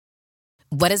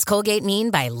What does Colgate mean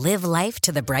by live life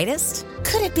to the brightest?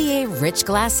 Could it be a rich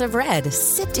glass of red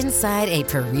sipped inside a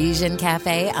Parisian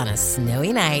cafe on a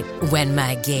snowy night when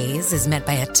my gaze is met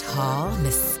by a tall,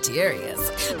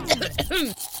 mysterious...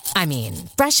 I mean,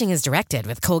 brushing is directed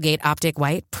with Colgate Optic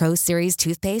White Pro Series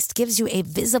toothpaste gives you a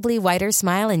visibly whiter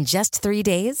smile in just 3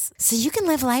 days, so you can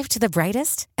live life to the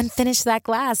brightest and finish that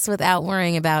glass without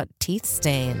worrying about teeth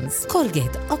stains.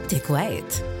 Colgate Optic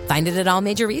White. Find it at all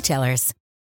major retailers.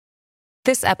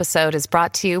 This episode is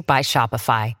brought to you by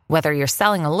Shopify. Whether you're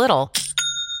selling a little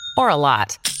or a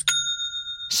lot,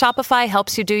 Shopify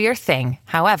helps you do your thing,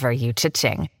 however you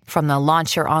cha-ching. From the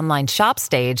launch your online shop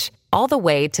stage, all the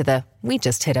way to the we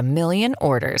just hit 1 million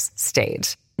orders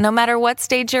stage. No matter what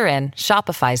stage you're in,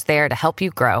 Shopify's there to help you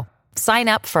grow. Sign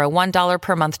up for a $1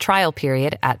 per month trial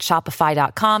period at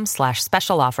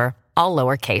shopify.com/special offer, all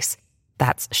lowercase.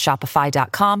 That's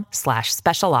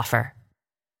shopify.com/special offer.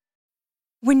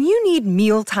 When you need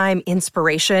mealtime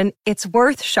inspiration, it's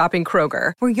worth shopping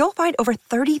Kroger, where you'll find over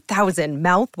 30,000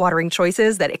 mouth-watering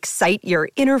choices that excite your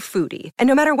inner foodie. And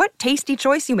no matter what tasty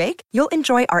choice you make, you'll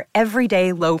enjoy our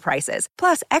everyday low prices,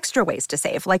 plus extra ways to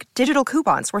save, like digital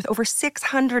coupons worth over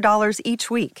 $600 each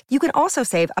week. You can also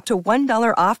save up to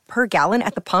 $1 off per gallon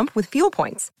at the pump with fuel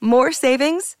points. More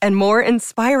savings and more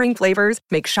inspiring flavors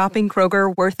make shopping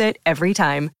Kroger worth it every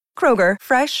time. Kroger,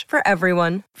 fresh for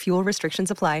everyone. Fuel restrictions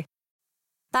apply.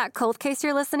 That cold case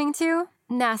you're listening to?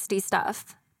 Nasty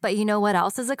stuff. But you know what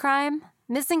else is a crime?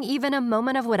 Missing even a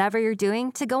moment of whatever you're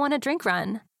doing to go on a drink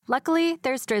run. Luckily,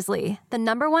 there's Drizzly, the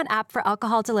 #1 app for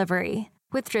alcohol delivery.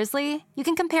 With Drizzly, you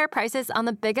can compare prices on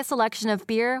the biggest selection of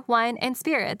beer, wine, and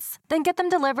spirits, then get them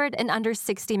delivered in under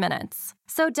 60 minutes.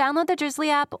 So download the Drizzly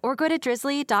app or go to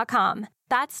drizzly.com.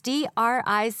 That's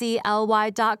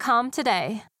DRIZLY.com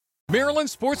today. Maryland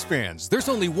sports fans, there's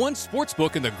only one sports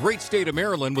book in the great state of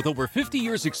Maryland with over 50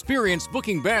 years experience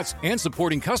booking bets and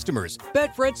supporting customers.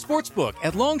 Betfred Sportsbook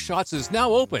at Longshots is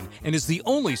now open and is the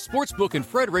only sportsbook in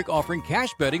Frederick offering cash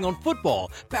betting on football,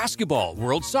 basketball,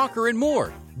 world soccer, and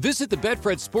more. Visit the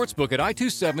Betfred Sportsbook at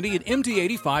I-270 and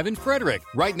MD-85 in Frederick,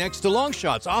 right next to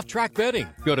Longshots off-track betting.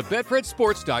 Go to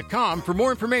betfredsports.com for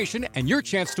more information and your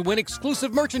chance to win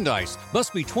exclusive merchandise.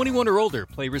 Must be 21 or older.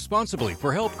 Play responsibly.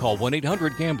 For help, call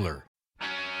 1-800-GAMBLER.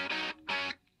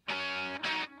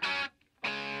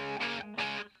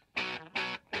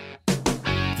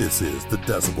 This is the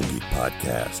Decibel Geek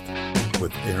Podcast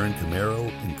with Aaron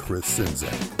Camaro and Chris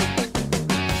Czynszak.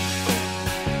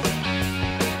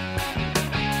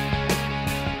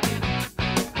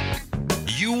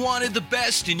 You wanted the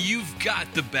best, and you've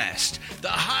got the best. The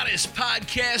hottest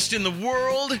podcast in the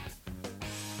world,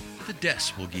 the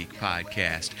Decibel Geek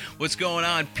Podcast. What's going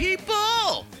on,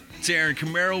 people? It's Aaron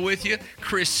Camaro with you.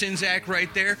 Chris Czynszak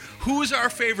right there. Who is our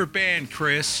favorite band,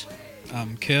 Chris?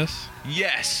 Kiss.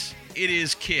 Yes, it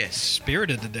is Kiss.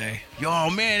 Spirited today.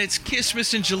 Yo, man, it's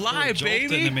Kissmas in July,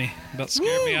 baby. Into me. About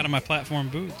scared me out of my platform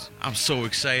boots. I'm so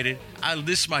excited.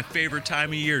 This is my favorite time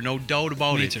of year, no doubt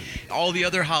about it. Me too. All the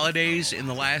other holidays in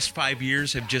the last 5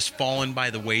 years have just fallen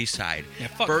by the wayside. Yeah,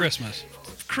 fuck Christmas.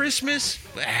 Christmas?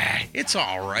 It's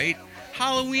all right.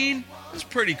 Halloween? It's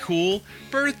pretty cool.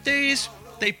 Birthdays?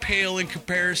 They pale in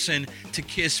comparison to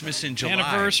Kissmas in July.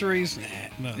 Anniversaries?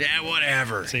 No. Yeah,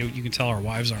 whatever. See, you can tell our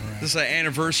wives aren't right. This is the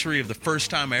anniversary of the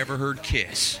first time I ever heard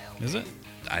Kiss. Is it?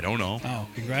 I don't know. Oh,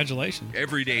 congratulations.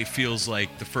 Every day feels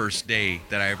like the first day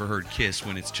that I ever heard Kiss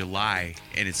when it's July,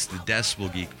 and it's the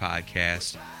Decibel Geek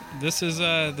Podcast. This is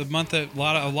the month that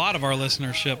a lot of our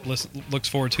listenership looks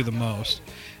forward to the most.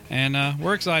 And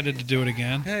we're excited to do it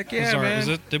again. Heck yeah,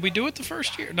 man. Did we do it the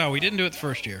first year? No, we didn't do it the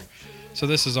first year. So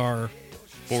this is our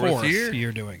fourth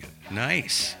year doing it.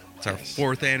 Nice. It's our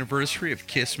fourth anniversary of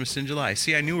Kissmas in July.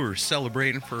 See, I knew we were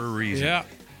celebrating for a reason. Yeah.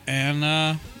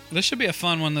 And this should be a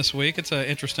fun one this week. It's an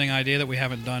interesting idea that we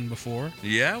haven't done before.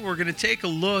 Yeah, we're going to take a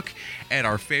look at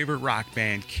our favorite rock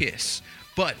band, Kiss.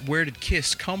 But where did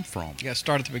Kiss come from? You got to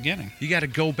start at the beginning. You got to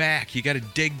go back. You got to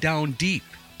dig down deep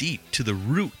to the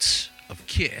roots of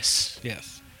Kiss.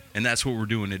 Yes. And that's what we're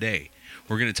doing today.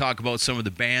 We're going to talk about some of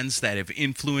the bands that have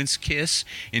influenced Kiss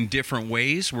in different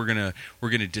ways. We're going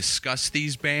to discuss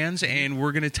these bands, and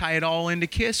we're going to tie it all into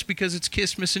Kiss because it's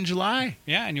Kissmas in July.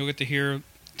 Yeah, and you'll get to hear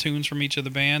tunes from each of the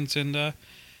bands and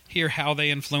hear how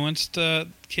they influenced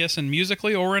Kiss in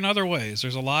musically or in other ways.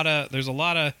 There's a lot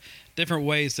of different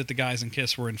ways that the guys in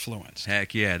Kiss were influenced.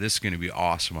 Heck yeah, this is going to be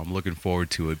awesome. I'm looking forward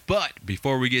to it. But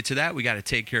before we get to that, we got to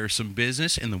take care of some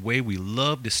business. And the way we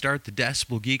love to start the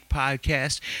Decibel Geek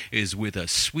Podcast is with a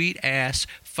sweet-ass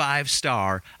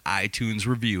 5-star iTunes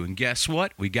review. And guess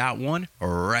what? We got one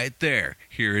right there.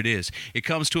 Here it is. It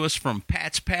comes to us from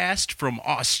Pat's Past from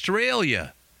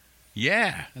Australia.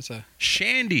 Yeah. That's a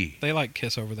Shandy. They like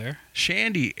Kiss over there.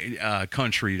 Shandy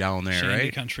country down there, Shandy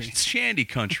right? country. It's Shandy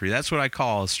country. That's what I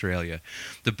call Australia.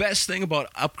 The best thing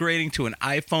about upgrading to an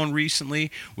iPhone recently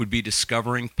would be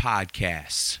discovering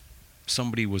podcasts.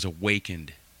 Somebody was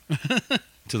awakened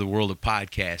to the world of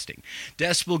podcasting.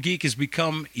 Decibel Geek has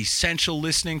become essential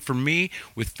listening for me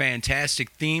with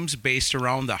fantastic themes based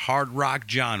around the hard rock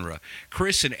genre.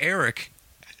 Chris and Eric...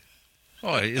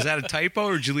 Oh, is that a typo,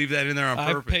 or did you leave that in there on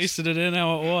purpose? I pasted it in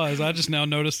how it was. I just now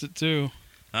noticed it, too.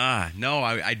 No,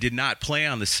 I did not play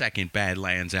on the second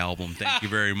Badlands album. Thank you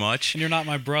very much. And you're not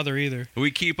my brother either.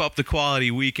 We keep up the quality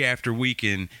week after week,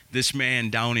 and this man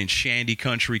down in Shandy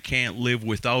Country can't live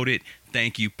without it.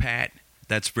 Thank you, Pat.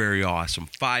 That's very awesome.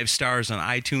 5 stars on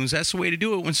iTunes. That's the way to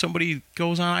do it when somebody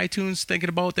goes on iTunes thinking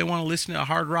about they want to listen to a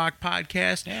hard rock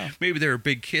podcast. Yeah. Maybe they're a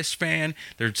big Kiss fan.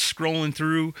 They're scrolling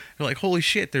through. They're like, holy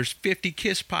shit, there's 50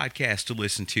 Kiss podcasts to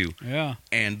listen to. Yeah.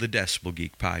 And the Decibel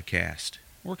Geek podcast.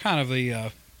 We're kind of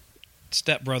the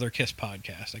stepbrother Kiss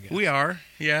podcast, I guess. We are,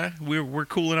 yeah. We're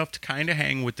cool enough to kind of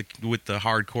hang with the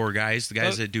hardcore guys, the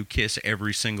guys that do Kiss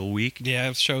every single week.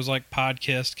 Yeah, shows like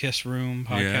Podkiss, Kiss Room,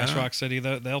 Podcast Yeah. Rock City.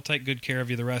 They'll take good care of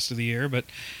you the rest of the year. But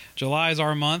July is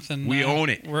our month, and We own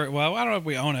it. Well, I don't know if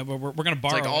we own it, but we're going to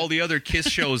borrow. It's like all it. the other Kiss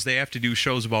shows, they have to do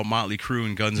shows about Motley Crue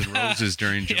and Guns N' Roses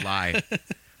during July.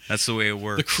 That's the way it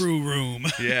works. The Crew Room.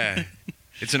 Yeah.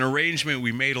 It's an arrangement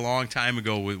we made a long time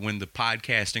ago when the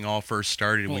podcasting all first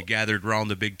started. We gathered around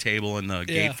the big table in the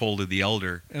gatefold of the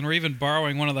Elder. And we're even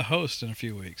borrowing one of the hosts in a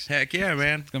few weeks. Heck yeah,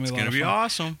 man. It's going to be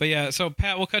awesome. But yeah, so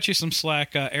Pat, we'll cut you some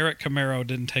slack. Eric Camaro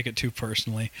didn't take it too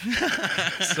personally.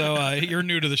 So you're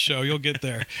new to the show. You'll get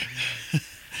there.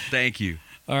 Thank you.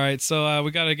 All right, so we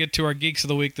got to get to our Geeks of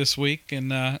the Week this week,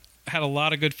 and had a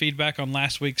lot of good feedback on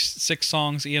last week's 6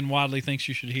 songs Ian Wadley thinks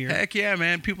you should hear. Heck yeah,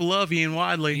 man. People love Ian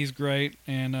Wadley. He's great,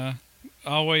 and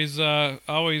always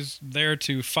there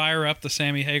to fire up the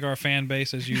Sammy Hagar fan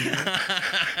base as usual.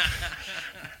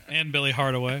 And Billy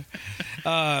Hardaway.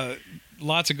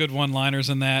 Lots of good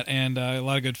one-liners in that, and a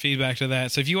lot of good feedback to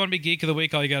that. So if you want to be Geek of the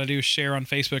Week, all you got to do is share on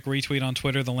Facebook, retweet on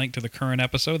Twitter the link to the current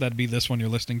episode. That'd be this one you're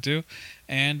listening to.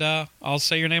 And I'll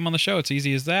say your name on the show. It's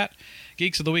easy as that.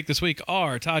 Geeks of the Week this week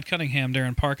are Todd Cunningham,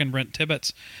 Darren Parkin, Brent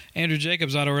Tibbetts, Andrew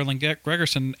Jacobs, Otto Erling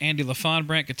Gregerson, Andy LaFon,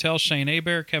 Brant Cattell, Shane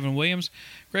Hebert, Kevin Williams,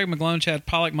 Greg McGlone, Chad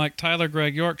Pollock, Mike Tyler,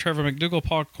 Greg York, Trevor McDougall,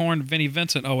 Paul Korn, Vinnie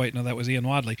Vincent. Oh, wait, no, that was Ian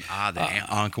Wadley. The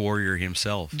Ankh Warrior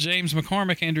himself. James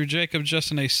McCormick, Andrew Jacobs,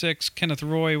 Justin A6, Kenneth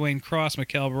Roy, Wayne Cross,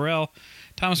 Mikhail Burrell,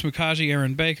 Thomas Mukaji,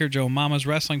 Aaron Baker, Joe Mama's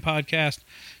Wrestling Podcast,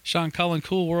 Sean Cullen,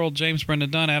 Cool World, James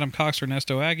Brendan Dunn, Adam Cox,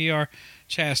 Ernesto Aguiar,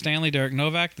 Chaz Stanley, Derek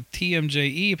Novak, the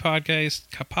TMJE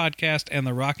podcast, and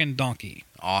the Rockin' Donkey.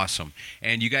 Awesome.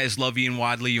 And you guys love Ian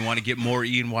Wadley. You want to get more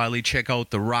Ian Wadley, check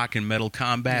out the Rock and Metal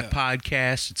Combat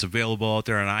podcast. It's available out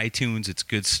there on iTunes. It's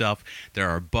good stuff. They're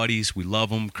our buddies. We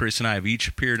love them. Chris and I have each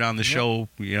appeared on the show.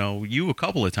 You know, you a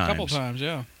couple of times. A couple times,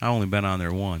 yeah. I've only been on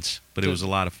there once, but it was a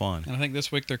lot of fun. And I think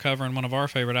this week they're covering one of our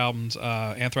favorite albums,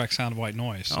 Anthrax Sound of White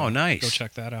Noise. So nice. Go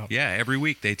check that out. Yeah, every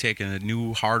week they take a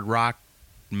new hard rock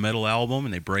metal album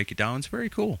and they break it down. It's very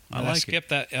cool. I skipped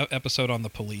that episode on the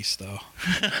Police, though.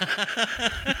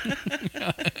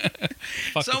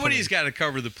 Somebody's got to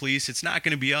cover the Police. It's not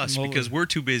going to be us because we're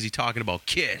too busy talking about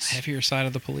Kiss. Heavier Side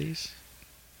of the Police?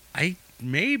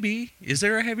 Maybe. Is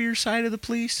there a heavier side of the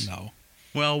Police? No.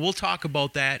 Well, we'll talk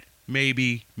about that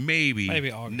maybe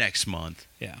August. next month.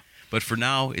 Yeah. But for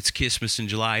now, it's Kissmas in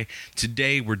July.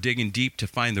 Today, we're digging deep to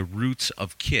find the roots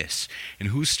of Kiss. And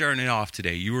who's starting it off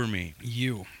today, you or me?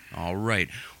 You. All right.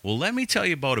 Well, let me tell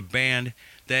you about a band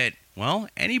that, well,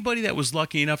 anybody that was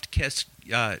lucky enough to catch,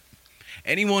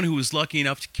 anyone who was lucky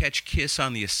enough to catch Kiss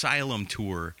on the Asylum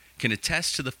tour can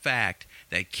attest to the fact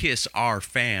that Kiss are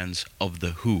fans of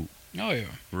The Who. Oh, yeah.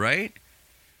 Right?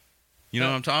 You know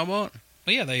what I'm talking about?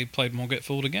 Well, yeah, they played Won't Get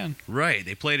Fooled Again. Right.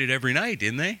 They played it every night,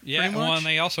 didn't they? Yeah, well, and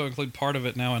they also include part of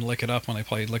it now in Lick It Up when they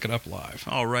played Lick It Up live.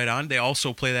 Oh, right on. They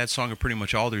also play that song at pretty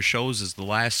much all their shows as the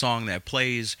last song that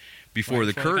plays before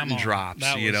the curtain drops,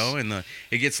 and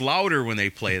it gets louder when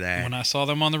they play that. When I saw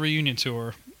them on the reunion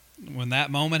tour, when that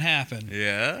moment happened,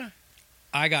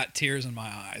 I got tears in my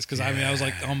eyes because I was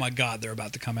like, oh my God, they're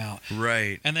about to come out.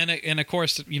 Right. And then, of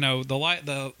course, you know,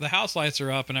 the house lights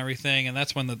are up and everything, and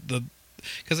that's when the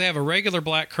because they have a regular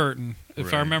black curtain,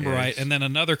 if I remember right, and then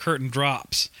another curtain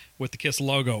drops with the Kiss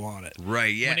logo on it.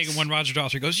 Right, yes. When Roger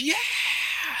drops, he goes, yeah!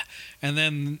 And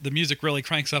then the music really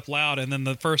cranks up loud, and then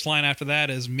the first line after that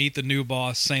is meet the new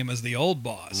boss, same as the old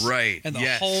boss. Right, and the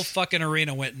whole fucking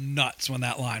arena went nuts when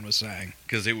that line was sang.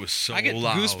 Because it was so loud. I get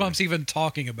goosebumps even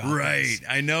talking about it. Right,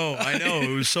 I know. It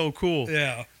was so cool.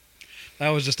 Yeah. That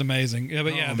was just amazing. Yeah,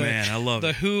 but yeah, man, I love the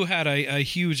it. Who had a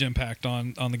huge impact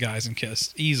on the guys in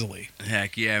Kiss, easily.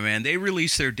 Heck yeah, man. They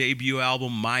released their debut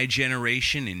album, My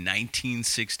Generation, in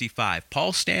 1965.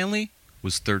 Paul Stanley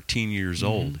was 13 years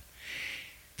old.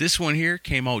 This one here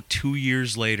came out 2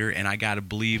 years later, and I got to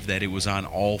believe that it was on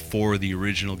all four of the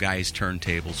original guys'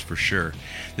 turntables for sure.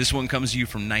 This one comes to you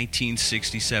from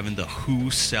 1967, The Who,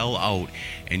 Sell Out,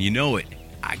 and you know it.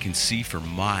 I Can See for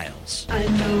Miles. I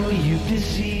know you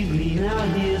deceived me, now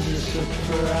here's a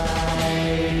surprise.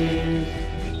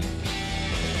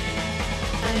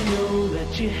 I know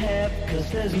that you have, 'cause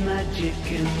there's magic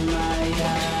in my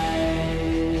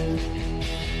eyes.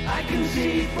 I can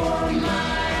see for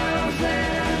miles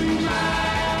and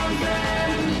miles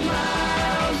and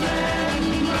miles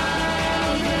and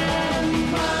miles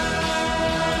and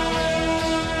miles.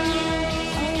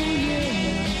 Oh yeah.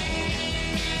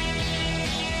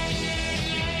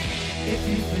 If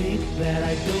you think that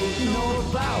I don't know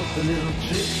about the little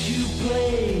tricks you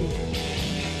play,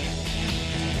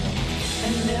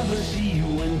 and never see you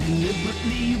when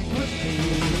deliberately you put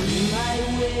things in my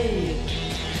way,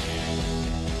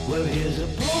 well, here's a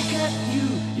poke at you.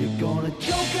 You're gonna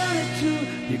choke on it too.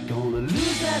 You're gonna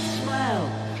lose that smile,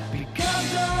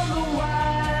 because all the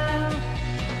while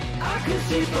I can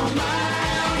see for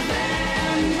miles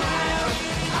and miles.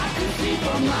 I can see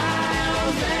for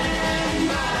miles and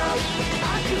miles.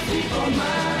 I can see for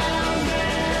miles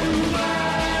and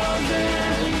miles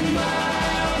and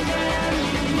miles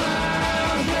and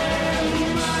miles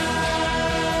and miles.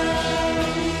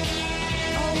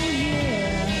 Oh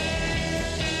yeah.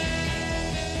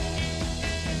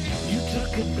 You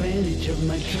took advantage of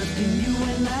my trust in you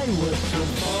when I was so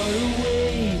far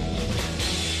away.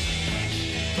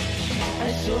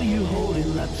 I saw you holding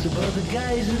lots of other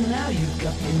guys, and now you've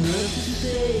got the nerve to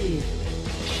say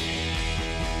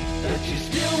that you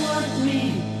still want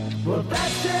me. Well,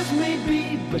 that says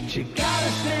maybe, but you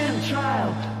gotta stand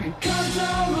trial, because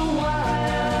all the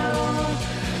while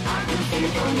I can see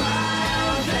for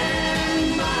miles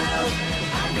and miles.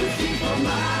 I can see for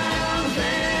miles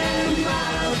and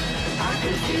miles. I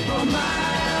can see for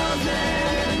miles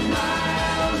and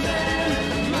miles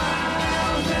and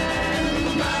miles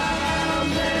and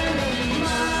miles and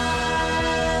miles.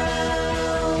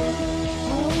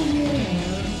 Oh yeah.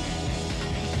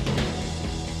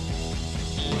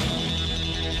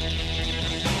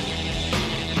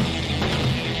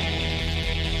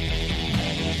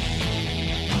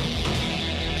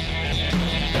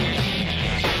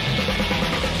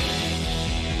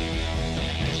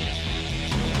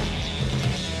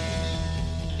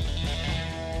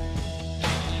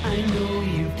 I know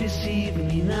you've deceived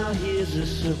me, now here's a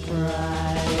surprise.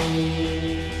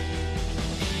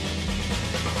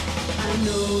 I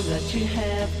know that you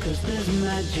have, 'cause there's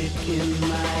magic in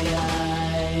my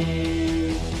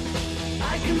eyes.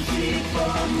 I can see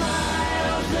for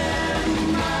miles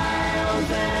and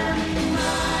miles and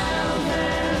miles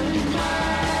and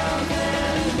miles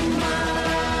and miles.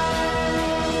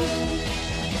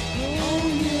 Oh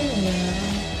yeah.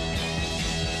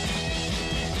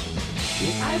 The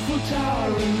Eiffel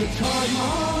Tower and the Taj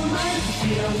Mahal might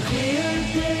see on clear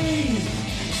days.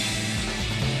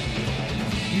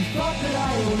 You thought that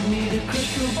I would need a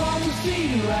crystal ball to see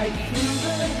right through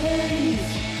the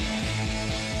haze.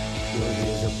 Well,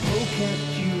 here's a poke at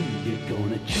you. You're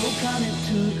gonna choke on it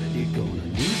too. You're gonna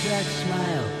lose that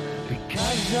smile,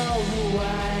 because all the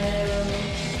while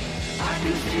I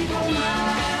can see for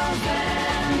miles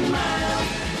and miles.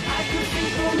 I can see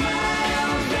for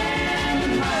miles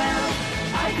and miles.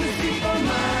 I can see for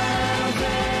miles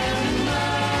and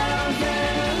miles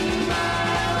and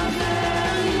miles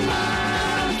and miles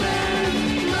and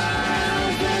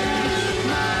miles and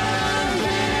miles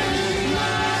and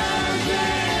miles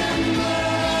and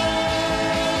miles.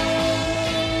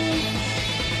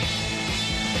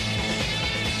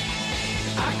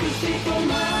 I can see for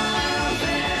miles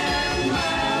and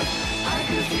miles. I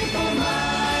can see for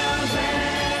miles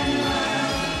and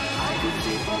miles. I can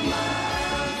see for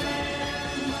miles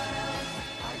and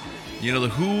miles. You know, the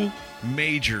Who,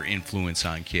 major influence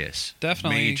on Kiss.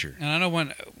 Definitely. Major. And I know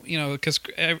when, because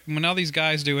when all these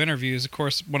guys do interviews, of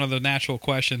course, one of the natural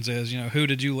questions is, who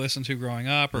did you listen to growing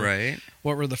up? Or Right.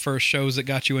 what were the first shows that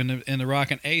got you into rock?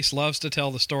 And Ace loves to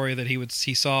tell the story that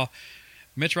he saw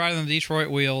Mitch Ryder and the Detroit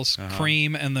Wheels,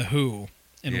 Cream, and the Who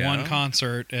in Yeah. one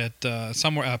concert at a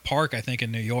park, I think,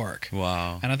 in New York.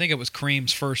 Wow. And I think it was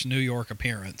Cream's first New York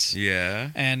appearance.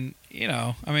 Yeah. And,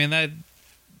 that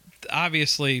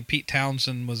obviously Pete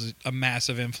Townsend was a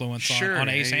massive influence on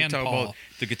Ace you and talk Paul. about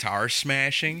the guitar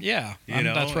smashing. Yeah, you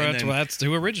know, that's and then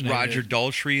who originated. Roger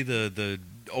Daltrey, the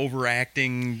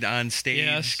overacting on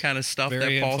stage kind of stuff very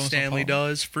that Paul influential Stanley Paul.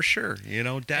 does, for sure.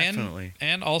 Definitely.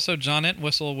 And also John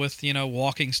Entwistle with,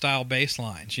 walking style bass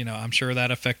lines. I'm sure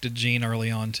that affected Gene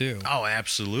early on too. Oh,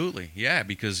 absolutely. Yeah,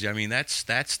 because that's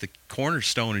the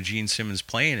cornerstone of Gene Simmons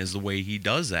playing, is the way he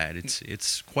does that.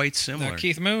 It's quite similar. Now,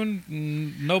 Keith Moon,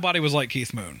 nobody was like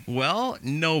Keith Moon. Well,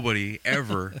 nobody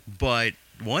ever, but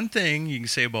one thing you can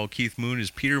say about Keith Moon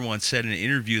is Peter once said in an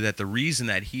interview that the reason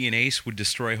that he and Ace would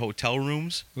destroy hotel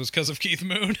rooms was because of Keith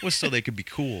Moon. was so they could be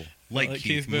cool, like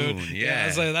Keith Moon.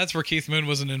 Yeah, that's where Keith Moon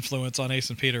was an influence on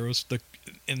Ace and Peter. Was the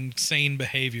insane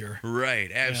behavior.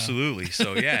 Right, absolutely. Yeah.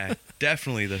 So yeah,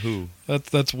 definitely the Who.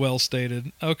 That's well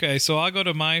stated. Okay, so I'll go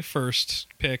to my first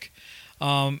pick.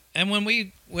 And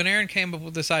when Aaron came up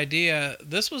with this idea,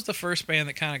 this was the first band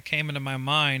that kind of came into my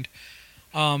mind.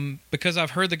 Because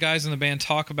I've heard the guys in the band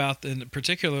talk about, and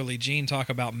particularly Gene, talk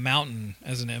about Mountain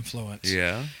as an influence.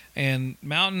 Yeah. And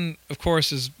Mountain, of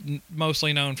course, is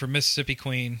mostly known for Mississippi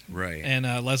Queen. Right. And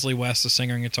Leslie West, the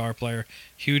singer and guitar player.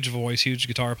 Huge voice, huge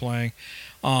guitar playing.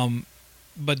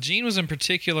 But Gene was in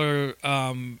particular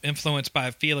influenced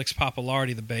by Felix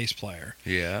Pappalardi, the bass player.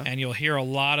 Yeah. And you'll hear a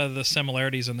lot of the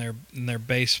similarities in their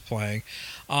bass playing.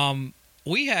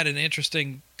 We had an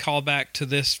interesting callback to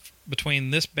this between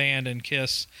this band and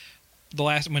Kiss.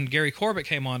 When Gary Corbett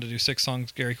came on to do 6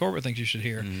 songs Gary Corbett thinks you should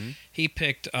hear, he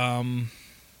picked now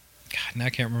I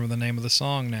can't remember the name of the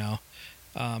song now.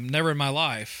 Never in My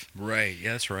Life. Right,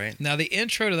 yeah, that's right. Now the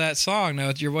intro to that song,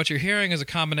 what you're hearing is a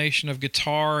combination of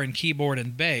guitar and keyboard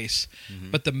and bass,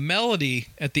 but the melody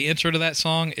at the intro to that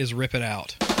song is Rip It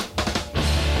Out.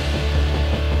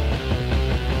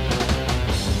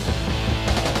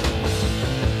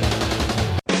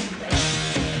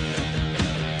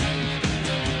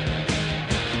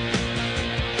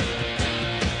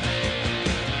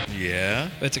 Yeah.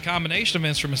 It's a combination of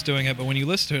instruments doing it, but when you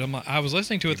listen to it, I was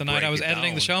listening to it the night I was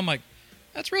editing the show. I'm like,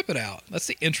 that's Rip It Out. That's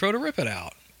the intro to Rip It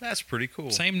Out. That's pretty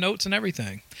cool. Same notes and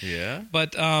everything. Yeah.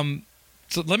 But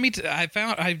so let me. I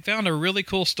found a really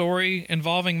cool story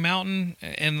involving Mountain,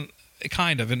 and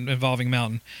involving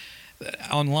Mountain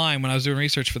online when I was doing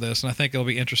research for this, and I think it'll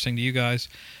be interesting to you guys.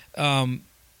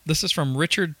 This is from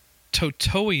Richard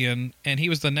Totoian, and he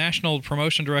was the national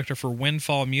promotion director for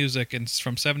Windfall Music, and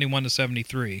from 71 to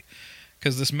 73.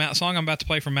 Because this song I'm about to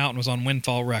play from Mountain was on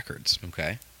Windfall Records.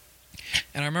 Okay.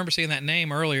 And I remember seeing that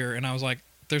name earlier, and I was like,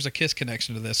 there's a Kiss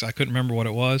connection to this. I couldn't remember what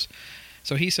it was.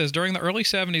 So he says, during the early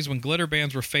 70s when glitter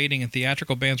bands were fading and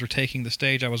theatrical bands were taking the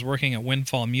stage, I was working at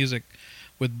Windfall Music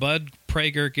with Bud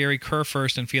Prager, Gary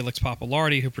Kurfürst, and Felix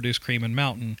Pappalardi, who produced Cream and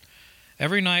Mountain.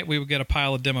 Every night we would get a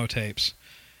pile of demo tapes.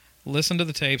 Listen to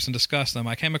the tapes and discuss them.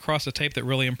 I came across a tape that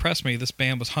really impressed me. This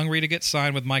band was hungry to get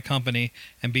signed with my company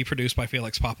and be produced by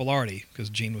Felix Pappalardi,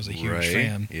 because Gene was a huge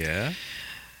fan. Yeah.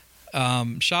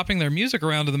 Shopping their music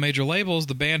around to the major labels,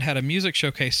 the band had a music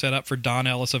showcase set up for Don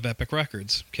Ellis of Epic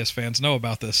Records. Kiss fans know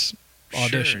about this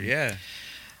audition. Sure,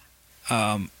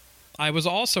 yeah. I was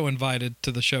also invited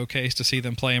to the showcase to see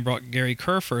them play and brought Gary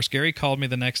Kurfürst. Gary called me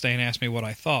the next day and asked me what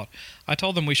I thought. I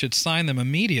told them we should sign them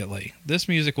immediately. This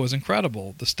music was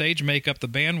incredible. The stage makeup the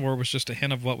band wore was just a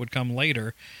hint of what would come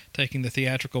later, taking the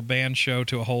theatrical band show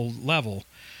to a whole level.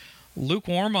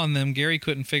 Lukewarm on them, Gary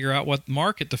couldn't figure out what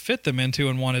market to fit them into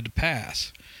and wanted to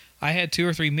pass. I had 2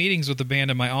 or 3 meetings with the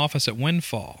band in my office at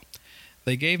Windfall.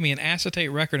 They gave me an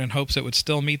acetate record in hopes it would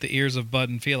still meet the ears of Bud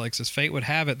and Felix. As fate would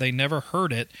have it, they never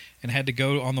heard it and had to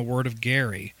go on the word of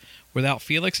Gary. Without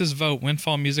Felix's vote,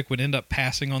 Windfall Music would end up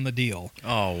passing on the deal.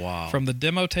 Oh, wow. From the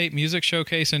demo tape music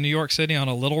showcase in New York City on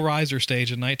a Little Riser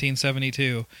stage in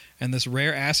 1972 and this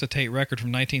rare acetate record from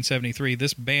 1973,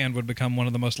 this band would become one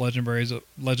of the most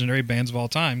legendary bands of all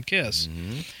time, Kiss.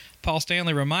 Mm-hmm. Paul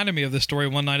Stanley reminded me of this story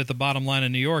one night at the Bottom Line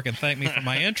in New York and thanked me for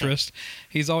my interest.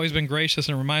 He's always been gracious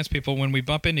and reminds people when we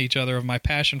bump into each other of my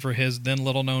passion for his then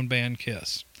little-known band,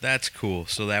 Kiss. That's cool.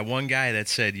 So that one guy that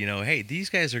said, hey,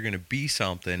 these guys are going to be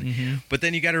something. Mm-hmm. But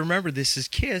then you got to remember, this is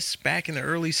Kiss back in the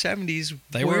early 70s.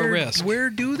 They were a risk.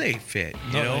 Where do they fit?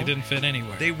 No, they didn't fit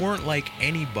anywhere. They weren't like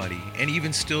anybody. And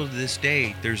even still to this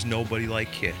day, there's nobody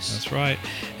like Kiss. That's right.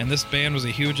 And this band was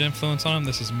a huge influence on them.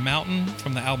 This is Mountain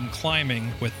from the album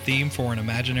Climbing with Theme for an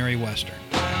Imaginary Western.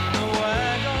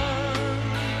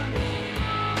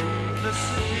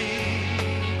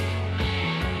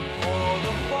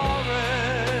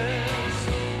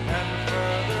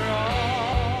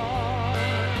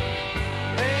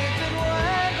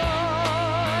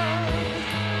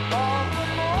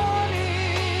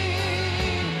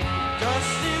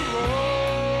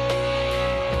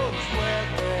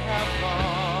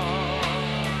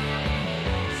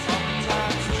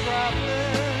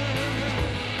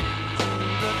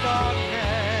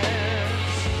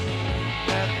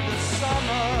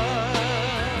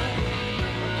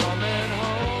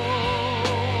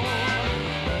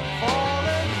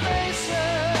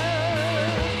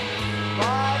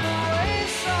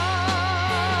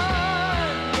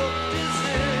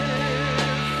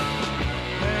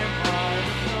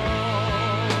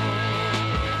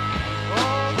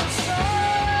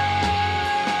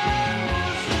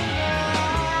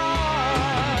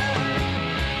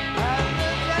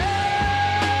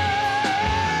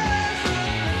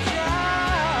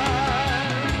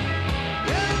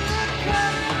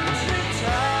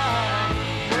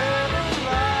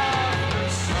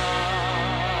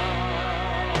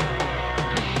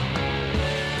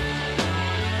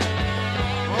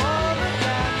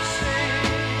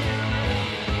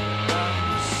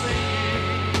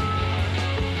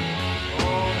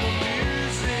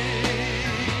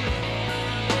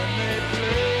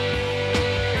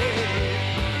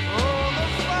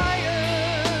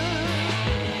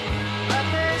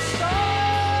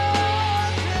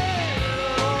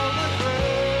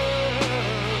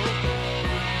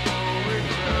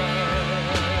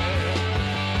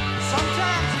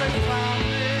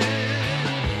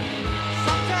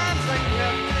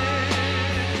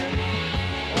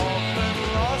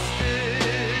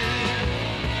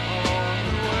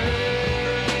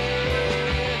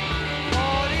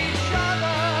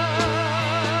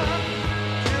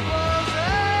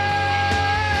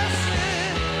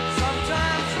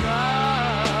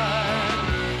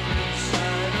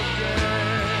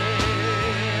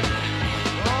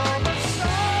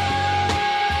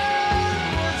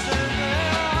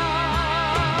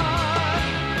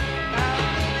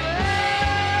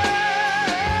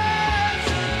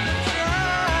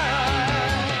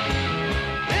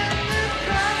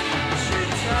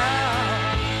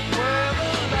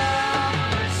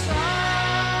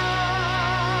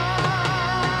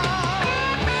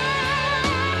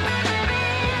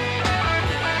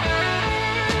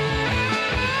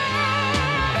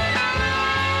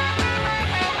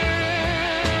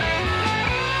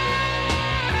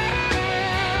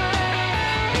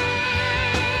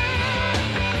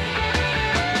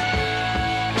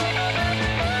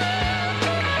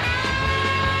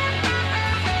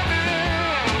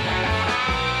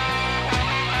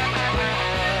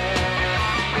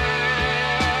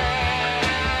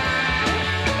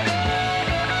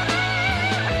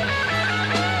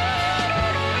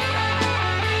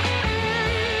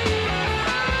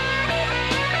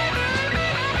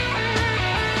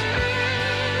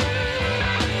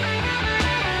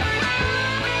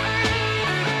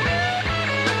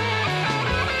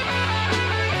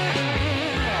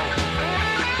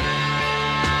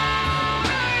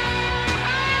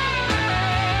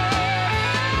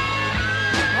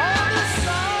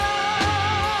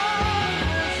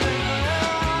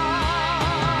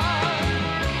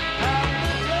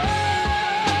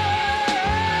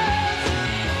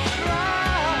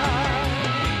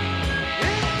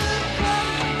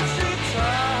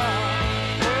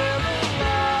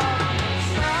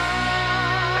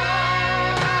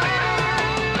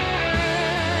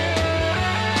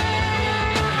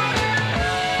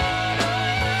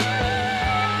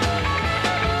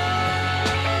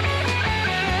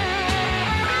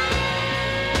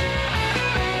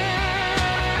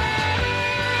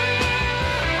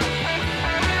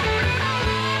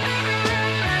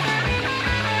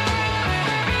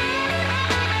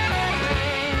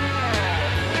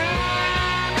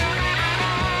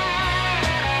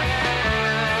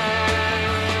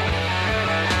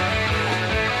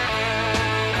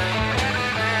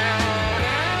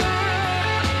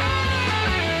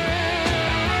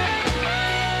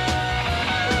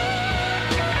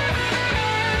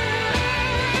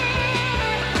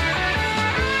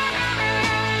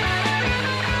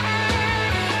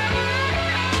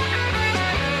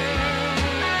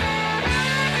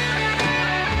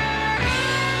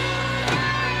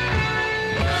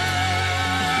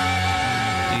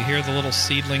 hear the little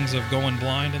seedlings of Going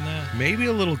Blind in that? Maybe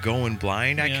a little Going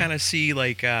Blind. I Yeah. kind of see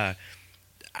like I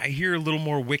hear a little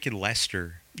more Wicked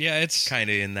Lester. Yeah, it's kind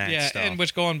of in that stuff. and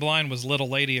which Going Blind was Little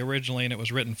Lady originally, and it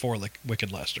was written for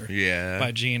Wicked Lester. Yeah.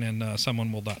 By Gene and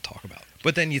someone we'll not talk about.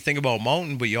 But then you think about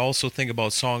Mountain, but you also think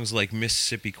about songs like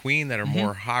Mississippi Queen that are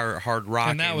more hard rock.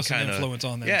 And that was an kinda, influence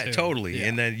on them, yeah, too. totally. Yeah.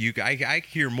 And then I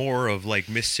hear more of like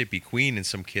Mississippi Queen and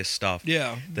some Kiss stuff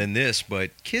Yeah. than this.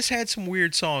 But Kiss had some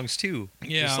weird songs too,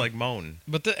 Yeah. just like Mountain.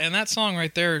 But and that song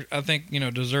right there, I think,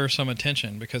 deserves some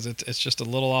attention because it's just a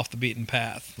little off the beaten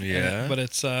path. Yeah.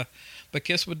 But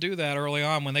Kiss would do that early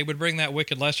on when they would bring that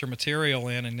Wicked Lester material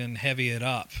in and then heavy it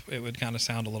up. It would kind of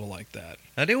sound a little like that.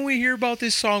 Now, didn't we hear about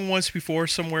this song once before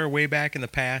somewhere way back in the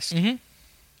past? Mm-hmm.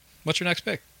 What's your next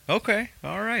pick? Okay,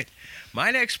 all right.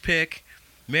 My next pick,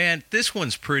 man, this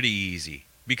one's pretty easy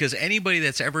because anybody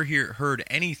that's ever heard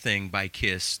anything by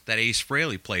Kiss that Ace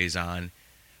Frehley plays on,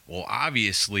 well,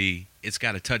 obviously it's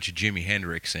got a touch of Jimi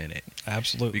Hendrix in it.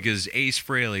 Absolutely. Because Ace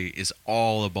Frehley is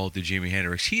all about the Jimi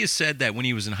Hendrix. He has said that when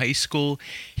he was in high school,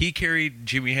 he carried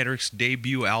Jimi Hendrix's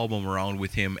debut album around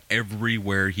with him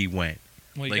everywhere he went.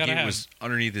 Well, you like gotta it have, was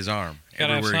underneath his arm.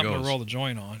 Gotta have everywhere he something goes. to roll the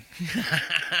joint on.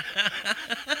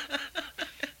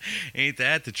 Ain't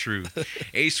that the truth?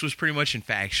 Ace was pretty much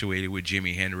infatuated with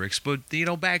Jimi Hendrix, but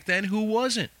back then, who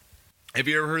wasn't? Have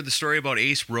you ever heard the story about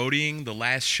Ace roadieing the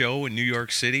last show in New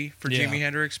York City for Yeah. Jimi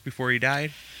Hendrix before he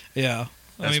died? Yeah.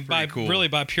 That's by pretty cool. really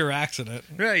by pure accident.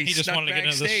 Right, He just snuck wanted to get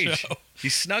into the backstage. show. He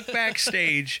snuck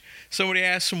backstage. Somebody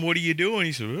asked him, "What are you doing?"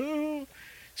 He said, "Oh."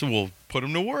 So we'll put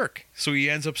him to work. So he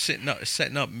ends up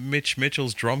setting up Mitch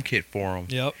Mitchell's drum kit for him.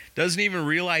 Yep. Doesn't even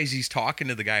realize he's talking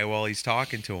to the guy while he's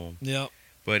talking to him. Yep.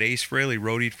 But Ace Frehley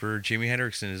roadied for Jimi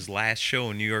Hendrix in his last show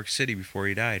in New York City before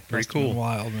he died. Pretty Must have been cool.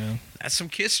 Wild, man. That's some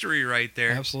history right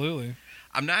there. Absolutely.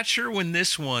 I'm not sure when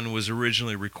this one was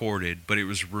originally recorded, but it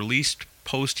was released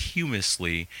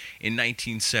posthumously in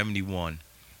 1971.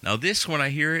 Now this, when I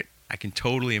hear it, I can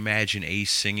totally imagine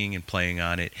Ace singing and playing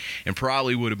on it, and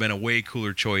probably would have been a way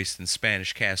cooler choice than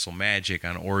Spanish Castle Magic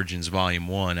on Origins Volume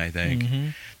 1, I think. Mm-hmm.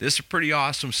 This is a pretty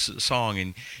awesome song,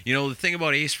 and the thing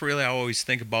about Ace Frehley I always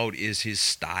think about is his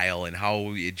style and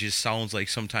how it just sounds like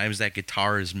sometimes that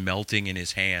guitar is melting in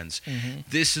his hands. Mm-hmm.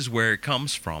 This is where it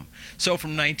comes from. So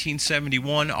from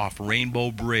 1971 off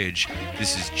Rainbow Bridge,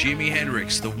 this is Jimi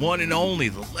Hendrix, the one and only,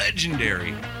 the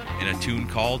legendary, in a tune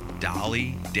called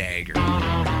Dolly Dagger.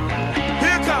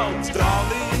 Here comes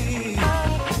Dolly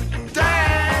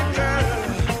Dagger.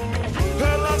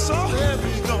 Her love so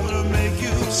heavy, gonna make you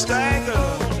stagger.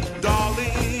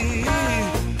 Dolly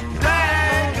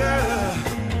Dagger.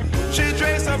 She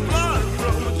drinks her blood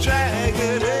from a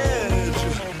jagged edge.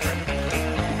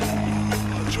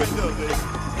 Drink up,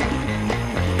 baby.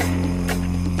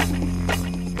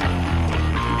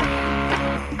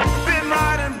 Been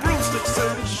riding broomsticks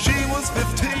since she was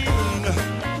 15.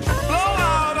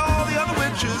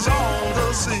 On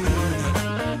the scene,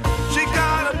 she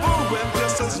got a bullwhip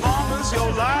just as long as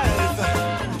your life.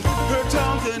 Her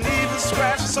tongue can even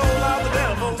scratch the soul out the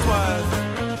devil's wife.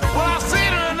 Well, I've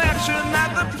seen her in action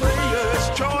at the Player's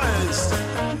Choice,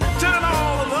 turn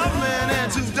all the love men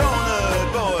into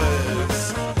donut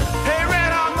boys. Hey,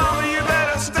 Red Hot Mama, you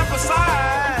better step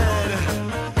aside.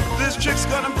 This chick's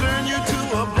gonna turn you to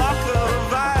a block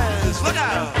of ice. Look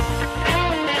out!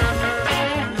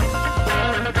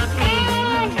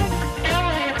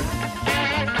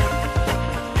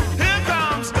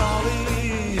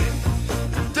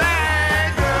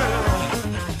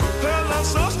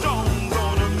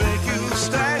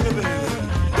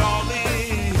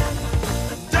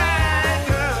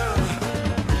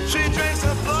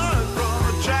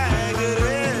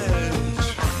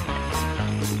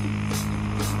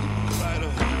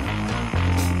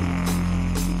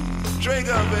 Drink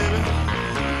up, baby.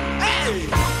 Hey!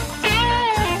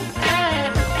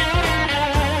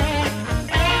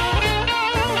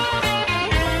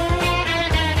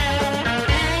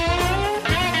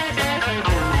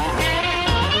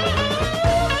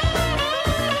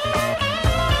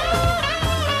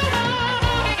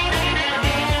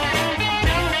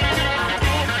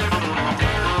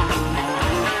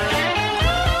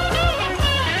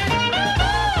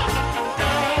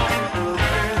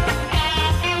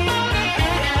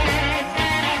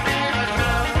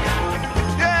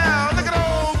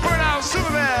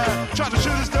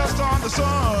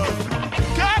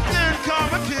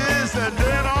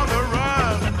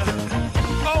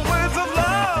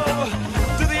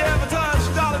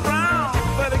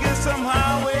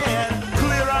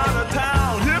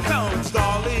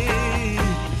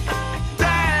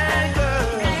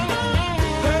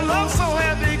 Her love so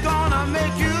heavy, gonna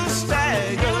make you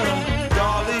stagger,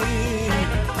 Dolly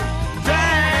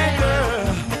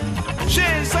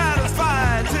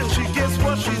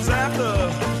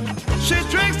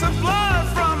blood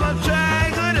from a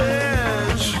jagged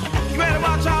edge. You better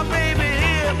watch out, baby,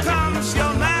 here comes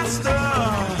your master.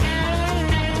 All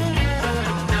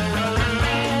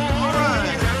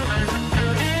right.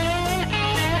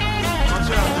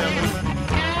 Watch out there, baby.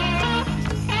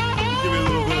 Give me a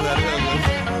little bit of that head.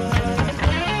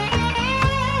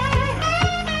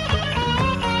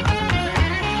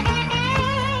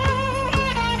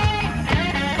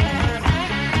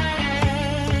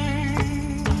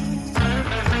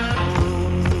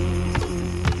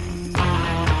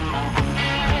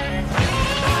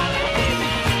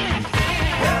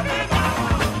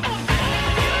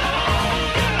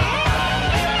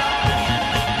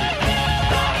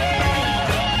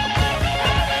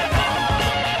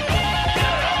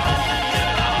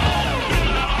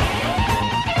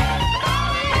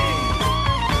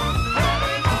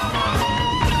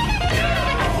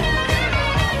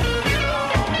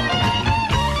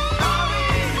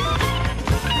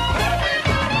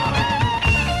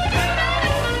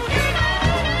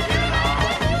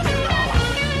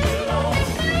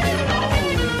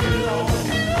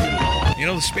 You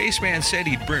know, the spaceman said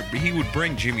he would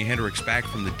bring Jimi Hendrix back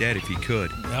from the dead if he could.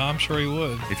 No, I'm sure he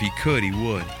would. If he could, he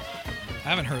would. I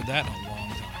haven't heard that in a long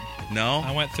time. No?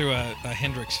 I went through a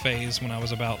Hendrix phase when I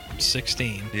was about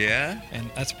 16. Yeah?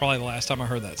 And that's probably the last time I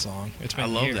heard that song. It's been I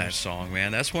love years. that song,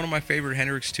 man. That's one of my favorite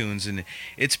Hendrix tunes, and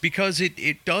it's because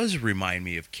it does remind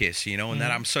me of Kiss, you know, and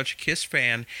that I'm such a Kiss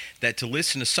fan that to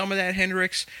listen to some of that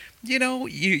Hendrix, you know,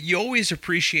 you always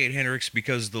appreciate Hendrix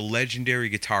because the legendary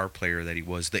guitar player that he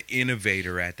was, the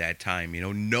innovator at that time. You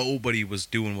know, nobody was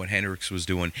doing what Hendrix was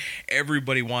doing.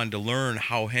 Everybody wanted to learn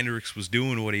how Hendrix was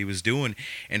doing what he was doing,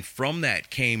 and from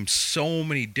that came so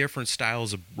many different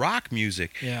styles of rock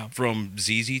music. Yeah. From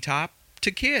ZZ Top to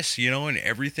Kiss, you know, and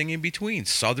everything in between.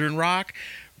 Southern rock,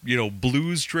 you know,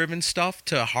 blues-driven stuff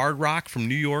to hard rock from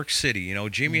New York City. You know,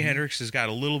 Jimi Hendrix has got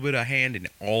a little bit of hand in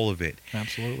all of it.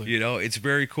 Absolutely. You know, it's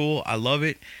very cool. I love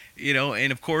it. You know,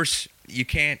 and of course, you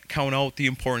can't count out the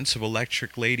importance of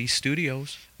Electric Lady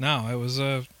Studios. No, it was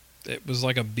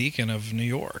like a beacon of New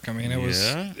York. I mean,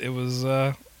 it was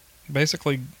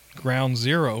basically ground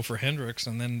zero for Hendrix,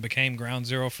 and then became ground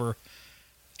zero for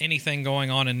anything going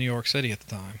on in New York City at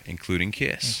the time, including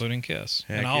Kiss. Heck and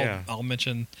yeah. I'll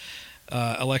mention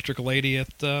Electric Lady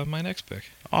at my next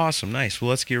pick. Awesome, nice.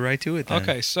 Well, let's get right to it then.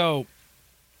 Okay, so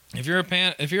if you're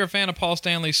a fan of Paul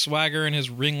Stanley's swagger and his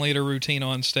ringleader routine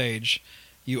on stage,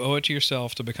 you owe it to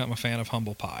yourself to become a fan of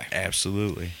Humble Pie.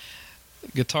 Absolutely.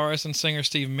 Guitarist and singer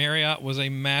Steve Marriott was a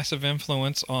massive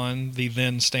influence on the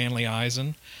then Stanley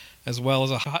Eisen, as well as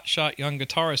a hotshot young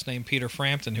guitarist named Peter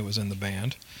Frampton who was in the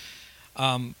band.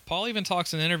 Paul even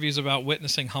talks in interviews about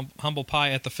witnessing Humble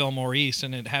Pie at the Fillmore East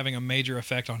and it having a major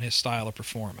effect on his style of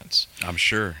performance. I'm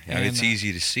sure. And it's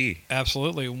easy to see.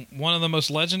 Absolutely. One of the most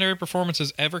legendary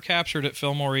performances ever captured at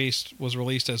Fillmore East was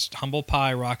released as Humble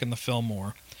Pie Rockin' the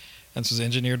Fillmore. This was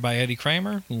engineered by Eddie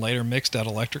Kramer and later mixed at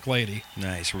Electric Lady.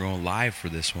 Nice. We're going live for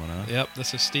this one, huh? Yep.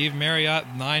 This is Steve Marriott,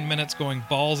 9 minutes going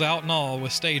balls out and all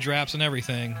with stage raps and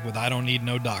everything with I Don't Need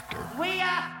No Doctor. We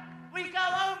go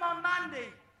home on Monday,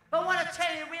 but I want to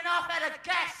tell you, we're not out of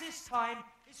gas this time.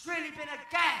 It's really been a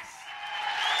gas.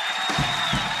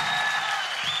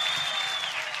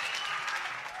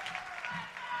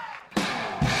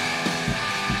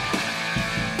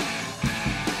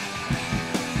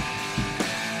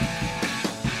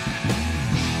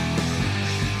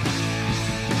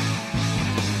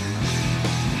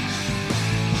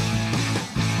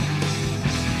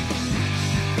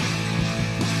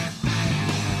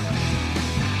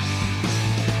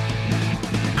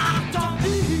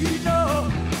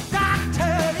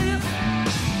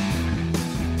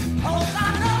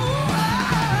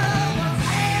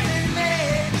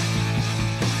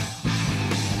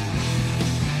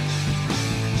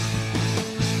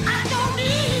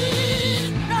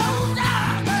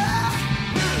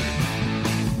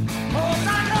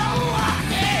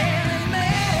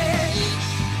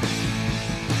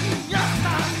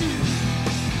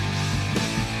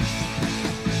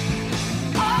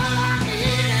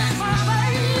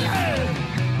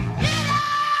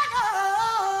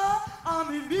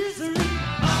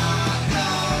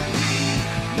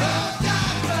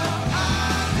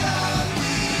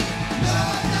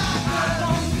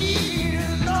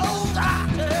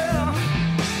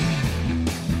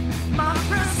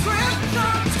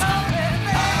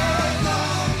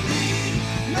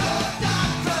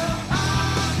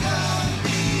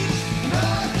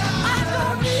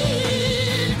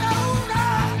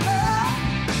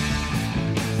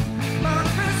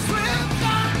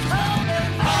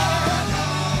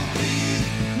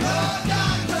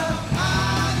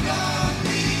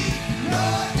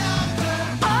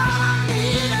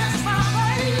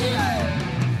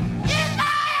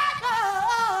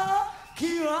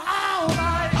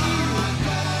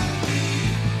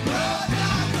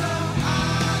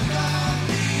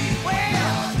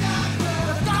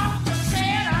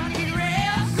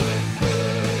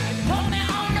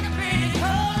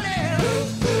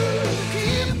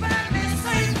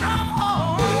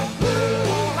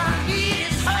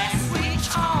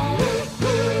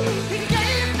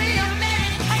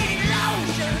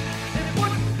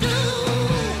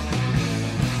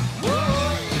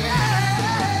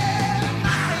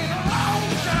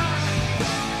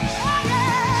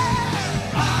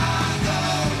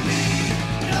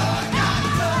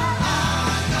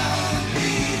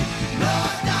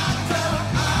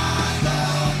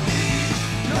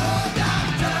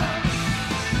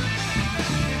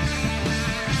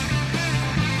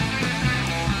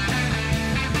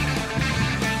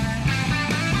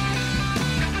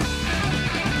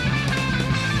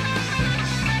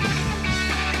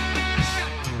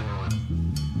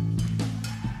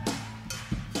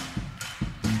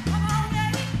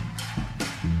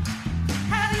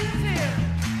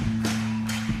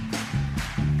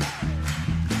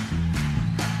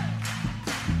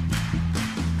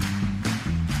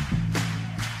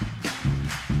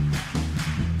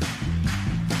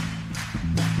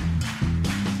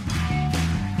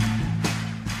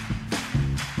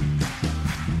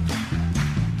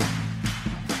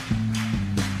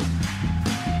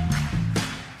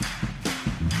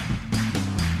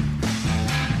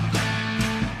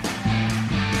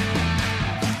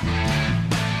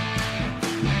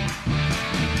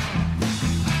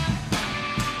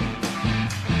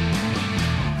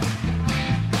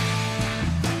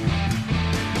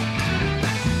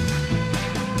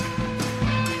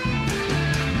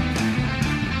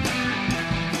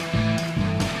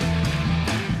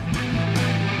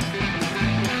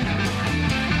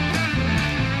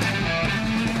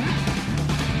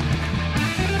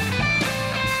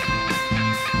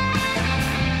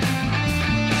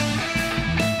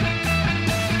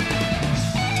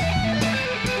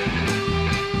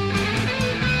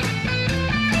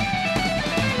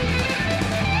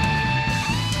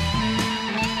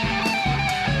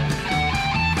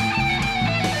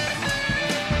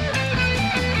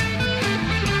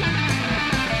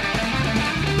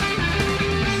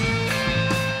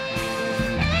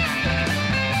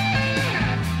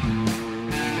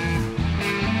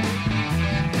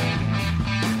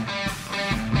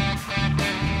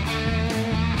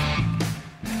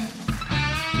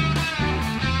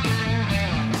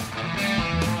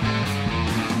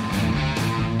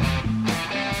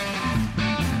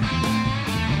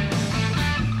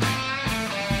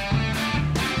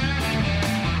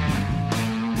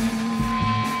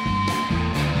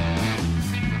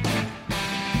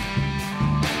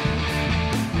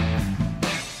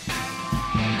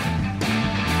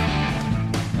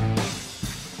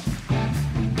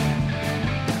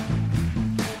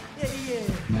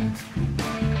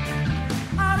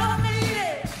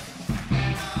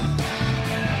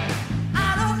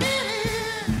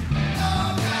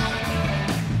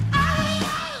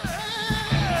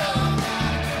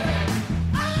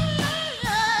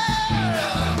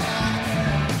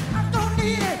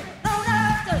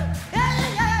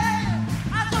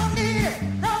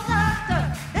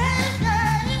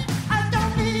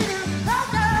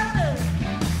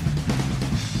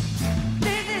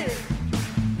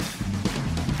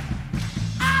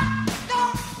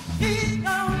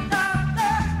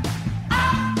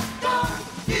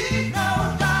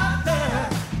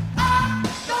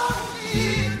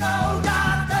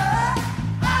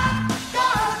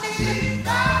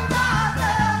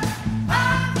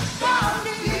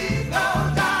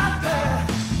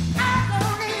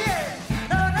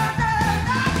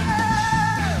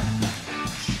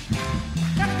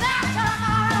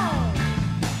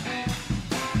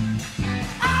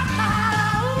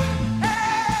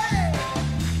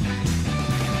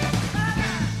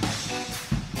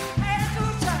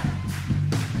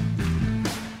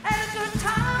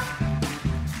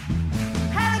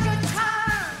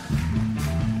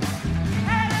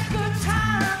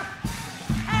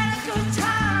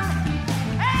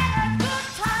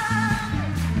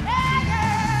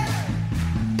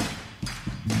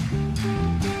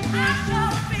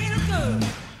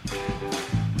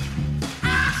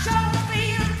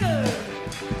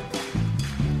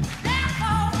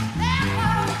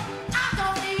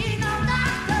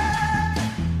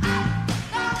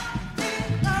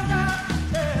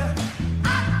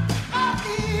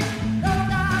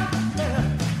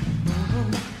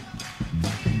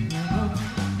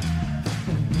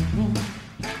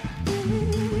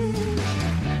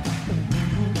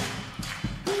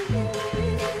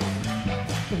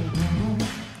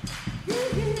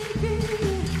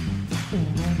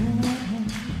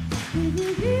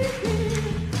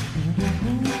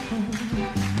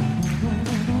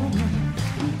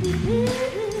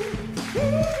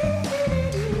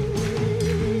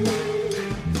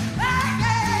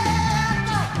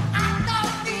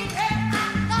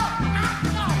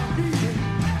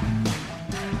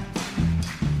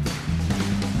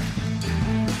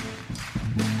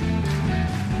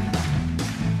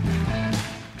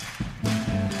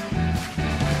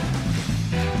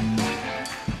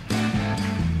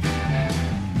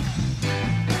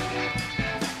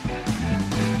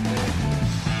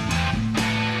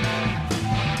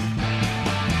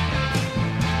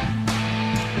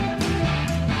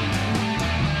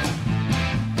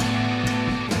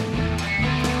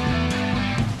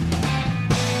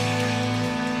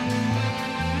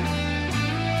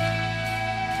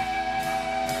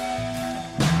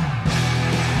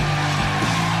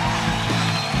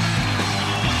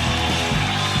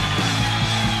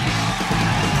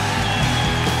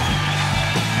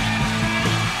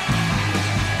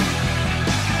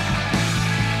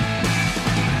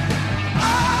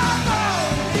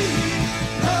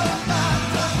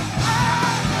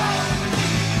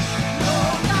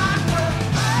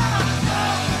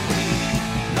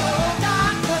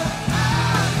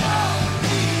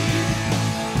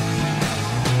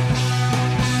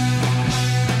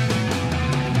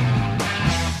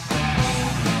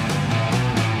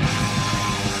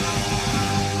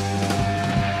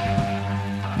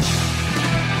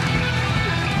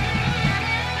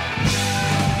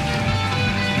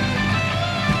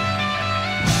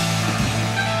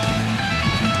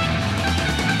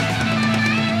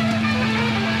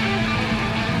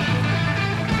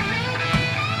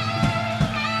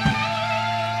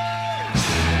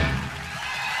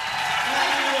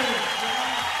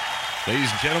 Ladies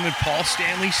and gentlemen, Paul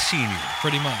Stanley Sr.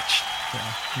 Pretty much.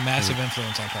 Yeah. Massive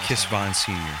influence on Paul Kiss Stanley. Von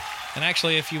Sr. And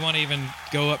actually, if you want to even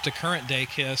go up to current day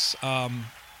Kiss,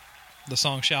 the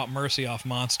song Shout Mercy off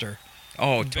Monster.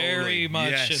 Oh, Very totally.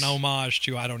 much Yes. an homage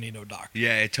to I Don't Need No Doctor.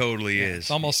 Yeah, it totally is.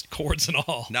 It's almost chords and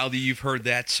all. Now that you've heard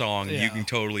that song, Yeah. you can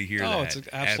totally hear that. Oh, it's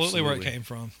absolutely where it came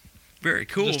from. Very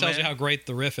cool, Just tells man. you how great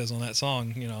the riff is on that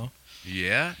song, you know.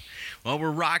 Yeah. Well,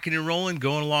 we're rocking and rolling,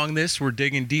 going along this. We're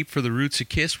digging deep for the roots of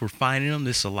Kiss. We're finding them.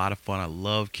 This is a lot of fun. I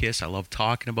love Kiss. I love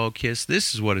talking about Kiss.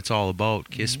 This is what it's all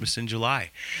about, Kissmas in July.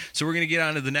 So we're going to get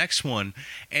on to the next one.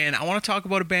 And I want to talk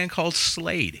about a band called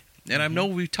Slade. And I know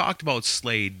we've talked about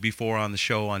Slade before on the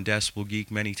show on Decibel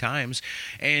Geek many times.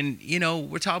 And, you know,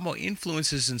 we're talking about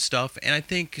influences and stuff. And I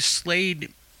think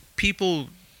Slade, people,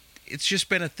 it's just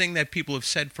been a thing that people have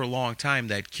said for a long time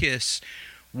that Kiss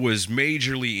was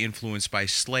majorly influenced by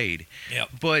Slade. Yep.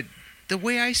 But the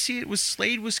way I see it was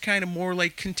Slade was kind of more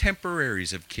like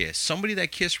contemporaries of Kiss. Somebody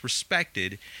that Kiss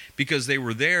respected because they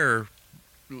were there,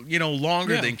 you know,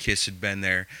 longer than Kiss had been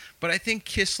there. But I think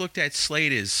Kiss looked at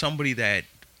Slade as somebody that,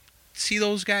 see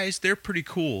those guys? They're pretty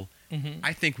cool.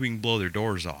 I think we can blow their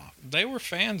doors off. They were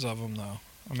fans of them, though.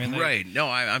 I mean, right. No,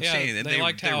 I'm saying that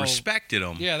they respected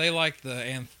them. Yeah, they liked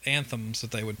the anthems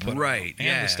that they would put right, on,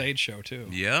 and the stage show, too.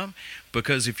 Yeah,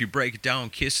 because if you break it down,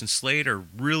 Kiss and Slade are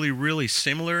really, really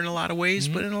similar in a lot of ways,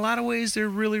 but in a lot of ways, they're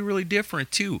really, really different,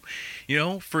 too. You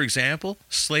know, for example,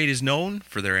 Slade is known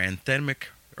for their anthemic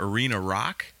arena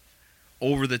rock,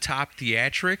 over-the-top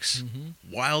theatrics,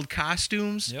 wild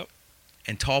costumes,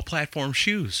 and tall platform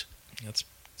shoes. Does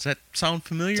that sound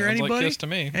familiar? Sounds Anybody? like Kiss to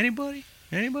me. Anybody?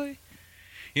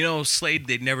 You know, Slade,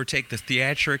 they'd never take the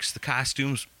theatrics, the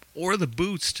costumes, or the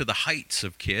boots to the heights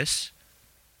of Kiss.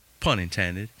 Pun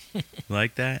intended.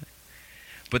 Like that.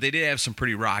 But they did have some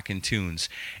pretty rockin' tunes.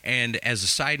 And as a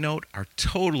side note, are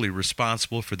totally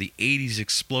responsible for the 80s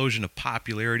explosion of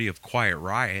popularity of Quiet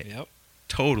Riot. Yep.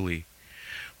 Totally.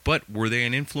 But were they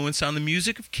an influence on the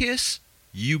music of Kiss?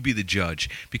 You be the judge,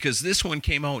 because this one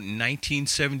came out in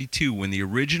 1972 when the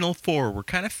original four were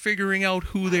kind of figuring out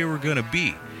who they were going to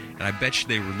be, and I bet you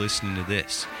they were listening to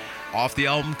this. Off the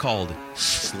album called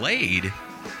Slade,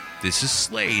 this is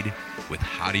Slade with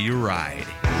How Do You Ride?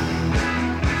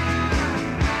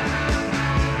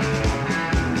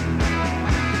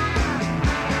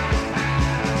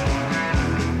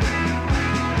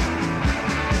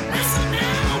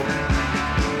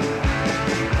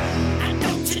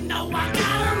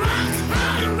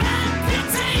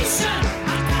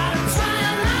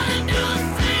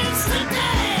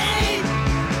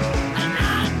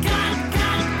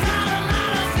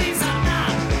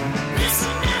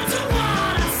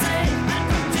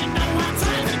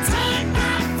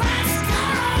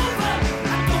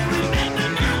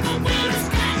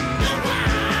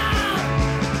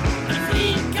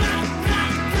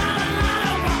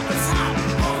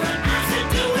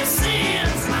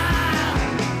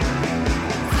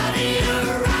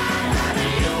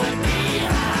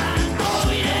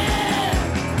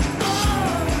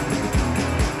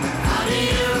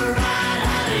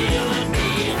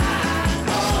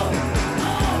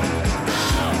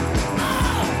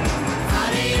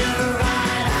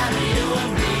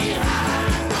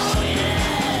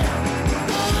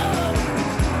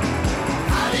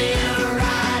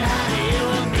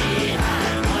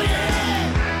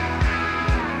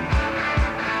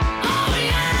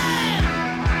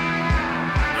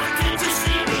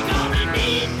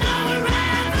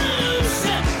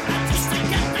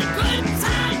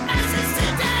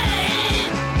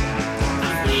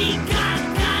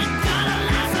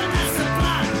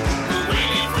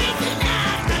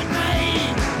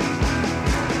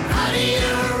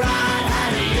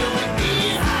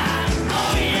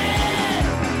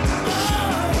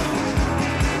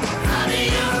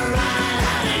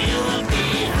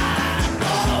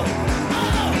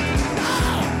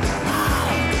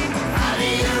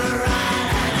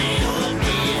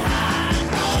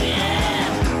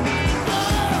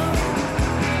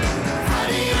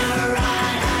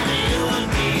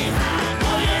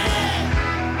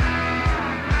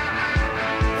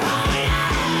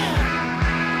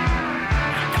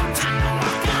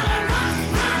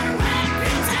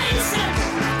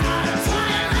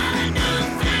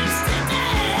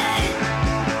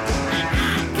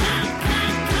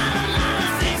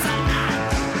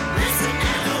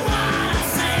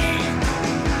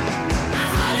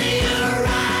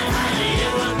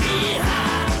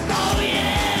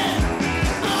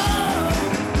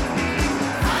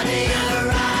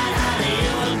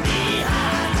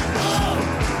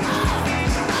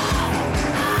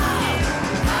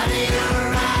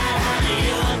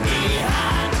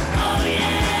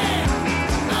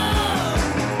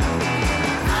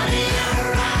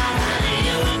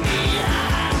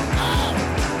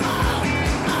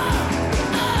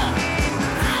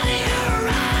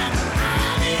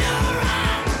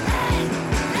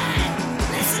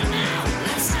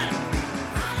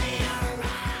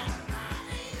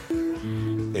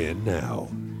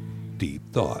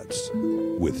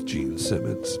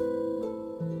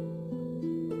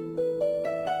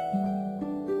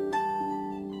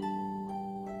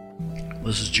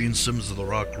 This is Gene Simmons of the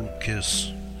rock group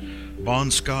Kiss.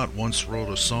 Bon Scott once wrote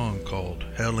a song called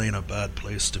Hell Ain't a Bad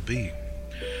Place to Be.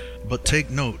 But take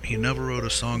note, he never wrote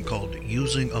a song called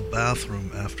Using a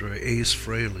Bathroom After Ace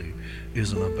Frehley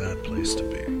Isn't a Bad Place to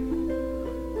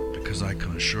Be. Because I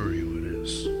can assure you it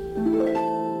is.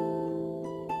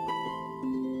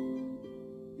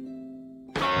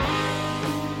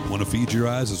 Want to feed your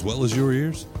eyes as well as your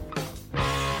ears?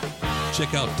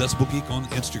 Check out Decibel Geek on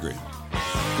Instagram.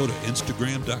 Go to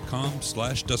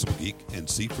instagram.com/DecibelGeek and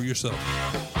see for yourself.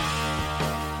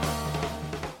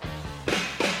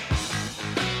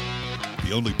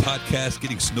 The only podcast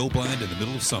getting snowblind in the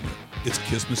middle of summer. It's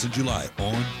Christmas in July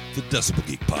on the Decibel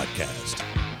Geek Podcast.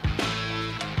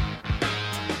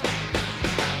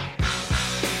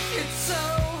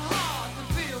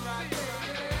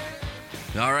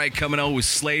 All right, coming out with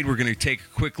Slade, we're going to take a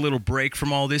quick little break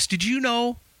from all this. Did you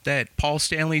know that Paul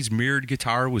Stanley's mirrored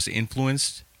guitar was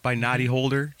influenced by Noddy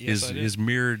Holder? Yes, his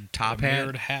mirrored top hat?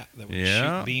 Mirrored hat that would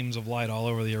shoot beams of light all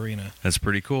over the arena. That's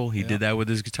pretty cool. He did that with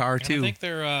his guitar, too. And I think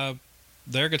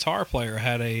their guitar player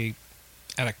had a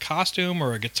costume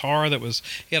or a guitar that was,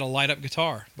 he had a light up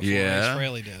guitar before Ace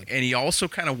Frehley did. And he also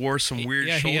kind of wore some weird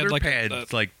shoulder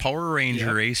pads, like Power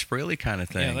Ranger Ace Frehley kind of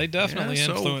thing. Yeah, they definitely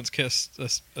influenced Kiss,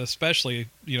 especially,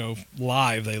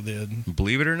 live they did.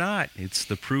 Believe it or not,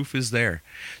 the proof is there.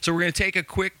 So we're going to take a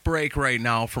quick break right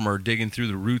now from our digging through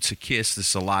the roots of Kiss. This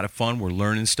is a lot of fun. We're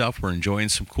learning stuff. We're enjoying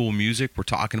some cool music. We're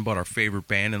talking about our favorite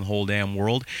band in the whole damn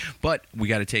world. But we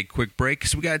got to take a quick break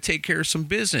because we got to take care of some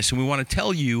business. And we want to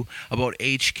tell you about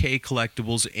HK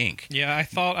Collectibles, Inc. Yeah, I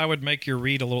thought I would make your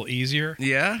read a little easier.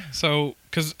 Yeah? So,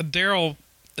 because Daryl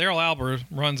Alber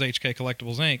runs HK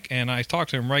Collectibles, Inc., and I talk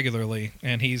to him regularly,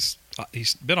 and he's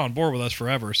been on board with us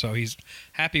forever, so he's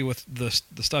happy with the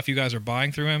stuff you guys are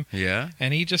buying through him. Yeah.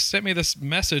 And he just sent me this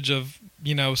message of,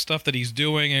 stuff that he's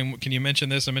doing, and can you mention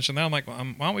this and mention that? I'm like,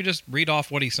 why don't we just read off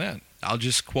what he sent? I'll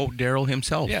just quote Daryl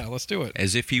himself. Yeah, let's do it.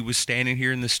 As if he was standing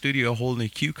here in the studio holding a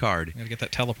cue card. Got to get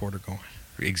that teleporter going.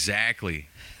 Exactly.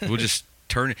 We'll just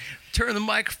turn the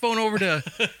microphone over to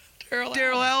Daryl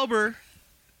Alber.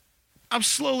 I'm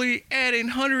slowly adding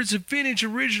hundreds of vintage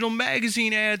original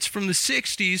magazine ads from the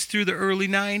 60s through the early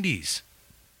 90s.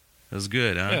 That was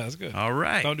good, huh? Yeah, that's good. All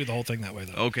right. Don't do the whole thing that way,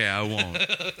 though. Okay, I won't.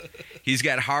 He's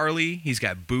got Harley. He's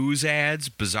got booze ads,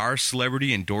 bizarre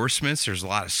celebrity endorsements. There's a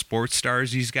lot of sports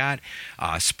stars he's got.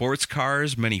 Sports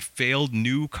cars, many failed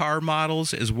new car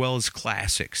models, as well as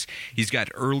classics. He's got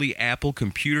early Apple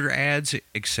computer ads,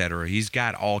 etc. He's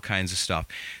got all kinds of stuff.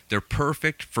 They're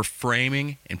perfect for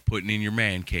framing and putting in your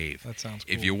man cave. That sounds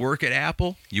cool. If you work at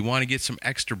Apple, you want to get some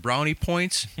extra brownie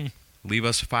points, leave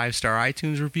us a 5-star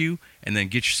iTunes review, and then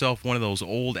get yourself one of those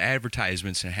old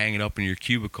advertisements and hang it up in your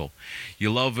cubicle.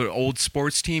 You love an old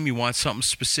sports team, you want something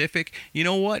specific, you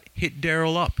know what? Hit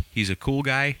Daryl up. He's a cool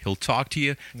guy. He'll talk to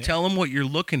you. Yeah. Tell him what you're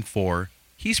looking for.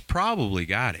 He's probably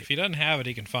got it. If he doesn't have it,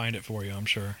 he can find it for you, I'm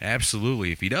sure.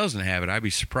 Absolutely. If he doesn't have it, I'd be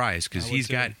surprised because he's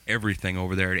got everything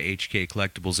over there at HK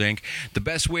Collectibles, Inc. The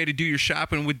best way to do your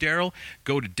shopping with Daryl,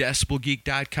 go to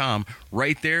DecibelGeek.com.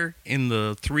 Right there in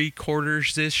the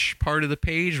 3/4-ish part of the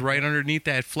page, right underneath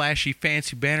that flashy,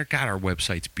 fancy banner. God, our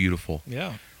website's beautiful.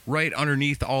 Yeah. Right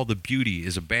underneath all the beauty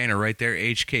is a banner right there,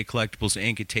 HK Collectibles,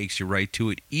 Inc. It takes you right to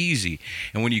it, easy.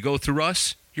 And when you go through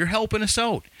us, you're helping us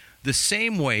out. The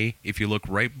same way, if you look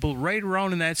right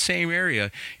around in that same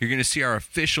area, you're going to see our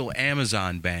official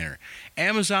Amazon banner.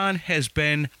 Amazon has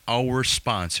been our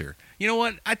sponsor. You know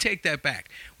what? I take that back.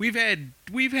 We've had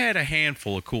a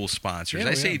handful of cool sponsors.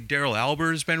 I say Daryl Alber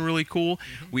has been really cool.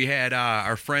 Mm-hmm. We had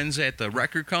our friends at the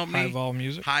record company.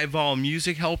 High Vol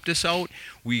Music helped us out.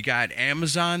 We got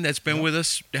Amazon that's been with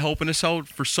us, helping us out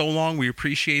for so long. We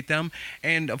appreciate them.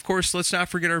 And, of course, let's not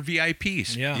forget our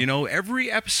VIPs. Yeah.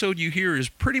 Every episode you hear is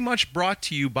pretty much brought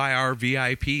to you by our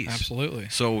VIPs. Absolutely.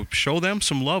 So show them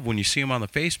some love when you see them on the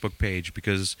Facebook page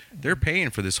because they're paying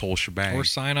for this whole shebang. Or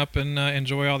sign up and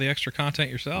enjoy all the extra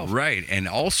content yourself. Right. And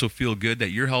also feel good that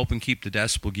you're helping keep the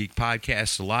Decibel Geek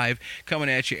podcast alive, coming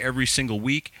at you every single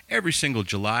week, every single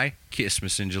July,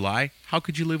 Christmas in July. How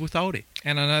could you live without it?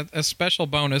 And a special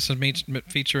bonus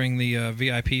featuring the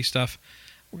VIP stuff.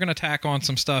 We're going to tack on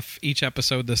some stuff each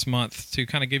episode this month to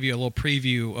kind of give you a little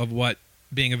preview of what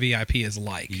being a VIP is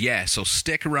like. Yeah, so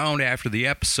stick around after the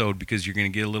episode because you're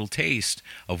going to get a little taste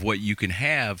of what you can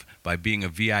have by being a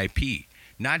VIP.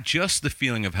 Not just the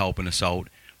feeling of helping us out,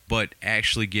 but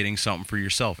actually getting something for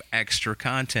yourself. Extra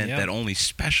content that only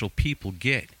special people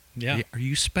get. Yeah. Are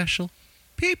you special?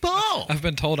 People! I've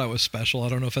been told I was special. I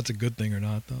don't know if that's a good thing or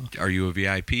not, though. Are you a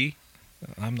VIP?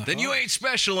 I'm not. Then you ain't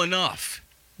special enough.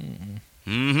 Mm-mm.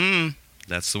 Mm-hmm.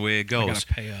 That's the way it I goes.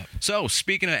 gotta pay up. So,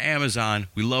 speaking of Amazon,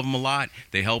 we love them a lot.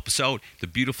 They help us out. The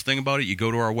beautiful thing about it, you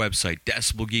go to our website,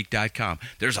 decibelgeek.com.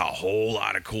 There's a whole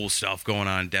lot of cool stuff going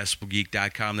on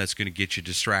decibelgeek.com that's going to get you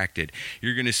distracted.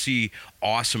 You're going to see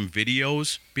awesome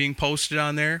videos being posted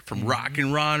on there from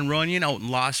Rockin' Ron Runyon out in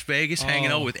Las Vegas,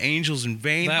 hanging out with Angels and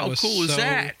Vain. That How was cool is so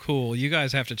that? Cool. You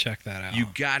guys have to check that out. You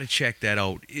got to check that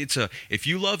out. If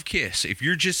you love Kiss, if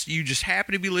you just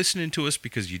happen to be listening to us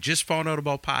because you just found out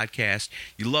about podcast,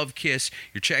 you love Kiss,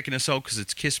 you're checking us out because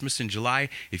it's Kissmas in July.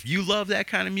 If you love that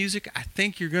kind of music, I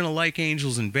think you're going to like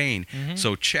Angels in Vain.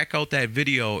 So check out that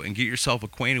video and get yourself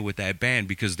acquainted with that band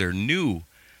because they're new.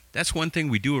 That's one thing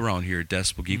we do around here at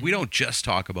Decibel Geek. We don't just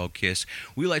talk about Kiss.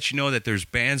 We let you know that there's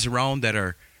bands around that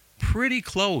are pretty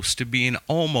close to being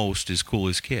almost as cool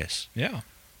as Kiss. Yeah.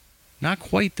 Not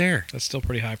quite there. That's still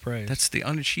pretty high praise. That's the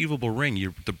unachievable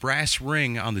ring. The brass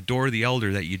ring on the door of the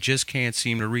elder that you just can't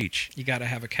seem to reach. You got to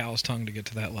have a cow's tongue to get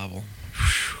to that level.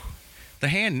 The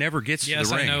hand never gets to the ring.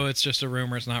 Yes, I know. It's just a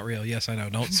rumor. It's not real. Yes, I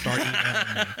know. Don't start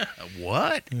emailing me.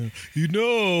 What? You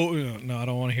know. No, I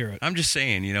don't want to hear it. I'm just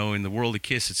saying, in the world of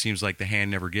Kiss, it seems like the hand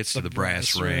never gets to the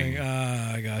brass ring.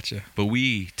 I gotcha. But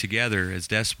we, together, as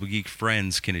Decibel Geek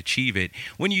friends, can achieve it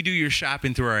when you do your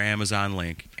shopping through our Amazon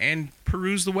link and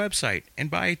peruse the website and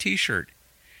buy a T-shirt.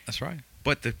 That's right.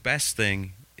 But the best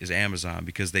thing is Amazon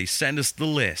because they send us the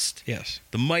list. Yes.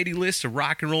 The mighty list of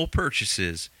rock and roll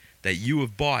purchases that you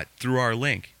have bought through our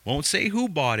link. Won't say who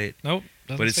bought it. Nope.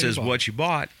 But it says what you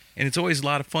bought, and it's always a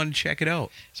lot of fun to check it out.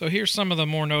 So here's some of the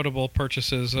more notable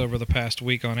purchases over the past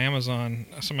week on Amazon.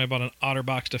 Somebody bought an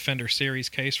OtterBox Defender Series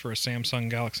case for a Samsung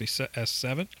Galaxy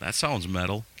S7. That sounds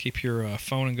metal. Keep your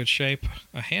phone in good shape.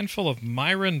 A handful of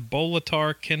Myron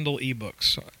Bolitar Kindle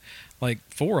ebooks. Like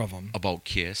 4 of them. About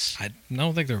Kiss? I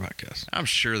don't think they're about Kiss. I'm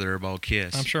sure they're about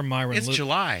Kiss. I'm sure Myron... It's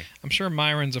July. I'm sure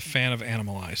Myron's a fan of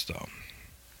Animalized, though.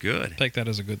 Good. Take that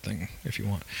as a good thing if you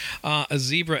want. A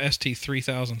Zebra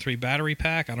ST3003 battery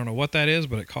pack. I don't know what that is,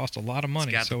 but it cost a lot of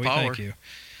money. It's got the we power. thank you. You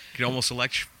could almost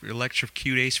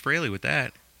electrocute Ace Frehley with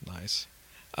that. Nice.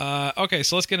 Okay,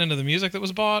 so let's get into the music that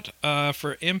was bought.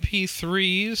 For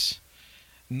MP3s,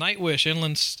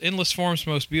 Nightwish, Endless Form's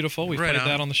Most Beautiful. We played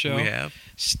that on the show. We have.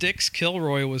 Styx,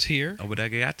 Kilroy was here.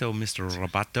 Obrigado, Mr.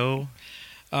 Roboto.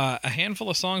 A handful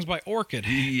of songs by Orchid.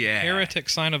 Yeah. Heretic,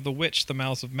 Sign of the Witch, The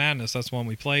Mouths of Madness. That's one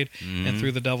we played. And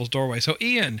Through the Devil's Doorway. So,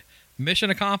 Ian, mission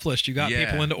accomplished. You got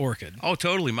people into Orchid. Oh,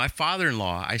 totally. My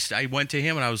father-in-law, I went to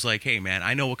him and I was like, hey, man,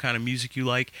 I know what kind of music you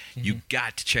like. You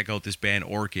got to check out this band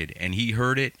Orchid. And he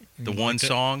heard it, the one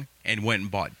song, and went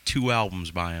and bought 2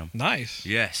 albums by him. Nice.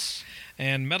 Yes.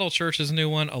 And Metal Church's new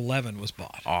one, 11, was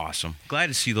bought. Awesome. Glad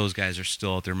to see those guys are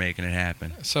still out there making it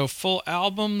happen. So full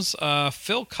albums,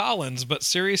 Phil Collins, but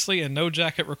Seriously and No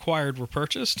Jacket Required were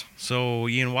purchased. So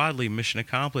Ian Wadley, mission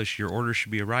accomplished. Your order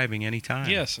should be arriving anytime.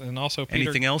 Yes, and also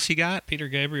anything else you got? Peter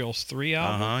Gabriel's 3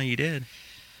 album. You did.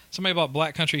 Somebody bought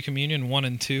Black Country Communion 1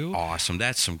 and 2. Awesome.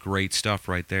 That's some great stuff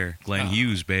right there. Glenn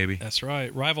Hughes, baby. That's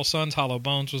right. Rival Sons, Hollow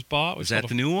Bones was bought. Is that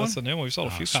the new one? That's the new one. We sold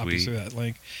a few copies through that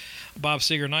link. Bob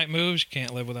Seger, Night Moves. You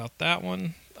can't live without that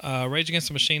one. Rage Against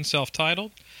the Machine,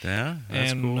 self-titled. Yeah,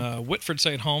 that's and cool. Whitford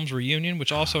St. Holmes Reunion,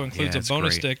 which also includes a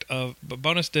bonus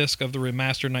disc of the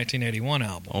remastered 1981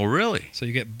 album. Oh, really? So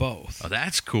you get both. Oh,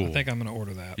 that's cool. I think I'm going to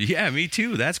order that. Yeah, me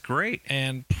too. That's great.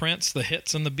 And Prince, The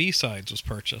Hits and the B-Sides was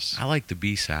purchased. I like the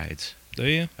B-Sides. Do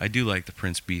you? I do like the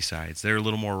Prince B-Sides. They're a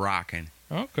little more rocking.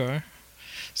 Okay.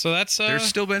 So that's... There's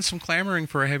still been some clamoring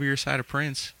for a heavier side of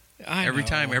Prince. Every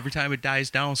time it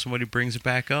dies down, somebody brings it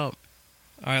back up.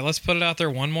 All right, let's put it out there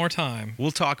one more time.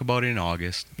 We'll talk about it in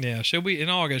August. Yeah, should we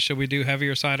do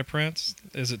heavier side of Prince?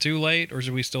 Is it too late, or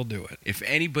should we still do it?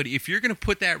 If you're going to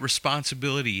put that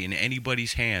responsibility in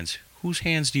anybody's hands, whose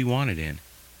hands do you want it in?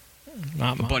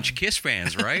 Not mine. A bunch of Kiss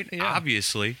fans, right? Yeah.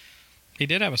 Obviously. He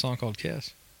did have a song called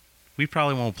Kiss. We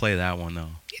probably won't play that one, though.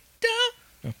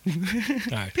 All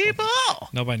right, people!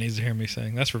 Nobody needs to hear me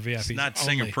sing. That's for VIPs. It's not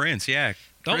singer Prince, yeah.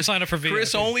 Don't sign up for VIP.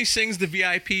 Chris only sings the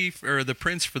VIP or the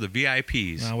Prince for the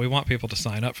VIPs. No, we want people to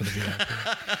sign up for the VIP.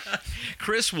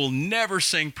 Chris will never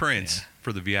sing Prince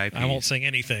for the VIPs. I won't sing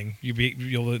anything.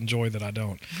 You'll enjoy that I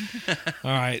don't.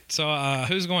 All right. So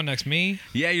who's going next? Me?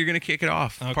 Yeah, you're going to kick it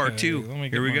off. Okay, Part 2.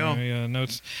 Here we go.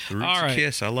 Notes. The Roots All right. of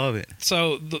Kiss. I love it.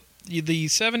 So the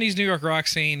 70s New York rock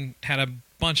scene had a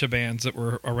bunch of bands that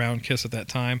were around Kiss at that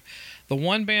time. The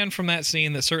one band from that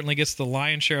scene that certainly gets the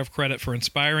lion's share of credit for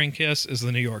inspiring Kiss is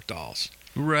the New York Dolls.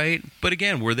 Right. But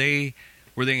again, were they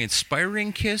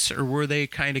inspiring Kiss, or were they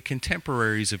kind of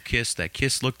contemporaries of Kiss that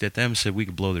Kiss looked at them and said we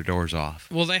could blow their doors off?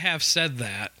 Well, they have said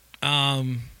that.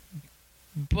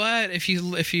 But if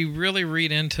you really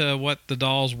read into what the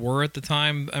Dolls were at the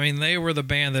time, I mean, they were the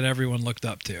band that everyone looked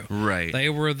up to. Right. They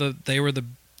were the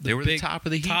the top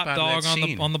of the heap, top out dog of that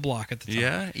scene. on the block at the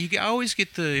time. Yeah, I always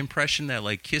get the impression that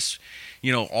like Kiss,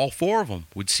 all 4 of them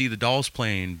would see the Dolls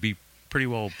playing and be pretty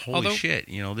well, holy shit,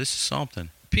 this is something.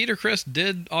 Peter Criss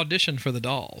did audition for the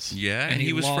Dolls. Yeah, and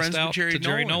he was lost friends out with Jerry to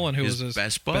Jerry Nolan, who was his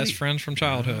best buddy. best friends from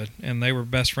childhood, and they were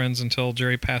best friends until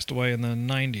Jerry passed away in the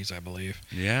 90s, I believe.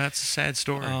 Yeah, it's a sad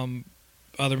story.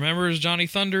 Other members: Johnny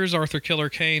Thunders, Arthur Killer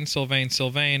Kane, Sylvain,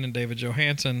 and David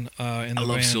Johansen in the band. I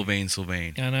love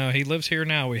Sylvain. I know. He lives here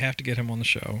now. We have to get him on the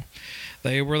show.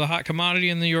 They were the hot commodity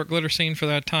in the New York glitter scene for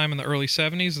that time in the early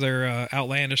 70s. Their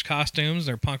outlandish costumes,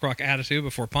 their punk rock attitude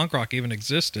before punk rock even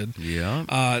existed,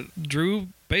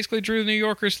 basically drew New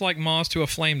Yorkers like moths to a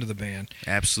flame to the band.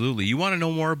 Absolutely. You want to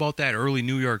know more about that early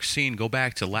New York scene, go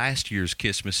back to last year's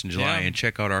Kissmas in July and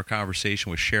check out our conversation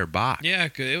with Cher Bach. Yeah,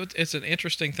 it's an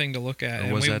interesting thing to look at.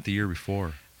 Or was that the year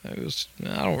before? It was,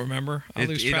 I don't remember. I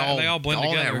lose track. They all blend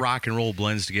together. All that rock and roll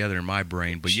blends together in my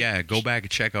brain. But yeah, go back and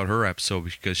check out her episode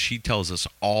because she tells us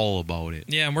all about it.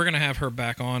 Yeah, and we're going to have her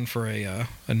back on for a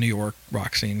New York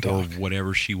rock scene talk. Or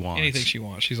whatever she wants. Anything she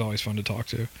wants. She's always fun to talk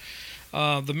to.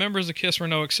 The members of Kiss were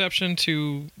no exception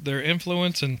to their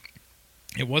influence, and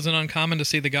it wasn't uncommon to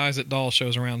see the guys at doll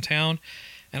shows around town.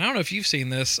 And I don't know if you've seen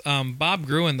this. Bob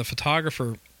Gruen, the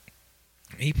photographer,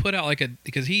 he put out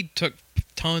because he took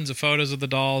tons of photos of the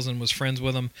Dolls and was friends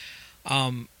with them.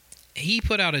 He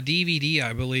put out a DVD,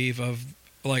 I believe, of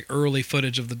like early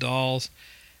footage of the Dolls,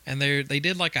 and they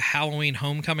did like a Halloween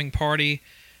homecoming party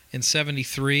in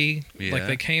 '73. Yeah. Like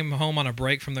they came home on a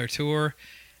break from their tour,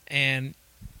 and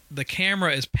the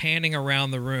camera is panning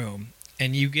around the room,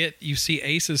 and you see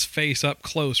Ace's face up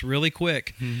close really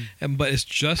quick, but it's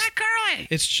just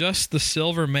the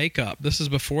silver makeup. This is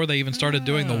before they even started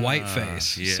doing the white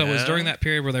face. Yeah. So it was during that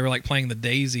period where they were like playing the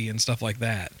Daisy and stuff like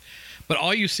that. But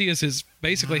all you see is his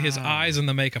eyes and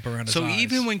the makeup around his eyes. So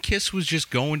even when Kiss was just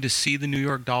going to see the New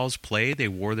York Dolls play, they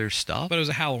wore their stuff? But it was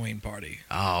a Halloween party.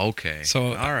 Oh, okay.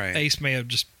 So all right. Ace may have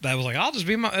it'll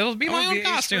be my own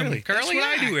costume. That's what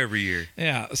I do every year.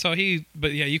 Yeah,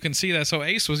 but you can see that. So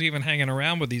Ace was even hanging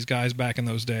around with these guys back in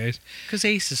those days. Because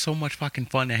Ace is so much fucking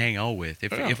fun to hang out with.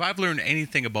 If I've learned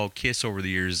anything about Kiss over the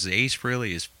years, Ace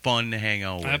Frehley is fun to hang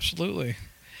out with. Absolutely.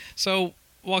 So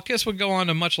while Kiss would go on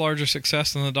to much larger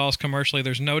success than the Dolls commercially,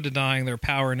 there's no denying their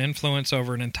power and influence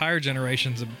over an entire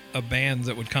generation of bands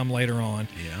that would come later on.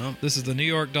 Yeah. This is the New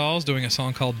York Dolls doing a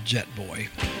song called Jet Boy.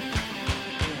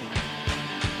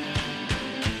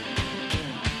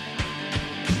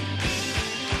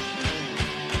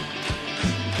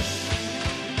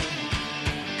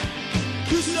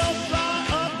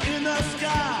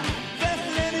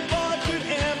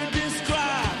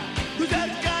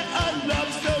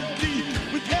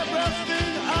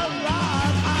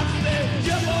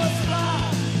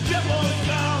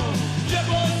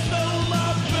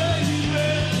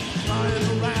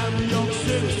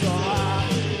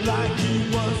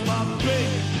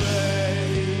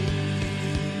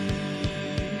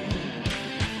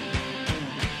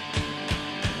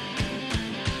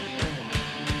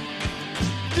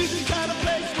 This is the kind of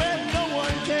place where no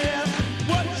one can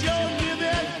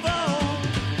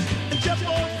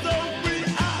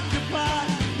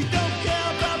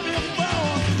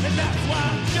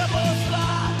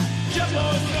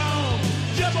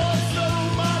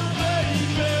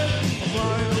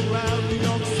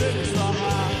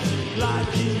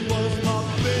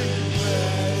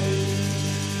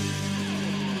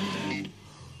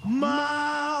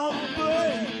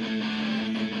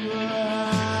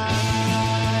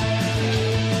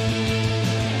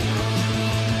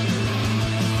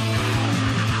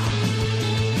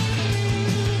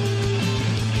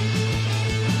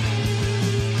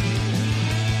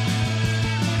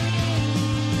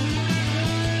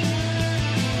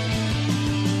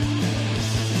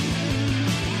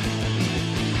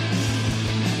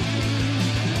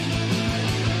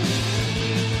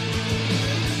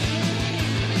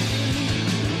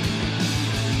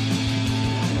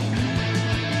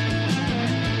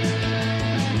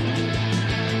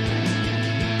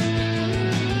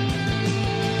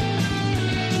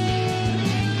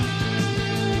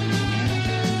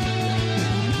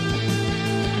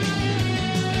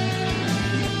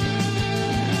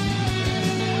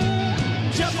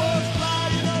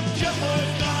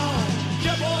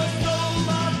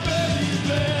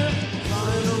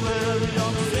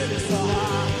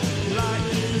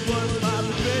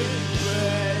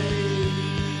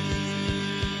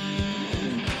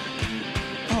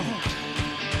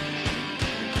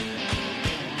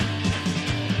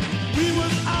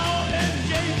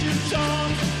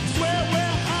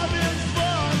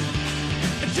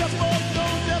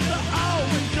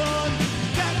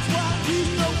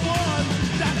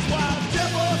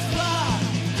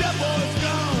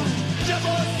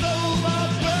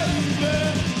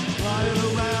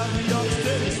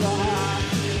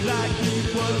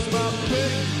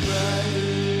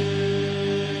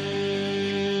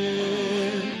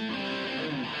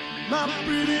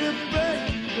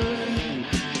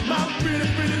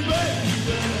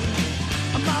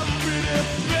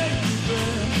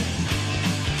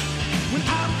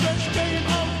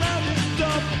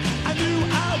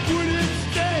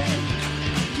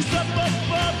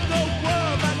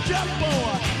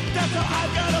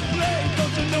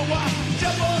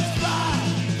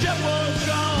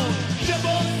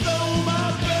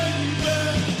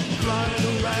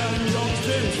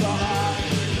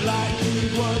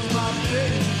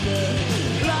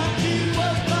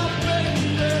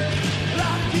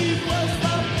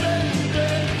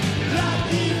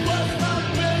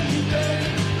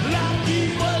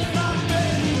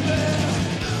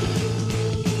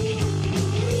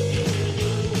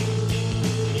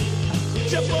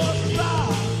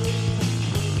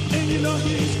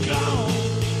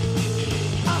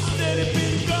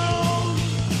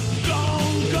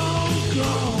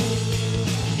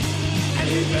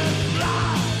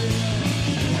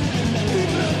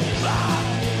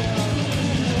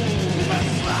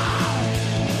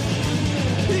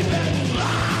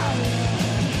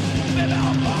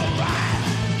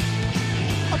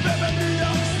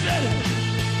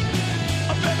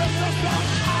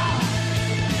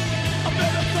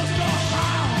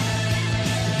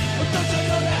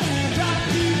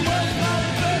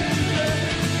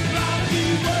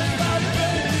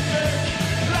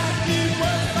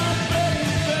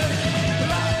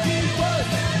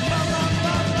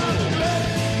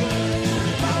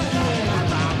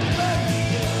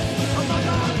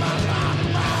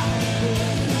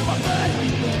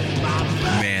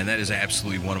Is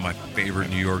absolutely one of my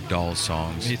favorite New York Dolls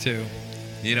songs. Me too.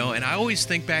 You know, and I always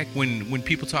think back when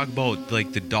people talk about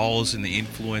like the Dolls and the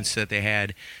influence that they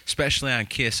had, especially on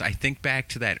Kiss, I think back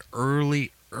to that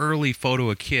early photo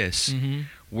of Kiss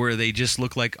where they just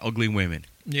look like ugly women.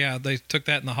 Yeah, they took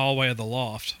that in the hallway of the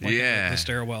loft. Like the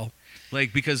stairwell.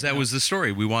 Like, because that was the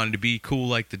story. We wanted to be cool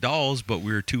like the Dolls, but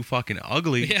we were too fucking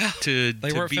ugly to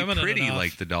be pretty enough.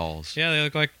 like the Dolls. Yeah, they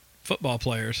look like football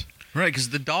players. Right, because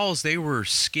the Dolls, they were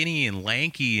skinny and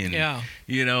lanky and,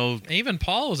 you know. Even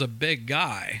Paul was a big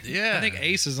guy. Yeah. I think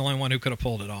Ace is the only one who could have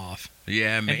pulled it off.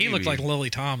 Yeah, maybe. And he looked like Lily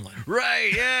Tomlin.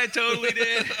 Right, yeah, totally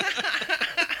did.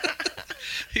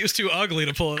 He was too ugly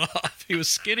to pull it off. He was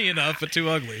skinny enough, but too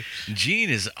ugly. Gene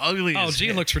is ugly as Gene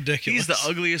heck. looks ridiculous. He's the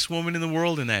ugliest woman in the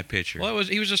world in that picture. Well,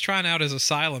 he was just trying out his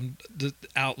asylum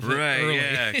outfit early.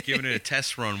 Yeah, giving it a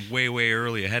test run way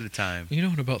early ahead of time. You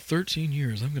know, in about 13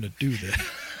 years, I'm going to do this.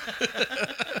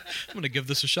 I'm going to give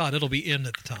this a shot. It'll be in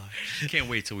at the time. Can't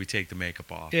wait till we take the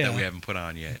makeup off that we haven't put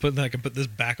on yet. But then I can put this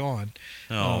back on.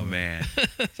 Oh, man.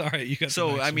 All right, you got.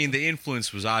 So, I mean, the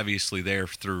influence was obviously there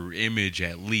through Image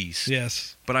at least.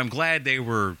 Yes. But I'm glad they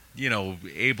were, you know,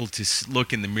 able to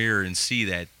look in the mirror and see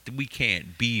that we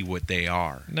can't be what they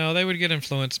are. No, they would get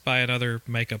influenced by another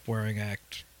makeup-wearing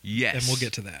act. Yes. And we'll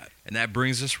get to that. And that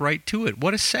brings us right to it.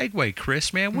 What a segue,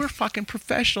 Chris, man. We're fucking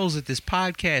professionals at this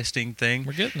podcasting thing.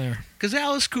 We're getting there. Because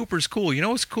Alice Cooper's cool. You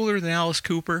know what's cooler than Alice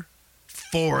Cooper?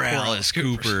 Four Alice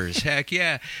Coopers. Heck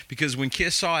yeah. Because when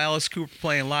Kiss saw Alice Cooper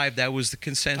playing live, that was the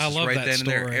consensus right then and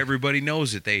there. Everybody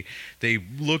knows it. They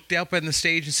looked up on the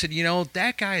stage and said, you know,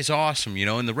 that guy's awesome, you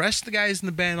know, and the rest of the guys in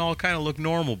the band all kind of look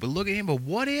normal. But look at him. But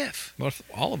what if? What if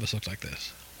all of us looked like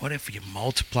this? What if you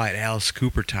multiplied Alice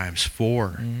Cooper times 4?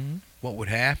 Mm-hmm. What would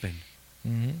happen?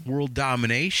 Mm-hmm. World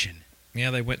domination.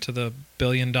 Yeah, they went to the $1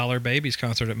 Billion Babies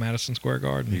concert at Madison Square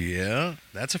Garden. Yeah,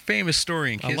 that's a famous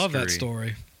story in Kiss. I love that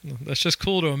story. That's just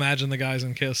cool to imagine the guys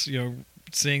in Kiss, you know,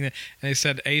 seeing that. And they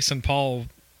said Ace and Paul,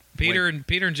 Peter and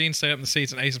Gene stayed up in the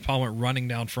seats, and Ace and Paul went running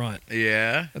down front.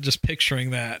 Yeah, just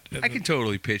picturing that. I can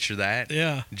totally picture that.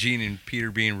 Yeah, Gene and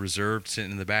Peter being reserved,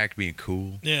 sitting in the back, being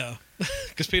cool. Yeah,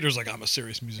 because Peter's like, I'm a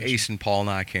serious musician. Ace and Paul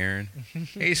not caring.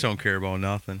 Ace don't care about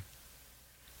nothing.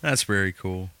 That's very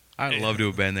cool. I'd love to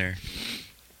have been there.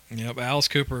 Yeah, but Alice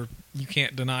Cooper, you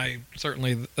can't deny,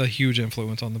 certainly a huge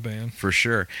influence on the band. For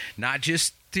sure. Not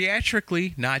just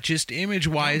theatrically, not just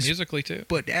image-wise. Musically, too.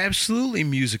 But absolutely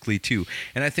musically, too.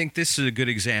 And I think this is a good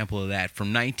example of that from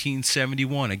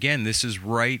 1971. Again, this is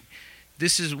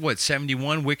what,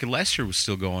 71? Wicked Lester was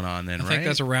still going on then, right? I think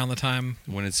that's around the time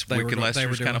when Wicked Lester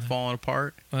was kind of falling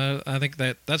apart. I think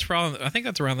that's around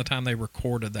the time they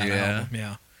recorded that album.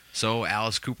 Yeah. So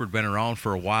Alice Cooper had been around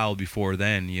for a while before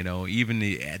then, you know. Even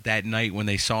at that night when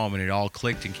they saw him and it all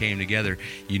clicked and came together,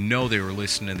 you know they were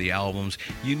listening to the albums.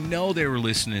 You know they were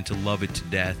listening to Love It to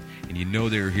Death. And you know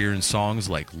they were hearing songs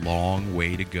like Long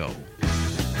Way to Go.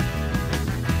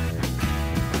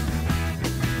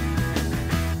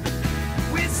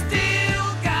 We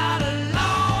still got a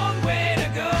long way to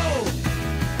go.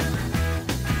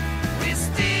 We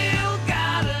still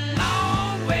got a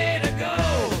long way to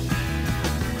go.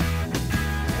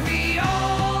 We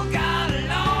all got a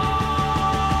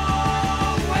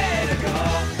long way to go.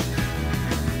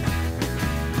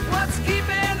 What's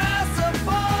keeping us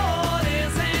apart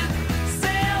isn't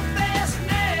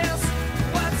selfishness.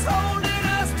 What's holding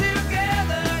us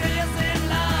together isn't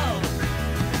love.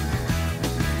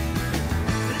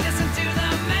 Listen to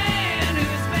the man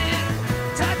who's been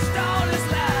touched all his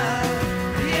life.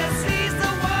 Yes, he's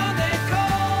the one they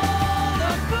call a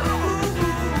fool.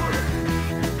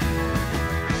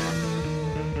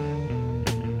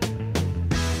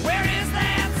 Where is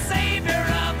that savior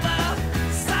of the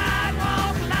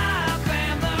sidewalk life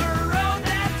and the road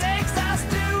that takes us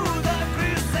to the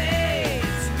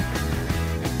crusades?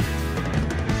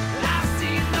 I've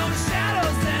seen those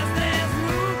shadows as they're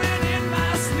moving in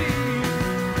my sleep,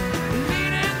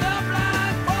 leading the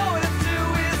blind poet to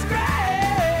his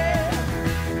grave.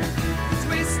 'Cause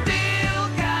we still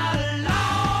got a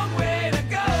long way to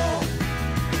go.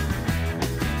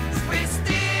 'Cause we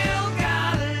still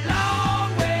got a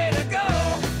long way to go.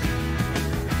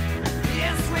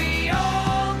 Yes, we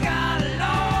all got a long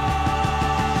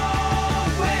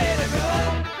way to go.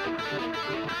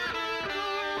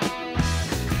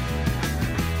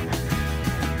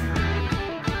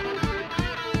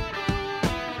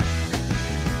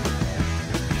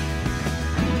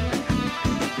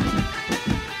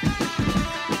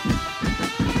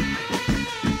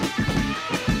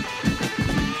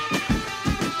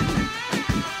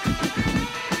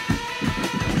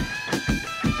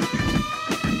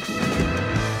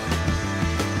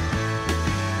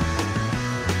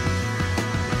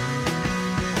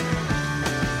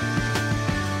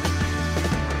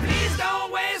 Please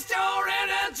don't waste your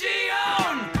energy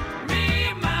on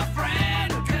me, my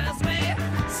friend, 'cause we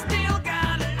still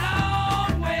got a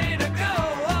long way to go.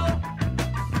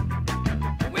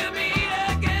 We'll meet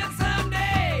again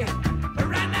someday, but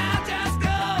right now just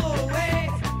go away,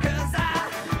 'cause I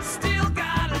still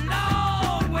got a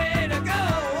long way to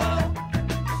go.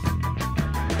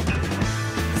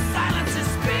 Silence is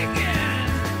speaking,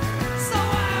 so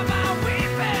am I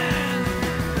weeping.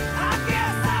 I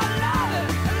guess I'll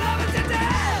love it to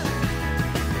death.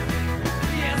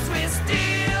 Yes, we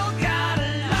still got a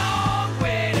long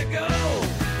way to go.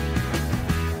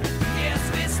 Yes,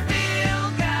 we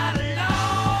still got a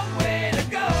long way to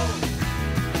go.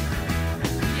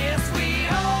 Yes, we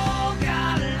all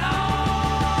got a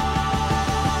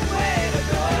long way to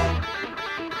go.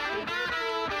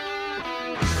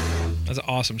 That's an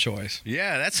awesome choice.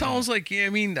 Yeah, that sounds like, I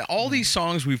mean, all these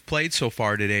songs we've played so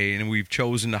far today and we've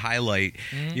chosen to highlight,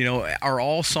 you know, are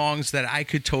all songs that I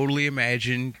could totally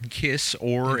imagine Kiss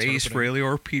or Ace Frehley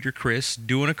or Peter Criss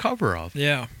doing a cover of.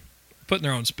 Yeah. Putting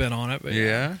their own spin on it. But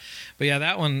Yeah. But yeah,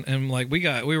 that one, and like we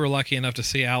were lucky enough to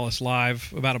see Alice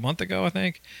live about a month ago, I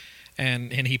think.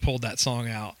 And he pulled that song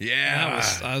out. Yeah. And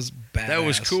that was badass. That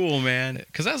was cool, man.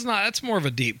 Because that's more of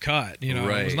a deep cut, you know.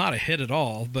 It was Right. not a hit at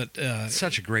all, but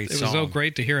Such a great it song. was so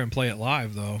great to hear him play it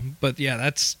live, though. But yeah,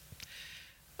 that's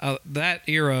that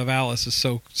era of Alice is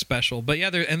so special. But yeah,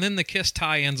 and then the Kiss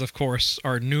tie-ins, of course,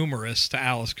 are numerous to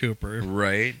Alice Cooper.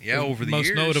 Right. Yeah, over the years.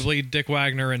 Most notably, Dick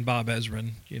Wagner and Bob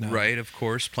Ezrin. You know. Right, of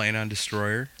course, playing on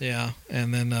Destroyer. Yeah,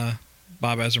 and then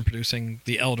Bob Ezrin producing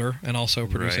The Elder and also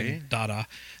producing Right. Dada.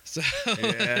 So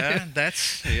Yeah,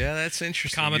 that's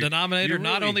interesting. common You're- denominator, you're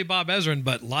not really- only Bob Ezrin,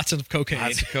 but lots of cocaine.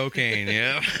 Lots of cocaine,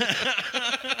 yeah.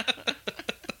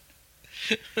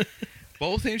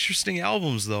 Both interesting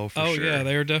albums, though, for sure. Yeah,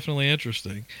 they are definitely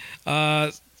interesting.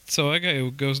 So okay,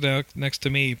 it goes down next to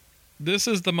me. This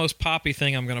is the most poppy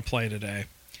thing I'm going to play today,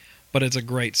 but it's a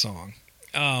great song.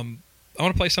 I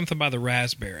want to play something by the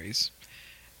Raspberries.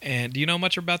 And do you know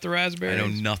much about the Raspberries? I know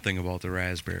nothing about the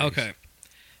Raspberries. Okay.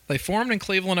 They formed in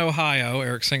Cleveland, Ohio,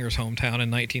 Eric Singer's hometown,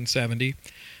 in 1970.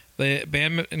 The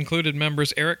band included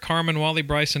members Eric Carmen, Wally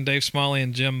Bryson, Dave Smalley,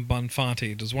 and Jim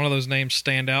Bonfanti. Does one of those names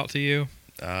stand out to you?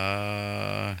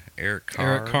 Eric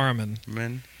Carmen.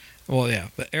 Man. Well, yeah,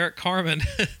 but Eric Carmen,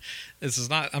 this is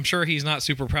not, I'm sure he's not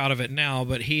super proud of it now,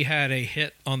 but he had a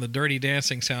hit on the Dirty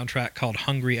Dancing soundtrack called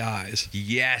Hungry Eyes.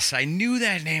 Yes, I knew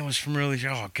that name was familiar.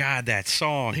 Oh, God, that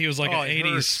song. He was like an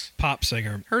 80s pop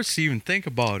singer. Hurts to even think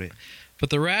about it. But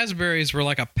the Raspberries were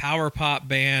like a power pop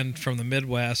band from the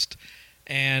Midwest,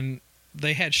 and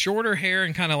they had shorter hair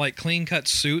and kind of like clean-cut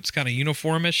suits, kind of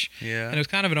uniformish. Yeah. And it was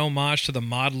kind of an homage to the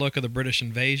mod look of the British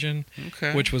Invasion,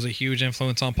 which was a huge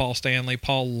influence on Paul Stanley.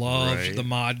 Paul loved the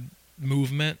mod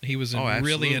movement. He was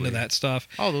really into that stuff.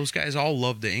 Oh, those guys all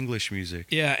loved the English music.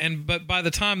 Yeah, but by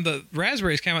the time the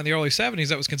Raspberries came out in the early 70s,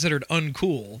 that was considered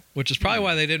uncool, which is probably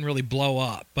why they didn't really blow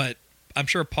up. But I'm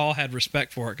sure Paul had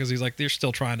respect for it because he's like, they're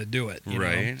still trying to do it. You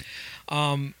know?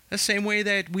 The same way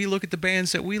that we look at the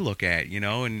bands that we look at, you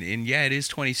know, and yeah, it is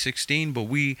 2016, but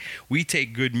we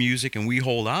take good music and we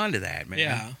hold on to that, man.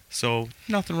 Yeah. So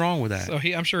nothing wrong with that. So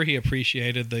I'm sure he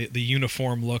appreciated the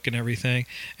uniform look and everything.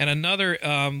 And another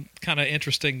kind of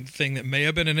interesting thing that may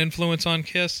have been an influence on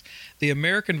Kiss, the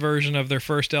American version of their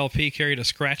first LP carried a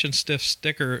scratch and stiff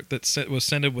sticker that was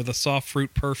scented with a soft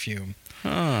fruit perfume.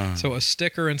 Huh. So a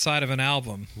sticker inside of an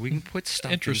album. We can put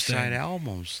stuff inside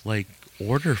albums, like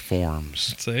order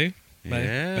forms. See? May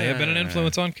have been an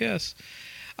influence on Kiss.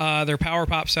 Their power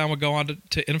pop sound would go on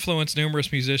to influence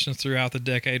numerous musicians throughout the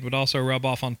decade, would also rub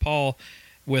off on Paul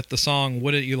with the song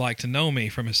Wouldn't You Like to Know Me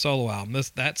from his solo album.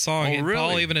 That song, and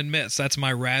Paul even admits that's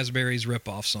my Raspberries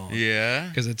ripoff song. Yeah.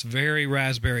 Because it's very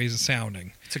Raspberries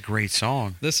sounding. It's a great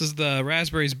song. This is the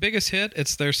Raspberries' biggest hit.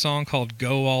 It's their song called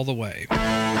Go All the Way.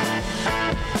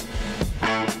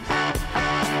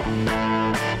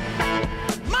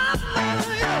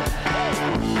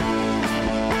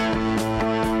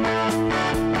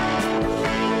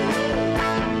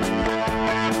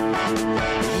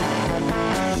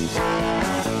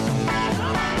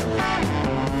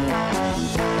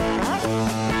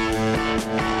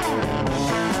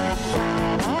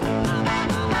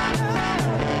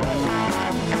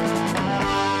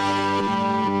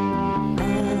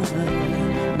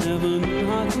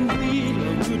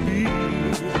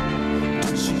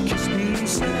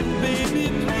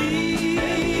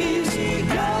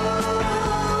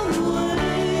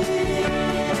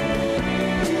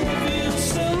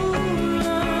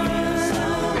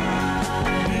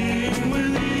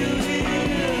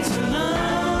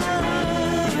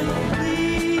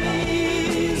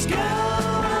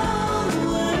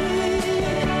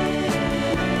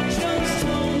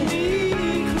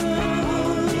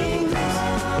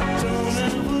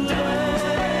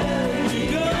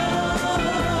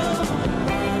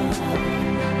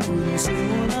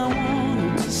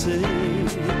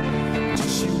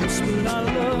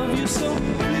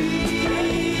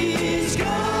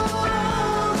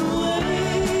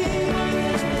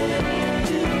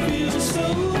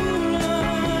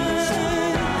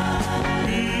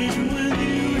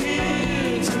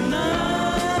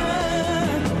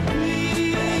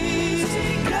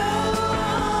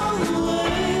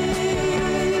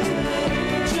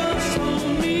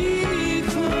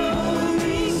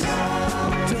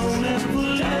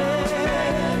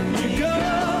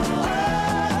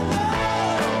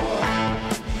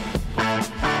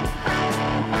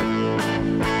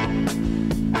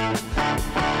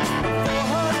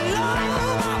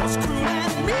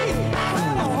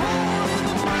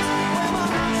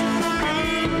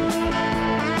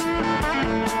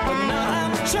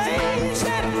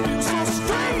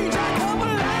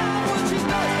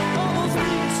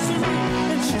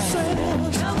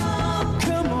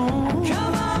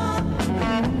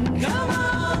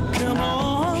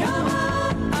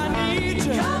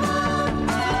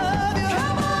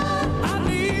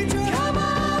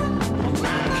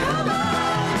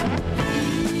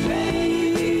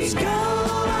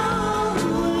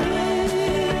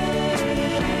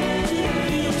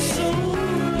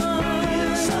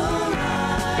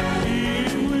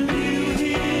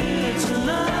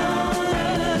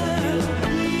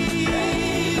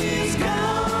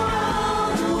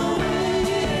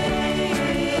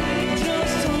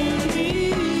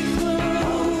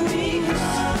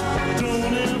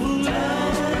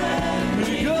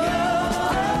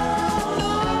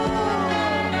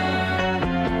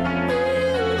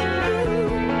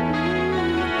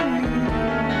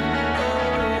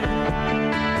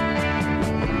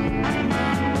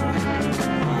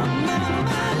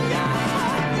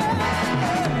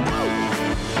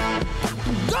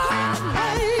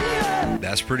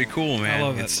 That's pretty cool, man. I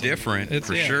love it. It's different,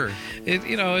 for sure.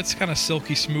 It's kind of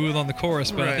silky smooth on the chorus,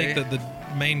 but I think that the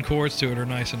main chords to it are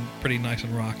pretty nice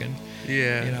and rocking.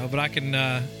 Yeah. But I can,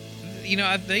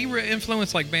 they were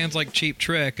influenced like bands like Cheap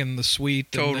Trick and The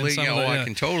Sweet. Totally. And I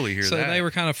can totally hear that. So they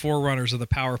were kind of forerunners of the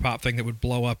power pop thing that would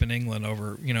blow up in England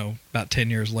over, about 10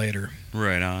 years later.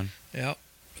 Right on. Yep.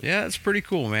 Yeah, it's pretty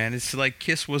cool, man. It's like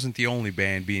Kiss wasn't the only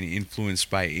band being influenced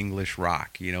by English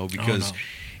rock, because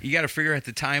you got to figure at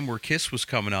the time where Kiss was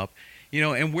coming up, You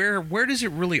know, and where does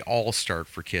it really all start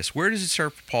for Kiss? Where does it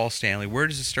start for Paul Stanley? Where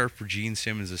does it start for Gene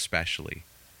Simmons especially?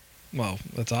 Well,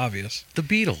 that's obvious. The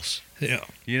Beatles. Yeah.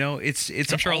 You know, it's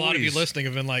I'm sure always, a lot of you listening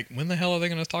have been like, when the hell are they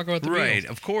going to talk about the Beatles? Right,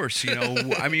 of course. You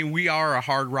know, I mean, we are a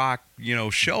hard rock, you know,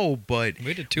 show, but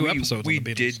we did 2 episodes on the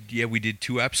Beatles. We did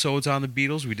 2 episodes on the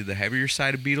Beatles. We did the heavier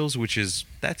side of Beatles, which is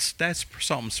that's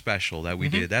something special that we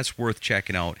did. That's worth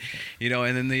checking out. You know,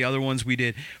 and then the other ones we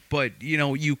did. But, you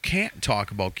know, you can't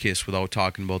talk about Kiss without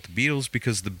talking about the Beatles,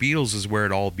 because the Beatles is where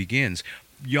it all begins.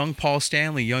 Young Paul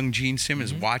Stanley, young Gene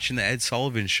Simmons, watching the Ed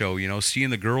Sullivan Show, you know,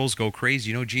 seeing the girls go crazy.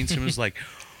 You know, Gene Simmons like,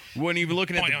 wasn't even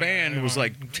looking at the band, was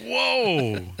like,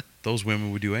 whoa. Those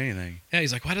women would do anything. Yeah,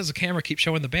 he's like, why does the camera keep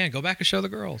showing the band? Go back and show the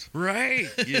girls. Right,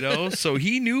 you know, so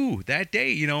he knew that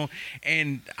day, you know,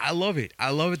 and I love it.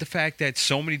 I love it, the fact that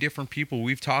so many different people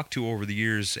we've talked to over the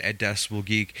years at Decibel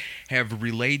Geek have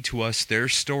relayed to us their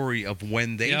story of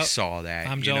when they saw that.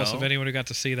 I'm jealous of anyone who got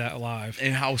to see that live.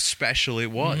 And how special it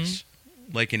was.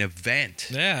 Like an event.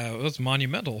 Yeah, it was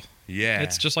monumental. Yeah.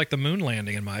 It's just like the moon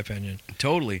landing, in my opinion.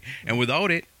 Totally. And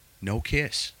without it, no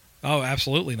Kiss. Oh,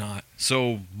 absolutely not.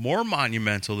 So more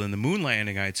monumental than the moon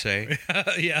landing, I'd say.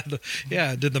 Yeah.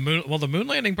 Did the moon? Well, the moon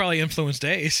landing probably influenced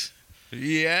Ace.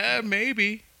 Yeah,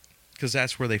 maybe. Because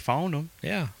that's where they found him.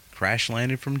 Yeah. Crash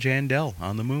landed from Jandel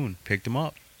on the moon. Picked him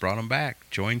up. Brought him back.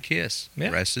 Joined Kiss. Yeah.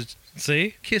 Rest is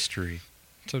history.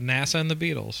 So NASA and the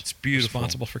Beatles. It's beautiful.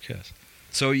 Responsible for Kiss.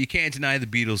 So you can't deny the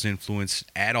Beatles' influence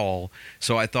at all.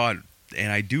 So I thought,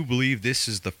 and I do believe this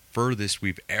is the furthest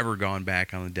we've ever gone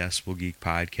back on the Decibel Geek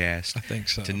podcast. I think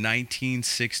so. To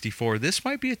 1964. This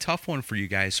might be a tough one for you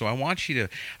guys. So I want you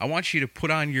to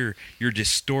put on your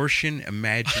distortion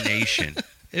imagination.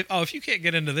 If you can't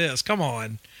get into this, come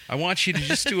on. I want you to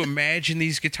just to imagine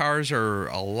these guitars are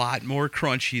a lot more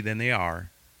crunchy than they are.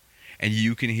 And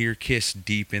you can hear Kiss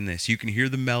deep in this. You can hear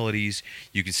the melodies.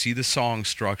 You can see the song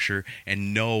structure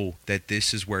and know that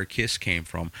this is where Kiss came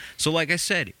from. So like I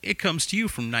said, it comes to you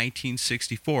from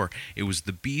 1964. It was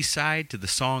the B-side to the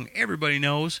song everybody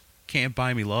knows, Can't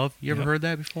Buy Me Love. You ever heard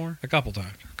that before? A couple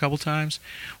times. A couple times?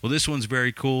 Well, this one's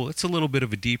very cool. It's a little bit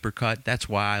of a deeper cut. That's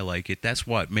why I like it. That's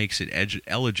what makes it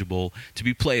eligible to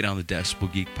be played on the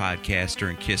Decibel Geek podcast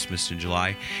during Kissmas in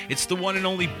July. It's the one and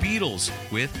only Beatles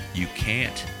with You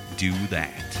Can't Do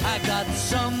That. I got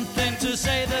something to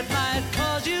say that might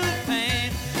cause you pain.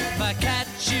 If I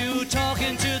catch you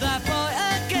talking to that boy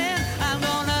again, I'm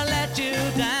gonna let you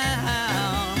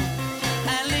down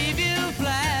and leave you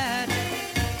flat.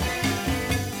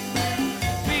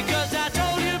 Because I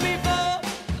told you before,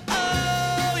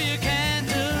 oh, you can't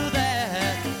do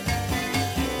that.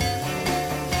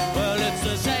 Well, it's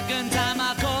the second time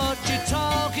I caught you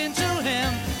talking to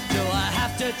him. Do I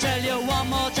have to tell you one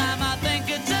more time? I think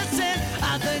it's a sin.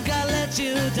 I think I let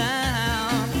you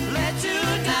down. Let you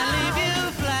down. And leave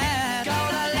you flat.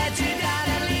 Gonna let you down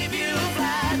and leave you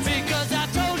flat. Because I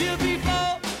told you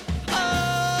before,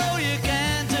 oh, you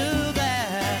can't do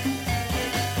that.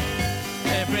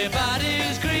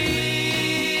 Everybody's green.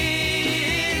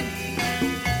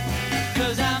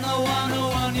 'Cause I'm the one who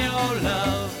won your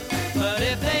love. But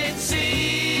if they'd seen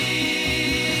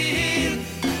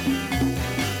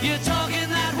you talking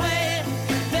that way,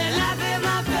 they laugh in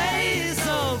my face.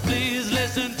 So please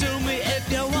listen to me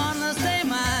if you wanna stay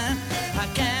mine. I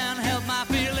can't help my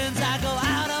feelings, I go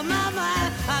out of my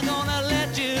mind. I'm gonna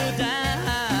let you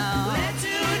down. Let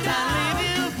you down. And leave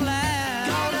you flat.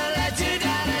 Gonna let you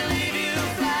down and leave you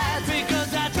flat.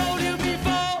 Because I told you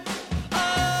before,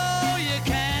 oh, you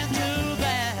can't do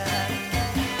that.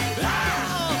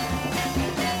 Oh. You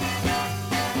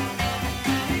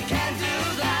can't do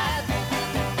that.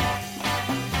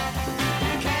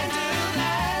 You can't do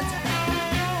that.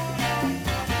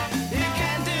 You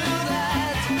can't do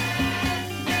that.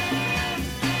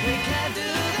 You can't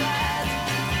do that.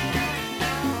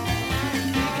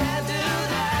 You can't do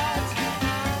that.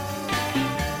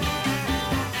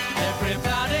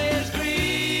 Everybody's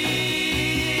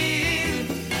green.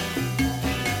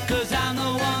 'Cause I'm the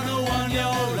one who won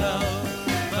your love.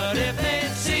 But if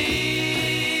they'd seen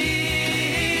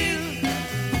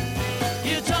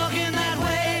you talking that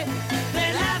way,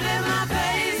 they laugh in my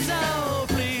face. So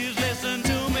please listen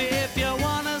to me if you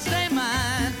wanna stay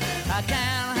mine. I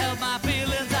can't help my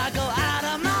feelings, I go out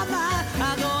of my mind.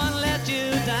 I go and let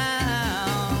you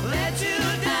down. Let you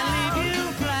down. And leave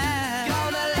you flat.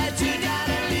 Gonna let you down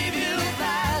and leave you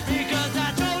flat. Because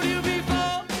I told you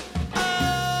before,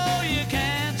 oh, you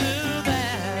can't do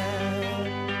that.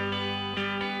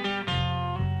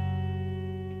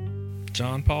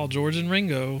 John, Paul, George, and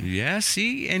Ringo. Yeah,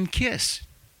 see? And Kiss.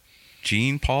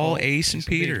 Gene, Paul, Ace, and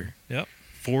Peter. Yep.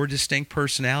 4 distinct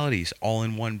personalities all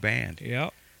in one band.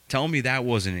 Yep. Tell me that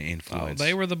wasn't an Oh, influence.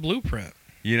 they were the blueprint.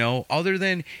 You know, other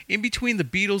than in between the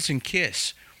Beatles and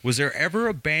Kiss, was there ever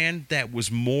a band that was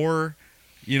more,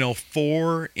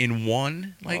 4 in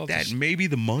 1 like that? Maybe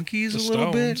the Monkees a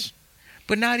little bit,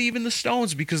 but not even the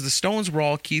Stones, because the Stones were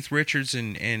all Keith Richards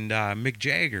and Mick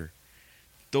Jagger.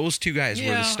 Those 2 guys were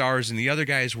the stars, and the other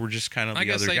guys were just kind of the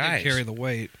other guys. I guess they did carry the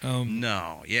weight.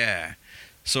 No, yeah.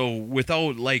 So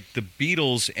without like the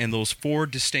Beatles and those 4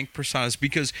 distinct personas,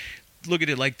 because look at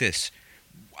it like this.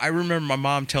 I remember my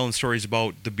mom telling stories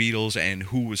about the Beatles and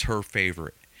who was her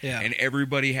favorite. Yeah. And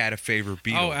everybody had a favorite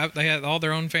Beatle. Oh, they had all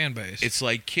their own fan base. It's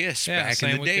like Kiss Yeah, back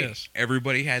same in the with day. Kiss.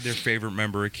 Everybody had their favorite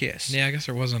member of Kiss. Yeah, I guess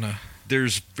there wasn't a...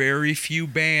 There's very few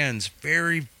bands,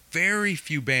 very, very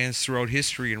few bands throughout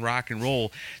history in rock and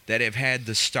roll that have had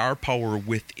the star power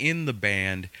within the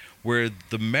band where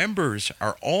the members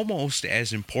are almost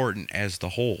as important as the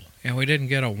whole. And we didn't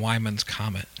get a Wyman's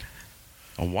Comet.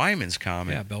 A Wyman's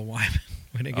Comet? Yeah, Bill Wyman.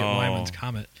 We didn't get Wyman's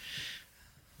Comet.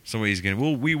 Somebody's going to...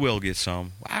 Well, we will get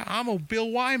some. I'm a Bill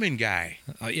Wyman guy.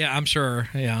 Yeah, I'm sure.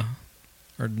 Yeah.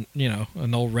 Or,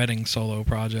 an old Redding solo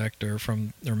project or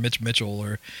Mitch Mitchell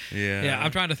or... Yeah. Yeah,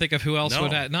 I'm trying to think of who else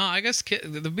would have... No, I guess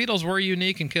the Beatles were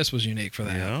unique and Kiss was unique for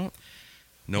that. Yeah.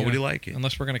 Nobody like it.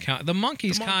 Unless we're going to count... The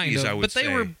Monkees kind of. I would but they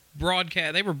say. were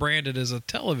broadcast... They were branded as a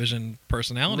television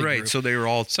personality Right, group. so they were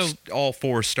all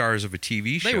 4 stars of a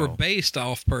TV show. They were based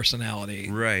off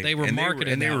personality. Right. They were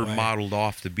marketed and they that were way. modeled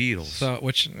off the Beatles. So,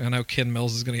 which I know Ken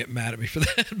Mills is going to get mad at me for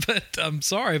that, but I'm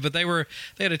sorry. But they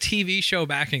had a TV show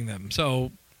backing them.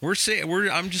 So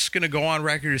I'm just going to go on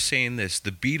record as saying this: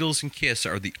 the Beatles and Kiss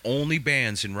are the only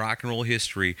bands in rock and roll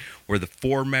history where the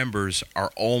 4 members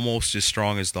are almost as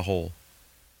strong as the whole.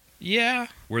 Yeah.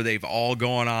 Where they've all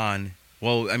gone on.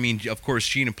 Well, I mean, of course,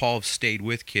 Gene and Paul have stayed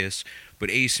with Kiss,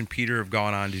 but Ace and Peter have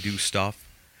gone on to do stuff.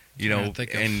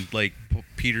 And like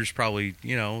Peter's probably,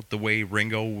 the way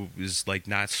Ringo is like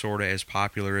not sort of as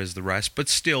popular as the rest, but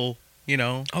still,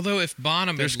 Although if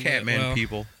Bonham, there's Catman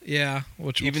people. Yeah,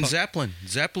 even Zeppelin.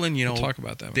 Zeppelin, we'll talk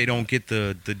about that. They don't get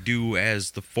the due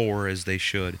as the 4 as they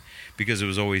should, because it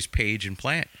was always Page and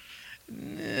Plant.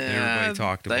 Everybody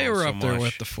talked about. They were so up there much.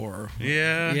 with the 4.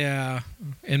 Yeah. Yeah.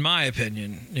 In my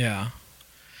opinion, yeah.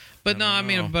 But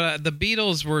but the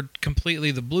Beatles were completely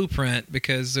the blueprint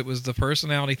because it was the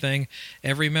personality thing.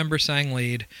 Every member sang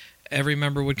lead. Every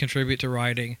member would contribute to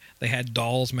writing. They had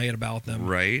dolls made about them.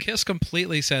 Right. Kiss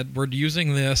completely said, we're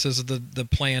using this as the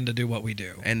plan to do what we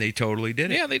do. And they totally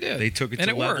did it. Yeah, they did. They took it and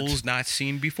to levels worked. not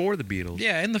seen before the Beatles.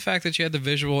 Yeah, and the fact that you had the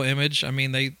visual image. I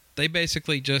mean, they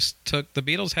basically just took... The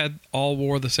Beatles all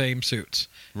wore the same suits.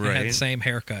 Right. And had the same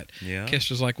haircut. Yeah. Kiss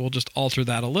was like, we'll just alter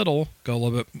that a little, go a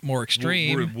little bit more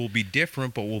extreme. We'll be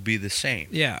different, but we'll be the same.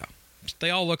 Yeah.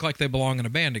 They all look like they belong in a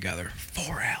band together.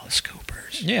 4 Alice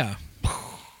Coopers. Yeah.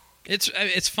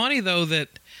 It's funny, though, that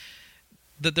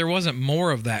there wasn't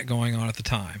more of that going on at the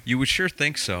time. You would sure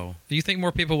think so. Do you think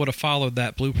more people would have followed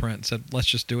that blueprint and said, let's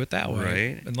just do it that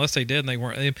way? Right. Unless they did and they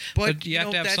weren't. But you have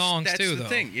to have songs, that's too, the though.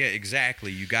 thing. Yeah,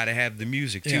 exactly. You got to have the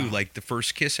music, too. Yeah. Like the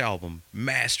first Kiss album,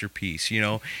 masterpiece.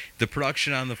 The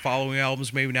production on the following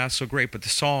albums, maybe not so great, but the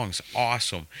songs,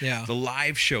 awesome. Yeah. The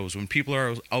live shows, when people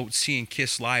are out seeing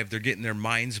Kiss live, they're getting their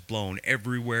minds blown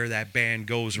everywhere that band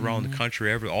goes around the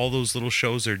country. All those little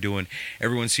shows they're doing,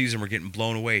 everyone sees them are getting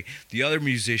blown away. The other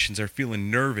musicians are feeling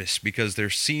nervous because they're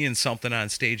seeing something on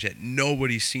stage that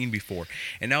nobody's seen before.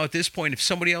 And now at this point, if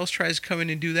somebody else tries to come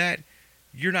in and do that,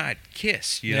 you're not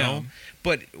Kiss, you know?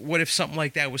 But what if something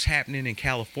like that was happening in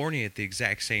California at the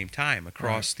exact same time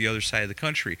across the other side of the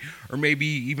country? Or maybe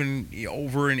even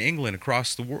over in England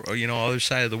across the world, other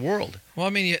side of the world? Well, I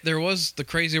mean, there was the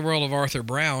crazy world of Arthur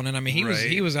Brown, and I mean,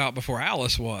 he was out before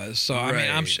Alice was. So I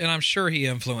mean, I'm sure he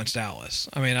influenced Alice.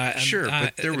 I mean,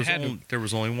 but there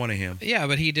was only one of him. Yeah,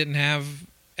 but he didn't have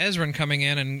Ezrin coming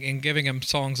in and giving him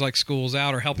songs like "School's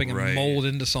Out" or helping him mold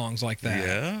into songs like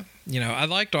that. Yeah, I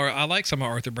liked some of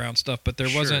Arthur Brown's stuff, but there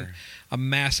wasn't a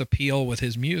mass appeal with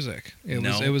his music.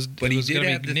 But he did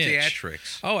have the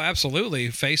theatrics. Oh, absolutely!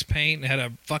 Face paint, had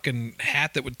a fucking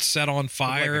hat that would set on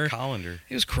fire. Like a colander.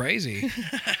 He was crazy.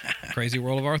 Crazy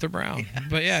world of Arthur Brown. Yes.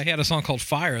 But yeah, he had a song called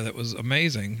 "Fire" that was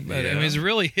amazing. But I mean, it's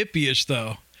really hippie-ish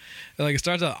though. Like it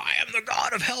starts out, "I am the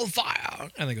god of hellfire,"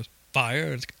 and then it goes,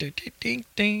 "Fire." It's ding, ding,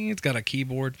 ding. It's got a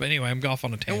keyboard. But anyway, I'm off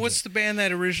on a tangent. And what's the band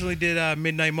that originally did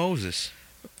Midnight Moses?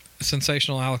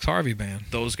 Sensational Alex Harvey Band.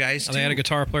 Those guys too. They had a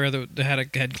guitar player that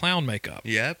had clown makeup.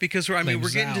 Yeah, because we're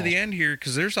getting to the end here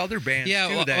because there's other bands too.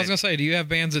 Yeah, I was gonna say, do you have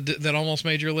bands that almost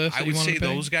made your list? I would say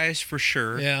those guys for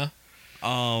sure. Yeah.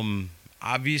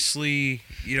 Obviously,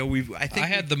 I think I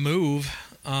had The Move.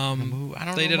 I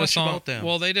don't They know did much a song. about them.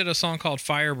 Well, they did a song called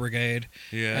Fire Brigade.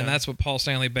 Yeah. And that's what Paul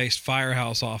Stanley based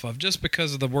Firehouse off of, just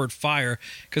because of the word fire.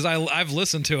 Because I've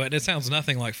listened to it, and it sounds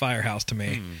nothing like Firehouse to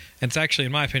me. And it's actually,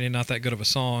 in my opinion, not that good of a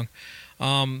song.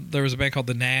 There was a band called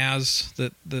the Nazz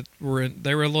they were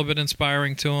a little bit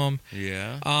inspiring to them.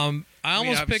 Yeah. I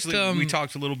almost picked them. We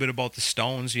talked a little bit about the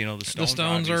Stones. You know, the Stones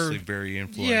obviously are very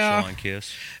influential on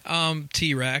Kiss.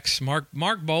 T-Rex,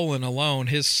 Mark Bolan alone,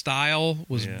 his style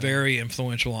was very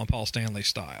influential on Paul Stanley's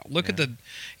style. Look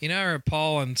at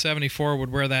Paul in '74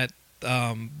 would wear that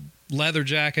leather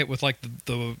jacket with like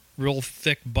the real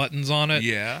thick buttons on it.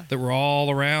 Yeah. That were all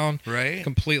around. Right.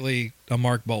 Completely a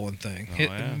Mark Bolan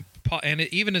thing.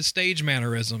 Even his stage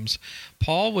mannerisms.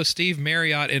 Paul was Steve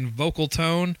Marriott in vocal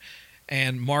tone,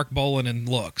 and Mark Bolan in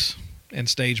looks and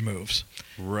stage moves.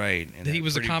 Right. And he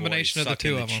was a combination of the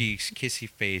two of them. Cheeks, kissy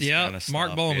face. Yeah. Kind of stuff.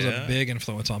 Mark Bolan was a big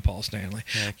influence on Paul Stanley.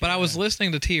 But I was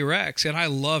listening to T-Rex, and I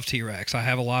love T-Rex. I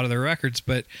have a lot of their records,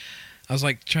 but I was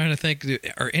like trying to think,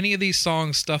 are any of these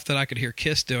songs stuff that I could hear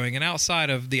Kiss doing? And outside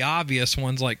of the obvious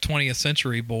ones like 20th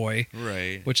Century Boy,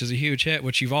 right, which is a huge hit,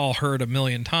 which you've all heard a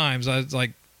million times, I was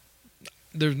like,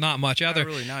 there's not much out there.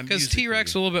 Because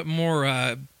T-Rex a little bit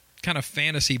more kind of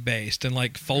fantasy based and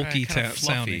like folky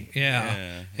sounding.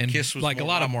 Yeah. And Kiss was like a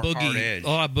lot of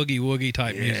boogie woogie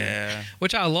type music,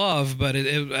 which I love, but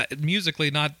it musically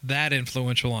not that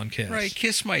influential on Kiss. Right.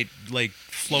 Kiss might like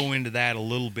flow into that a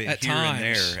little bit at here times,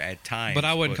 and there at times. But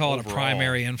I wouldn't call it a overall,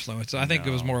 primary influence. I think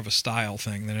it was more of a style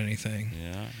thing than anything.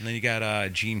 Yeah. And then you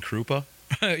got Gene Krupa.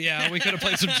 Yeah, we could have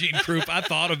played some Gene Krupa. I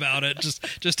thought about it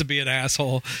just to be an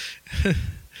asshole.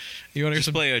 You want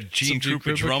to play a Gene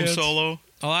Krupa drum solo?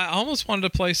 Oh, I almost wanted to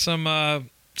play some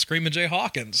Screamin' Jay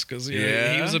Hawkins because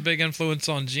he was a big influence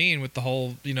on Gene with the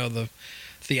whole, the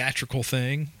theatrical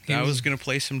thing. I was going to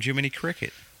play some Jiminy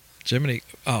Cricket.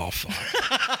 Oh, fuck.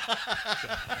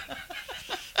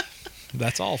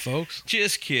 That's all, folks.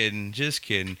 Just kidding.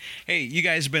 Hey, you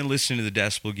guys have been listening to the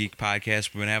Decibel Geek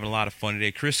podcast. We've been having a lot of fun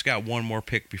today. Chris got one more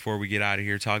pick before we get out of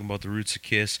here, talking about the roots of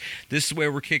Kiss. This is the way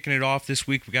we're kicking it off this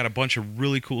week. We got a bunch of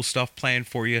really cool stuff planned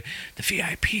for you. The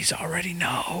VIPs already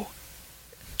know.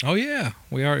 Oh, yeah.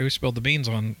 We spilled the beans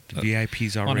on the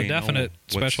VIPs already on a definite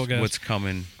know special guest. What's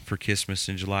coming for Kissmas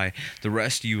in July. The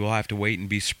rest of you will have to wait and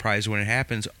be surprised when it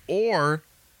happens, or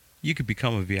you could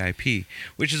become a VIP,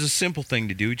 which is a simple thing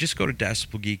to do. Just go to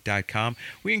decibelgeek.com.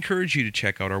 We encourage you to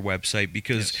check out our website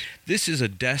because this is a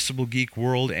Decibel Geek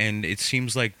world, and it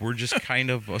seems like we're just kind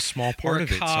of a small part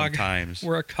of it sometimes.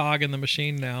 We're a cog in the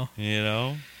machine now.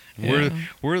 Yeah. We're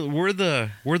the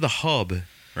hub,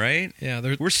 right?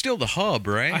 Yeah, we're still the hub,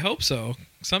 right? I hope so.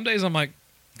 Some days I'm like,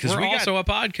 we're also a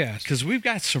podcast. Because we've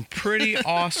got some pretty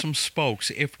awesome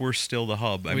spokes if we're still the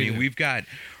hub. I mean, we've got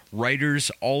writers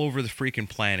all over the freaking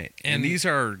planet. And these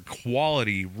are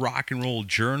quality rock and roll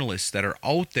journalists that are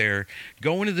out there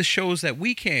going to the shows that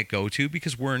we can't go to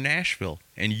because we're in Nashville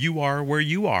and you are where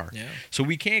you are. Yeah. So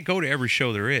we can't go to every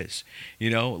show there is.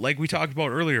 Like we talked about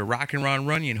earlier, Rockin' Ron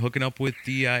Runyon hooking up with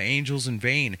the Angels in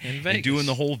Vain and doing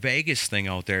the whole Vegas thing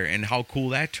out there and how cool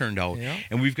that turned out. Yeah.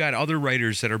 And we've got other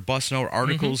writers that are busting out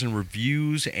articles and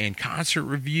reviews and concert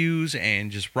reviews and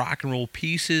just rock and roll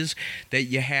pieces that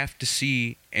you have to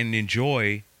see and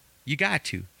enjoy. You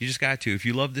just got to. If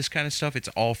you love this kind of stuff, it's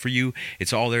all for you.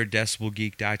 It's all there at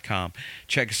decibelgeek.com.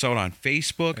 Check us out on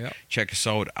Facebook. Yep. Check us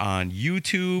out on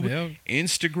YouTube,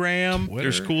 Instagram. Twitter.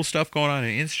 There's cool stuff going on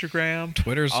Instagram.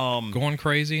 Twitter's going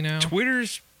crazy now.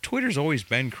 Twitter's always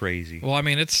been crazy. Well, I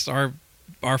mean, it's our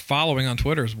following on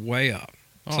Twitter is way up.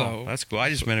 Oh, so that's cool. I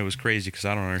just meant it was crazy because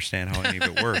I don't understand how any of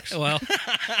it works. Well,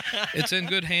 it's in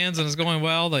good hands and it's going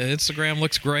well. The Instagram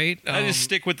looks great. I just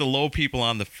stick with the low people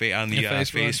on the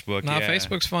Facebook. No,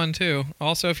 Facebook's fun too.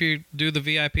 Also, if you do the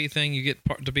VIP thing, you get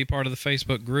to be part of the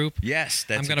Facebook group. Yes,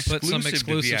 that's I'm going to put some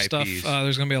exclusive stuff.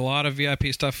 There's going to be a lot of VIP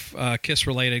stuff, Kiss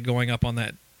related, going up on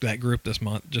that group this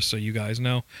month, just so you guys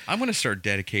know. I'm going to start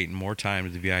dedicating more time to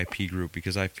the VIP group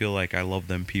because I feel like I love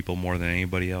them people more than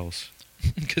anybody else.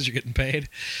 Because you're getting paid?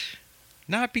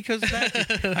 Not because of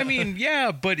that. I mean,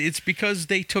 yeah, but it's because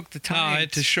they took the time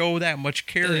to show that much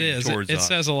care towards us. It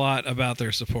says a lot about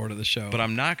their support of the show. But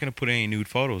I'm not going to put any nude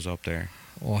photos up there.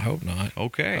 Well, I hope not.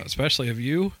 Okay. Especially of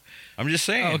you. I'm just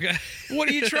saying. Okay. What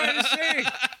are you trying to say?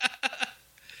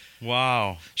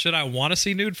 Wow. Should I want to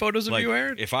see nude photos of you,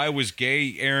 Aaron? If I was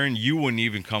gay, Aaron, you wouldn't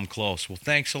even come close. Well,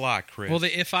 thanks a lot, Chris. Well,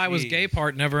 the if I was gay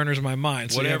part never enters my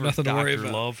mind, so whatever, you have nothing to worry about.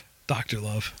 Dr. Love. Dr.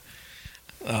 Love.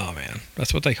 Oh, man.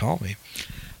 That's what they call me.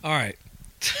 All right.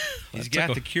 He's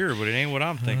got the cure, but it ain't what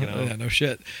I'm thinking of. Yeah, no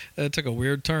shit. It took a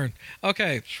weird turn.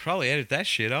 Okay. Should probably edit that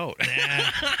shit out.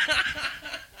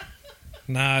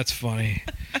 Nah, it's funny.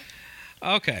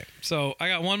 Okay, so I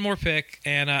got one more pick,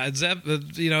 and and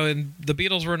the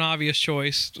Beatles were an obvious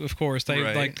choice, of course.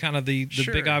 They like kind of the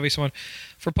big obvious one.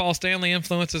 For Paul Stanley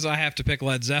influences, I have to pick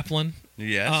Led Zeppelin.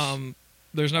 Yes.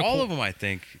 There's no all of them, I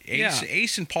think.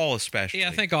 Ace and Paul especially. Yeah,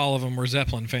 I think all of them were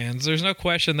Zeppelin fans. There's no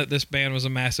question that this band was a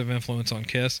massive influence on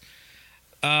Kiss.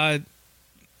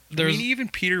 Even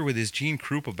Peter with his Gene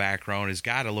Krupa background has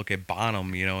got to look at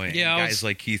Bonham, and guys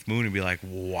like Keith Moon and be like,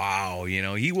 wow,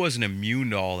 he wasn't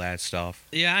immune to all that stuff.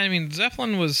 Yeah, I mean,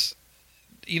 Zeppelin was,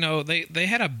 they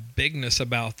had a bigness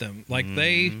about them. Like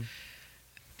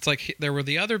it's like there were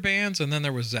the other bands and then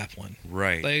there was Zeppelin.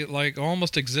 Right. They like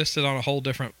almost existed on a whole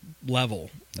different level.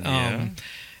 Yeah.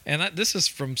 And this is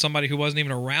from somebody who wasn't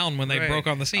even around when they broke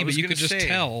on the scene, but you could just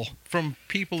tell from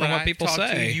people from that what people talk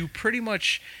say. To, you pretty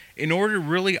much, in order to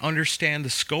really understand the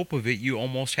scope of it, you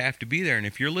almost have to be there. And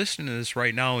if you're listening to this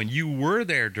right now and you were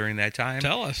there during that time,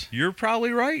 tell us. You're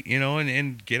probably right,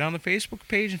 and get on the Facebook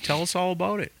page and tell us all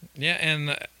about it. Yeah,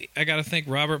 and I got to think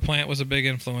Robert Plant was a big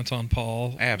influence on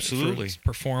Paul. Absolutely. For his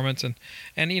performance and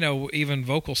even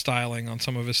vocal styling on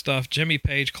some of his stuff. Jimmy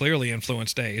Page clearly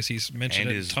influenced Ace. He's mentioned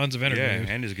it in tons of interviews.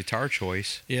 Yeah, and his guitar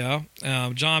choice. Yeah.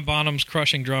 John Bonham's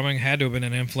crushing drumming had to have been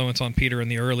an influence on Peter in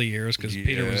the early years because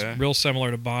Peter was real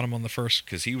similar to Bonham on the first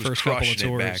couple of tours. Because he was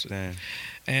crushing it back then.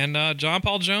 And John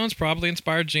Paul Jones probably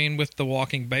inspired Gene with the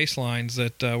walking bass lines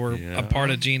that were a part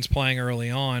of Gene's playing early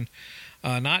on.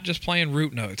 Not just playing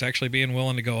root notes, actually being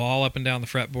willing to go all up and down the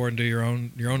fretboard and do your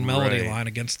own melody line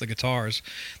against the guitars.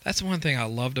 That's one thing I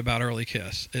loved about early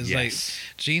Kiss is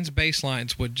Gene's bass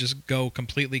lines would just go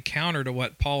completely counter to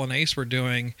what Paul and Ace were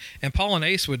doing, and Paul and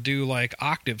Ace would do like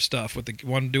octave stuff with the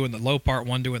one doing the low part,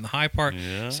 one doing the high part,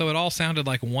 so it all sounded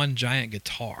like one giant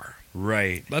guitar.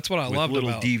 Right. That's what I loved about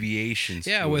little deviations.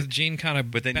 Yeah, with Gene kind of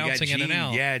bouncing in and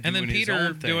out. Yeah, and then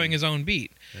Peter doing his own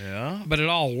beat. Yeah. But it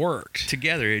all worked.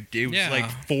 Together. It was like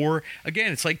four,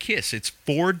 again, it's like Kiss. It's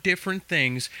four different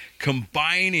things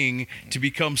combining to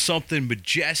become something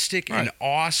majestic and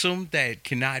awesome that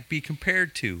cannot be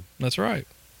compared to. That's right.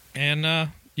 And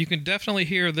you can definitely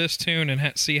hear this tune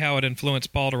and see how it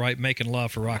influenced Paul to write Making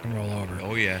Love for Rock and Roll Over.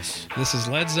 Oh, yes. This is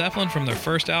Led Zeppelin from their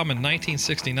first album in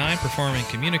 1969 performing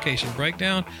Communication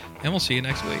Breakdown, and we'll see you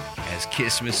next week. As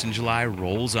Kissmas in July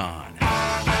rolls on.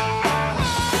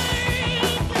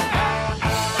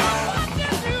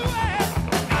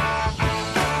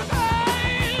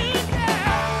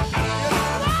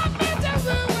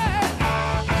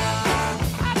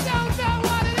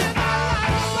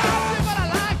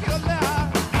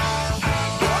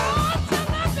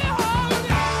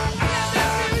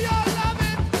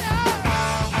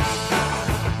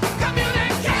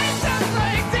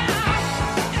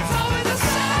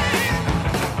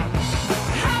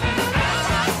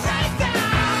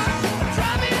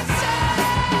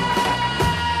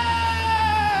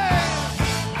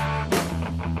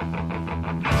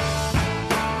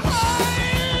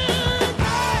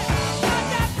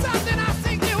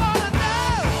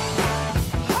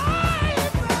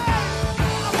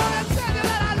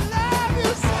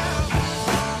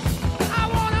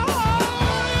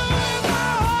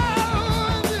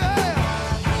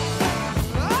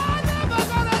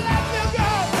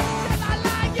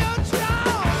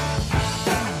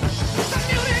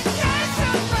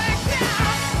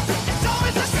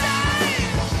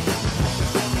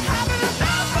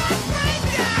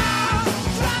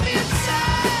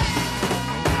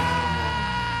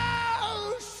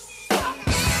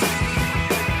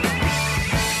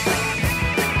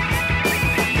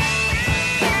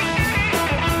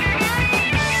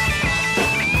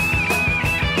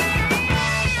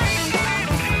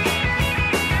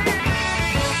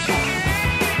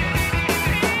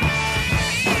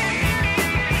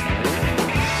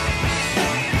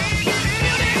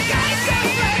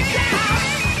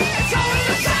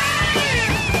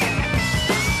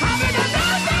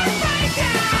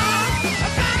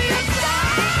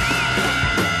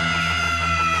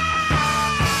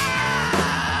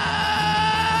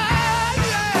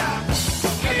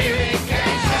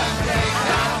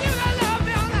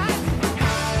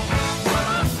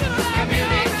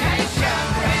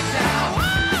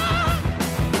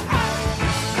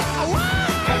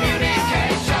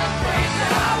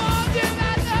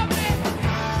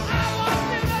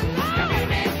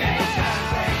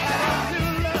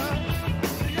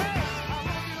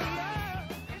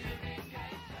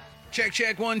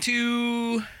 Check, 1,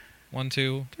 2. 1,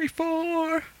 2, 3,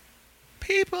 4.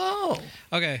 People.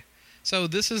 Okay, so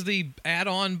this is the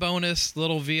add-on bonus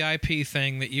little VIP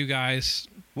thing that you guys...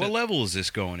 What level is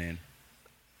this going in?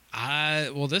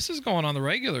 Well, this is going on the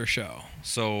regular show.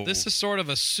 So this is sort of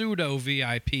a pseudo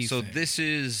VIP so thing. This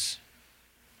is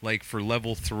Like for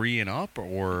level 3 and up,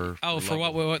 or for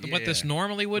what this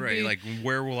normally would be? Like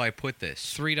where will I put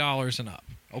this? $3 and up.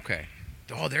 Okay.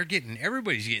 Oh,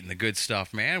 everybody's getting the good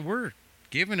stuff, man. We're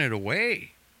giving it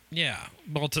away. Yeah.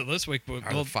 Well, to this week,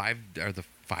 Are the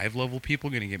 5 level people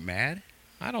going to get mad?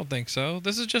 I don't think so.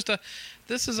 This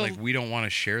is we don't want to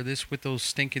share this with those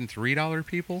stinking $3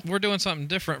 people. We're doing something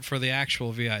different for the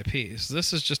actual VIPs.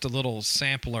 This is just a little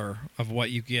sampler of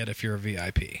what you get if you're a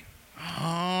VIP.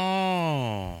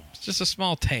 Oh. It's just a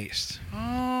small taste.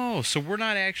 Oh, so we're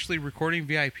not actually recording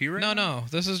VIP right now? No.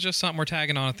 This is just something we're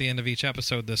tagging on at the end of each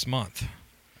episode this month.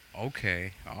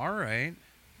 Okay. All right.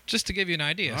 Just to give you an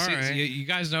idea. All See, right. you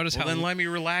guys notice how... then let me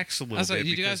relax a little bit.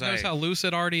 You guys notice how loose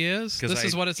it already is? This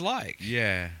is what it's like.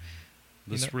 Yeah.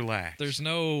 Let's relax. There's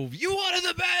no... You wanted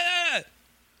the bet!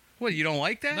 What, you don't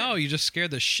like that? No, you just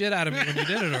scared the shit out of me when you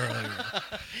did it earlier.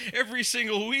 Every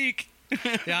single week.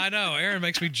 Yeah, I know. Aaron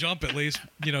makes me jump at least,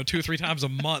 2 or 3 times a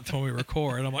month when we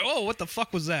record. I'm like, oh, what the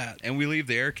fuck was that? And we leave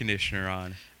the air conditioner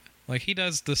on. Like, he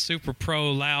does the super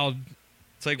pro loud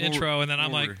intro, and then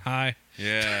I'm like, hi.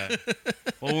 Yeah.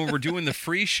 Well, when we're doing the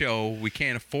free show, we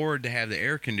can't afford to have the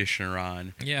air conditioner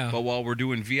on. Yeah. But while we're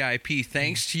doing VIP,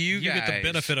 thanks to you guys, you get the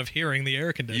benefit of hearing the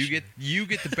air conditioner. You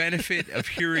get the benefit of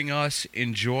hearing us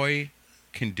enjoy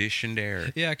conditioned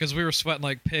air. Yeah, because we were sweating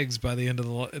like pigs by the end of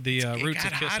the Roots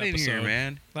of Kiss hot episode. in here,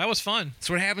 man. That was fun. That's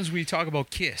what happens when you talk about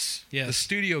Kiss. Yes. The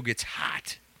studio gets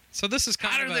hot. So this is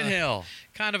hotter than hell.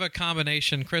 Kind of a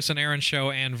combination Chris and Aaron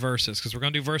show and verses, because we're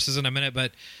going to do verses in a minute,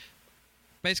 but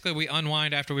basically we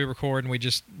unwind after we record and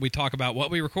we talk about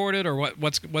what we recorded or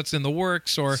what's in the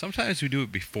works, or sometimes we do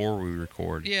it before we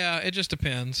record. Yeah, it just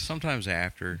depends. Sometimes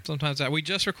after. Sometimes we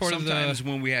just recorded. Sometimes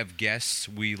when we have guests,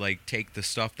 we take the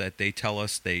stuff that they tell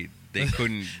us they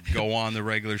couldn't go on the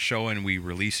regular show, and we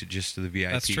release it just to the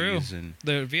VIPs. That's true. And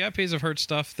the VIPs have heard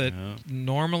stuff that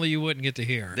normally you wouldn't get to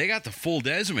hear. They got the full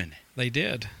Desmond. They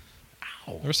did.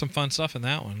 Ow. There was some fun stuff in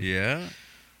that one. Yeah.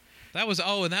 That was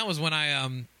when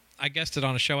I guested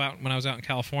on a show when I was out in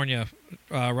California,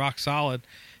 Rock Solid,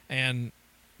 and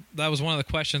that was one of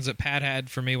the questions that Pat had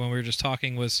for me when we were just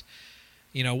talking was,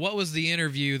 what was the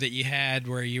interview that you had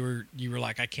where you were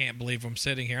like, I can't believe I'm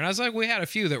sitting here? And I was like, we had a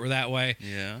few that were that way.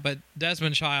 Yeah. But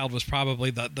Desmond Child was probably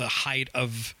the height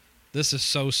of, this is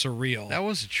so surreal. That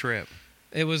was a trip.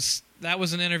 That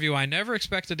was an interview I never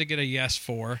expected to get a yes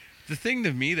for. The thing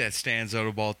to me that stands out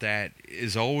about that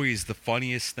is always the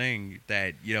funniest thing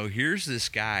that, here's this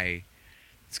guy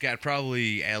that's got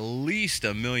probably at least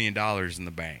 $1 million in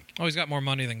the bank. Oh, he's got more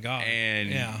money than God.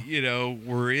 And,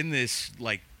 we're in this,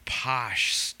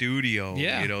 posh studio,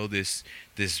 yeah.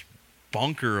 This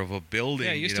bunker of a building.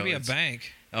 Yeah, it used to be a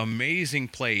bank. Amazing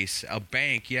place. A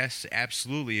bank, yes,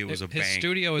 absolutely, it was a bank. His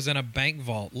studio is in a bank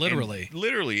vault, literally. And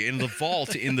literally, in the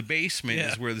vault in the basement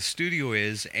is where the studio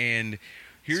is, and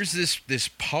here's this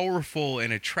powerful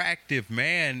and attractive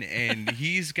man, and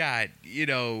he's got,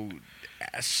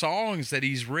 songs that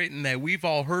he's written that we've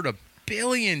all heard a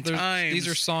billion times. These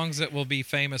are songs that will be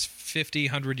famous 50,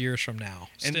 100 years from now,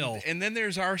 still. And then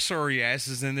there's our sorry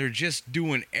asses, and they're just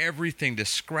doing everything to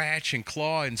scratch and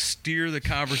claw and steer the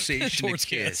conversation towards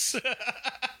to Kiss.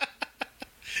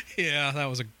 Yeah, that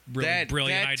was a really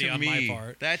brilliant idea on my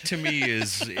part. That to me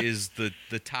is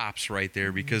the tops right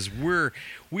there, because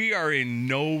we are in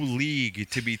no league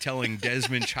to be telling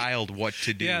Desmond Child what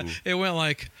to do. Yeah, it went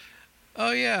like,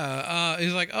 oh yeah,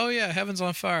 he's like, oh yeah, Heaven's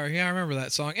on Fire. Yeah, I remember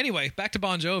that song. Anyway, back to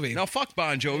Bon Jovi. Now fuck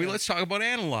Bon Jovi. Let's talk about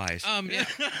Analyze. Yeah.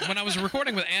 When I was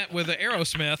recording with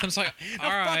Aerosmith, and it's like, all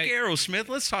right, fuck Aerosmith.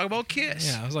 Let's talk about Kiss.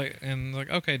 Yeah, I was like,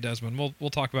 okay, Desmond, we'll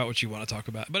talk about what you want to talk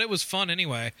about. But it was fun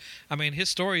anyway. I mean, his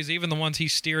stories, even the ones he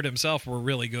steered himself, were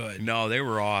really good. No, they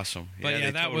were awesome. But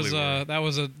yeah, that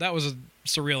was a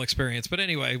surreal experience. But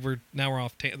anyway, we're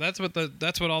off. That's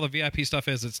what all the VIP stuff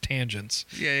is. It's tangents.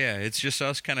 Yeah. It's just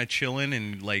us kind of chilling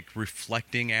and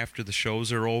reflecting after the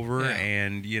shows are over,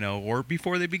 and or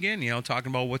before they begin.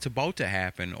 Talking about what's about to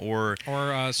happen, or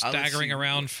staggering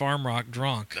around Farm Rock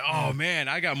drunk. Oh man,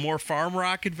 I got more Farm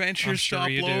Rock adventures to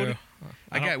upload.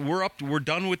 We're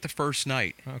done with the first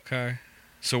night. Okay.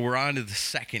 So we're on to the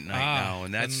second night now,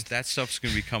 and that stuff's going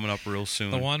to be coming up real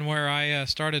soon. The one where I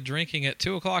started drinking at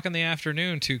 2:00 in the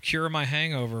afternoon to cure my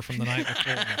hangover from the night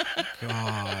before.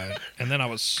 God. And then I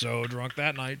was so drunk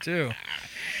that night, too.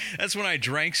 That's when I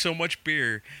drank so much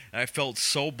beer, and I felt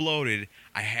so bloated,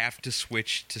 I have to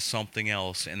switch to something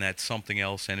else, and that something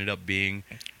else ended up being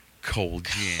cold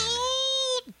gin.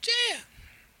 Cold gin!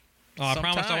 Oh, I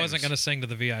promised I Sometimes. wasn't going to sing to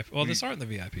the VIP. Well, this aren't the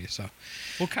VIP, so.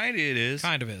 Well, kind of it is.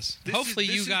 Kind of is. This Hopefully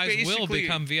this you guys will basically-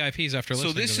 become VIPs after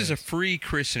listening So this to is a free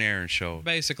Chris and Aaron show.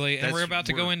 Basically, and That's- we're about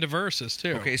to go into verses,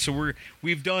 too. Okay, so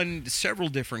we've done several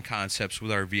different concepts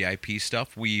with our VIP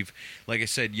stuff. We've, like I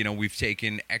said, we've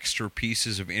taken extra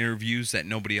pieces of interviews that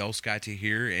nobody else got to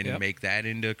hear and make that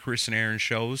into Chris and Aaron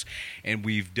shows. And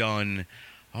we've done,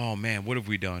 oh man, what have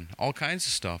we done? All kinds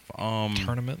of stuff.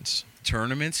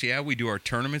 Tournaments, yeah. We do our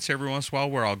tournaments every once in a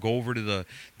while where I'll go over to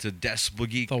Decibel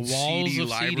Geek The walls CD of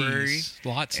library. CDs.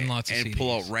 Lots and lots of and CDs.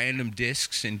 pull out random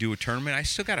discs and do a tournament.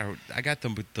 I got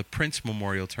the Prince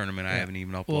Memorial Tournament I haven't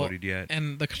even uploaded yet.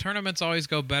 And the tournaments always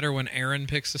go better when Aaron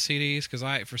picks the CDs because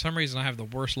for some reason I have the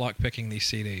worst luck picking these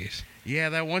CDs. Yeah,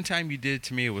 that one time you did it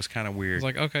to me, it was kind of weird. It's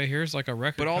like, okay, here's like a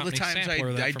record. But all the company times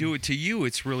sampler that I from- do it to you,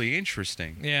 it's really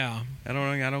interesting. Yeah. I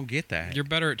don't get that. You're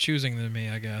better at choosing than me,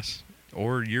 I guess.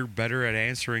 Or you're better at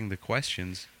answering the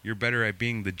questions. You're better at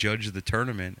being the judge of the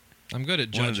tournament. I'm good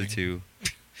at judging. One of the two.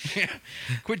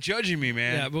 Quit judging me,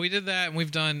 man. Yeah, but we did that, and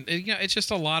we've done. It's just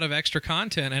a lot of extra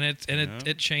content, and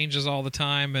it changes all the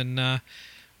time, and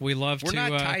we love We're to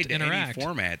not tied to interact. any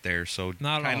format there, so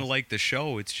Not at kind of all. like the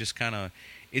show. It's just kind of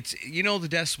the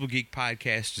Decibel Geek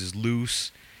podcast is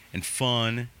loose and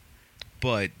fun.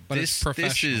 But it's this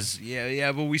professional. is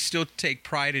but we still take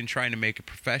pride in trying to make it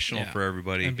professional for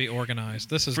everybody and be organized.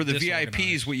 This is for the disorganized.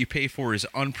 VIPs. What you pay for is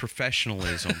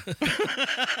unprofessionalism.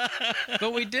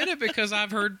 But we did it because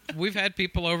we've had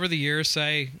people over the years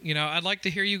say, I'd like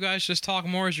to hear you guys just talk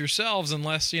more as yourselves and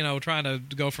less, trying to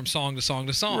go from song to song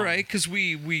to song. Right, because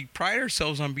we pride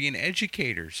ourselves on being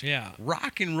educators. Yeah.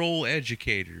 Rock and roll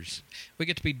educators. We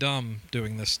get to be dumb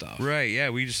doing this stuff. Right, yeah,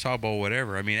 we just talk about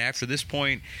whatever. I mean, after this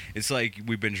point, it's like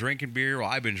we've been drinking beer. Well,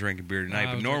 I've been drinking beer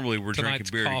tonight, but normally we're drinking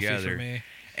beer coffee together. For me.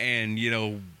 And,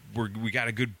 we got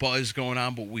a good buzz going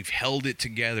on, but we've held it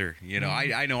together.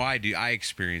 I know I do. I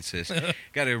experience this.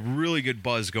 Got a really good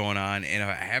buzz going on, and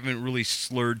I haven't really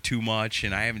slurred too much,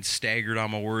 and I haven't staggered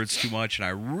on my words too much, and I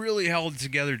really held it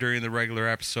together during the regular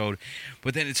episode.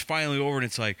 But then it's finally over, and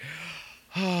it's like,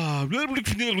 That's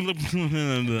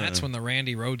when the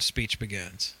Randy Rhoads speech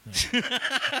begins.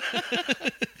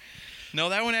 No,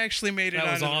 that one actually made it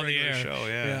That was onto on the the regular air. show.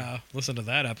 Yeah. Listen to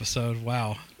that episode.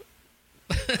 Wow.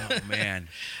 Oh man.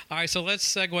 All right, so let's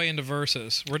segue into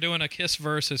verses. We're doing a Kiss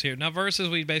verses here. Now, verses,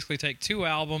 we basically take two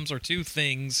albums or two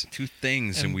things,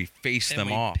 and we face them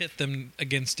we off pit them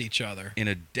against each other in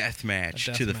a death match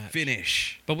to the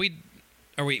finish. But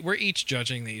we're each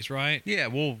judging these, right? Yeah,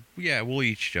 we'll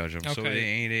each judge them. So it Okay.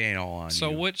 ain't all on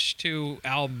So you. which two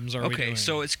albums are we doing? Okay,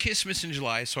 so it's Kissmas in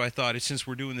July. So I thought, since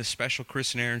we're doing this special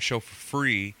Chris and Aaron show for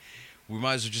free, we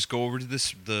might as well just go over to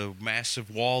the massive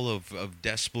wall of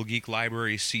Decibel Geek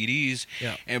Library CDs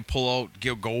and pull out,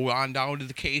 go on down to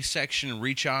the K section and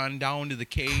reach on down to the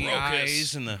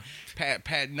KIs and the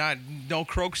no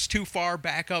Crocus too far.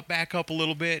 Back up a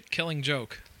little bit. Killing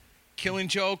Joke.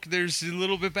 There's a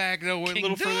little bit back. No, a King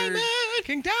little further.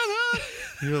 King Diamond.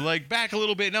 You're like back a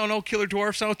little bit. No, Killer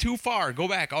Dwarfs. No, too far. Go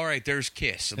back. All right, there's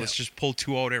Kiss. Let's just pull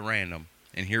two out at random.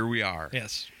 And here we are.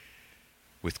 Yes.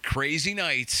 With Crazy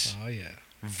Nights. Oh yeah.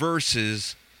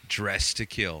 Versus Dressed to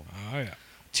Kill. Oh yeah.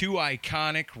 Two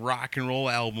iconic rock and roll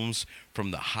albums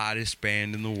from the hottest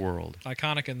band in the world.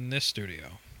 Iconic in this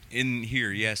studio. In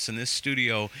here, yes, in this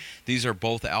studio, these are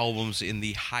both albums in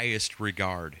the highest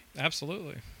regard.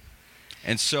 Absolutely.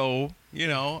 And so,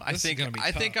 I This is gonna be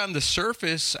think tough. on the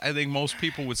surface, I think most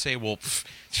people would say, well,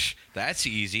 that's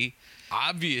easy.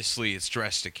 Obviously, it's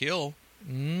Dressed to Kill.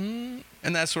 And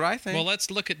that's what I think. Well,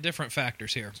 let's look at different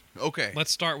factors here. Okay.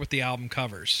 Let's start with the album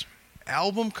covers.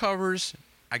 Album covers,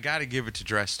 I got to give it to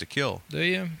Dressed to Kill. Do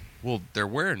you? Well, they're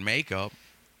wearing makeup.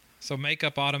 So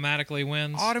makeup automatically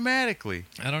wins? Automatically.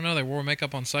 I don't know. They wore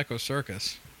makeup on Psycho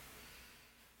Circus.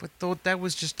 But that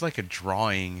was just like a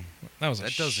drawing. That was a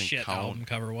doesn't shit count. album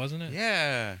cover, wasn't it?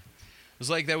 Yeah. It was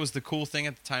like that was the cool thing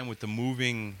at the time with the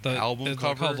moving album it's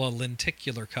cover. called a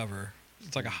lenticular cover.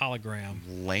 It's like a hologram.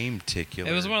 Lame-ticular.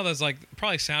 It was one of those,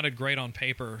 probably sounded great on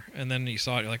paper, and then you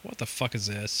saw it, you're like, what the fuck is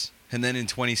this? And then in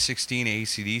 2016,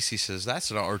 AC/DC says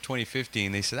or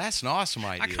 2015, they said that's an awesome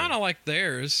idea. I kind of like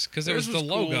theirs because it was Theirs the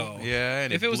was cool. logo. Yeah,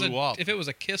 and if it was blew up. If it was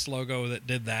a Kiss logo that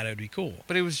did that, it'd be cool.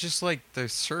 But it was just like the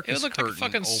circus. It looked like a curtain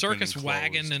fucking opened circus and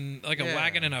wagon closed. and like a Yeah.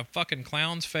 wagon in a fucking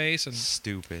clown's face, and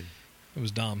Stupid. it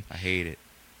was dumb. I hate it.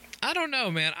 I don't know,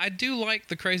 man. I do like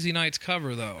the Crazy Nights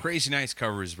cover though. Crazy Nights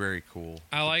cover is very cool.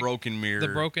 I like the Broken Mirror. The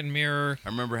Broken Mirror. I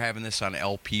remember having this on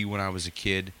LP when I was a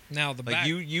kid. Now the Like back.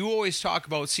 you always talk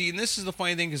about. And this is the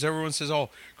funny thing because everyone says, "Oh,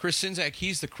 Chris Czynszak,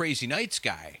 he's the Crazy Nights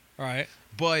guy." Right.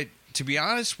 But to be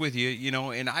honest with you, you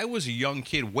know, and I was a young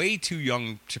kid, way too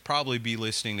young to probably be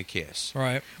listening to Kiss.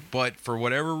 Right. But for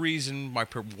whatever reason, my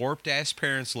warped-ass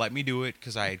parents let me do it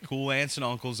because I had cool aunts and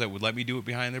uncles that would let me do it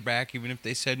behind their back even if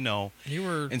they said no. You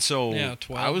were... And so 12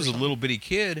 I was or a something. little bitty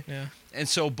kid. Yeah. And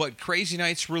so, but Crazy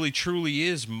Nights really truly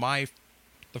is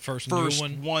the first new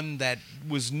one. one that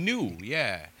was new,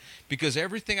 yeah. Because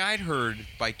everything I'd heard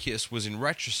by Kiss was in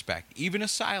retrospect, even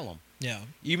Asylum. Yeah.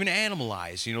 Even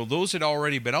Animalize, you know, those had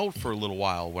already been out for a little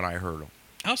while when I heard them.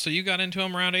 Oh, so you got into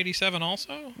them around 87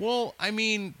 also? Well, I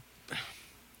mean,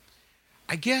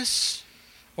 I guess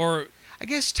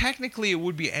technically it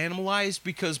would be Animalize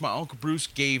because my Uncle Bruce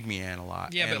gave me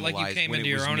Animalize. Yeah, but like you came into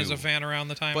your own as a fan around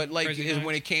the time. But like Crazy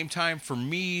when it came time for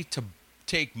me to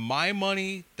take my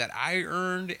money that I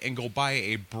earned and go buy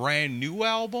a brand new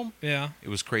album, yeah, it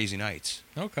was Crazy Nights.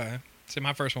 Okay. See,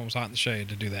 my first one was Hot in the Shade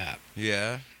to do that.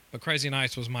 Yeah. But Crazy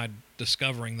Nights was my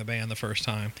discovering the band the first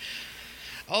time.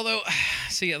 Although,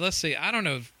 see, let's see. I don't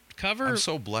know. Cover. I'm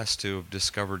so blessed to have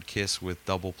discovered Kiss with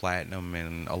double platinum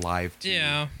and Alive 2.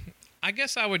 Yeah. I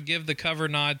guess I would give the cover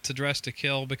nod to Dress to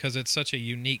Kill because it's such a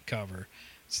unique cover.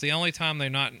 It's the only time they're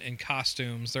not in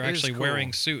costumes. They're actually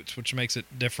wearing suits, which makes it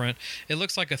different. It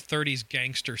looks like a 30s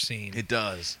gangster scene. It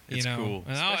does. It's cool.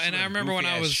 And I remember when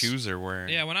I was shoes they're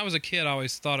wearing. Yeah, when I was a kid, I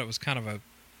always thought it was kind of a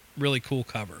really cool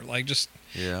cover. Like just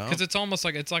because it's almost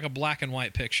like it's like a black and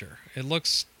white picture. It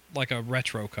looks like a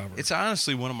retro cover. It's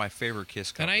honestly one of my favorite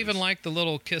Kiss covers. And I even like the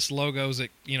little Kiss logos that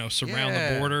surround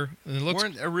the border. And it looks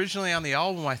weren't originally on the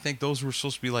album. I think those were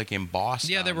supposed to be like embossed.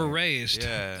 Yeah, they were raised.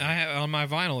 Yeah, I have on my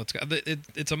vinyl.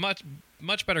 It's a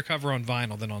much better cover on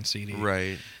vinyl than on CD.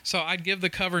 Right. So I'd give the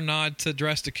cover nod to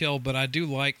Dress to Kill, but I do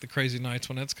like the Crazy Nights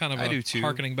one. It's kind of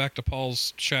harkening back to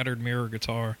Paul's Shattered Mirror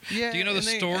guitar. Yeah. Do you know the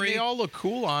story? They all look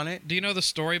cool on it. Do you know the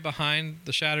story behind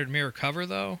the Shattered Mirror cover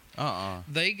though?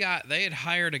 They had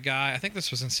hired a guy. I think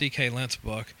this was in C.K. Lent's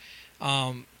book.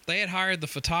 They had hired the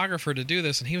photographer to do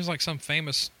this, and he was like some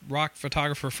famous rock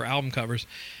photographer for album covers.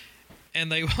 And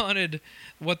they wanted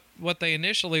what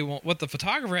the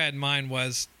photographer had in mind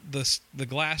was the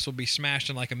glass would be smashed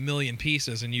in like a million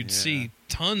pieces, and you'd see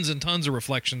tons and tons of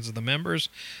reflections of the members,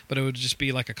 but it would just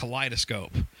be like a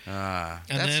kaleidoscope. That's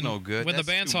then no good. When the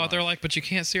band saw it, they're like, "But you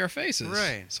can't see our faces."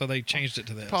 Right. So they changed it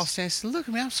to this. Paul Stanley, look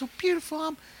at me, I'm so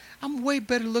beautiful. I'm way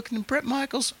better looking than Bret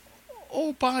Michaels.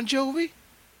 Oh, Bon Jovi.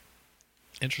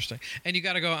 Interesting. And you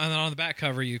got to go, and then on the back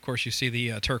cover, of course, you see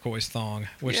the turquoise thong,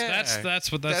 which that's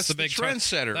the big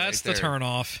trendsetter. That's right the turn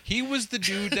off. He was the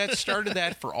dude that started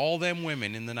that for all them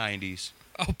women in the 90s.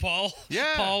 Oh, Paul?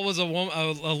 Yeah. Paul was a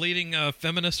leading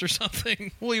feminist or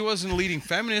something? Well, he wasn't a leading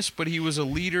feminist, but he was a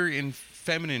leader in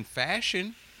feminine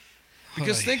fashion.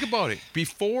 Because think about it.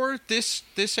 Before this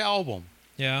album,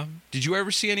 did you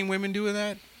ever see any women doing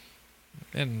that?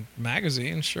 In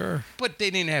magazines, sure. But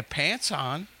they didn't have pants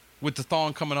on with the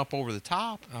thong coming up over the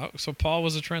top. Oh, so Paul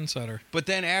was a trendsetter. But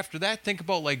then after that, think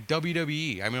about like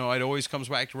WWE. I mean, it always comes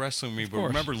back to wrestling me, but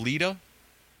remember Lita?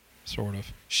 Sort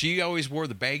of. She always wore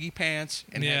the baggy pants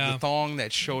and had the thong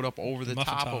that showed up over the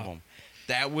top of them.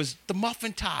 That was the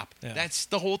muffin top. Yeah. That's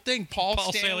the whole thing. Paul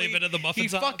Stanley invented the muffin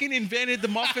top. He fucking invented the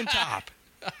muffin top.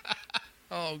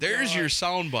 There's your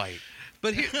soundbite.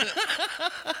 But here,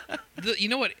 you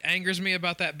know what angers me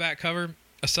about that back cover?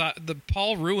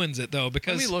 Paul ruins it though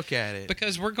because let me look at it,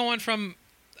 because we're going from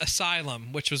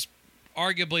Asylum, which was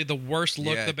arguably the worst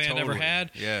look the band ever had.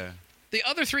 Yeah, the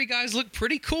other three guys look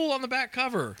pretty cool on the back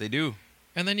cover. They do.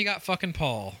 And then you got fucking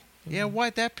Paul. Yeah, why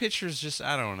that picture is just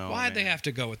I don't know. Why'd they have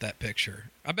to go with that picture?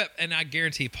 I bet, and I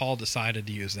guarantee Paul decided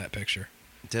to use that picture.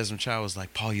 Desmond Child was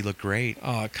like, "Paul, you look great."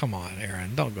 Oh, come on,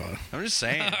 Aaron, don't go. I'm just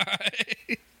saying.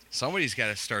 Somebody's got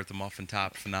to start the muffin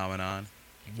top phenomenon.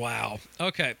 Wow.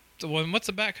 Okay. What's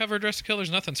the back cover of Dress to Kill?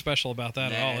 There's nothing special about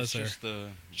that at all, is there?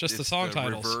 Just the song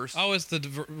titles. Reverse. Oh,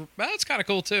 that's kind of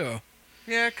cool too.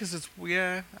 Yeah, because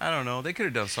I don't know. They could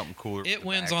have done something cooler. It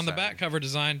wins on the back cover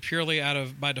design purely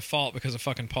by default because of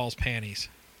fucking Paul's panties.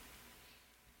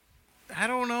 I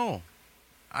don't know.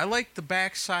 I like the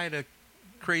backside of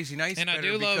Crazy Nights and better I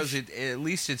do because at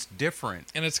least it's different.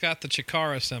 And it's got the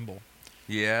Chikara symbol.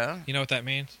 Yeah. You know what that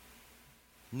means?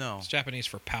 No. It's Japanese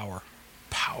for power.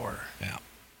 Power. Yeah.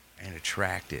 And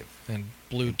attractive. And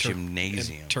blue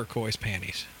gymnasium. And turquoise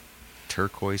panties.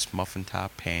 Turquoise muffin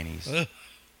top panties. Ugh.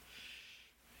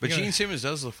 But Gene Simmons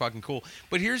does look fucking cool.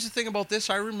 But here's the thing about this.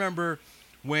 I remember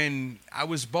when I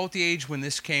was about the age when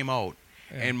this came out,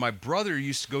 and my brother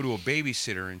used to go to a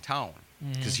babysitter in town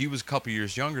because he was a couple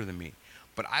years younger than me.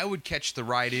 But I would catch the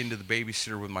ride into the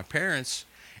babysitter with my parents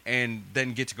and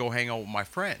then get to go hang out with my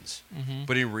friends.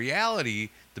 But in reality,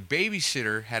 the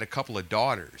babysitter had a couple of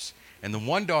daughters. And the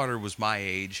one daughter was my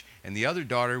age, and the other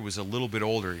daughter was a little bit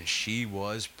older, and she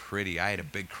was pretty. I had a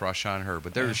big crush on her,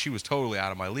 but she was totally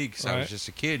out of my league because I was just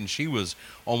a kid, and she was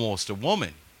almost a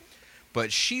woman.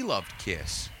 But she loved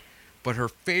Kiss. But her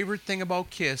favorite thing about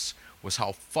Kiss was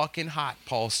how fucking hot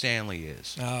Paul Stanley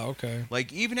is. Oh, okay.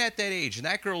 Like, even at that age, and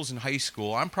that girl's in high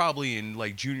school, I'm probably in,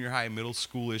 like, junior high, middle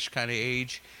schoolish kind of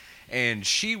age, and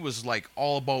she was, like,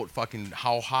 all about fucking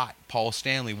how hot Paul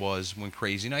Stanley was when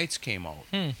Crazy Nights came out.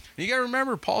 You gotta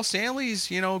remember, Paul Stanley's,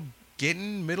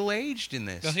 getting middle-aged in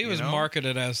this. Well, he was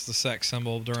marketed as the sex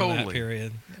symbol during that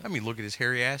period. I mean, look at his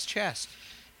hairy-ass chest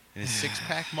and his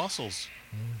six-pack muscles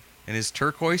and his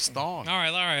turquoise thong. All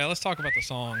right, let's talk about the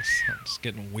songs. It's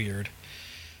getting weird.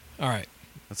 All right.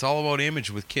 It's all about image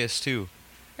with Kiss, too.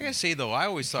 I gotta say, though, I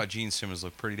always thought Gene Simmons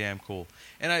looked pretty damn cool.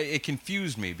 And it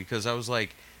confused me because I was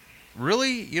like,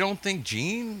 really? You don't think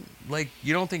Gene's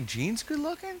good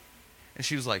looking? And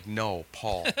she was like, no,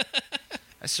 Paul.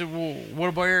 I said, well, what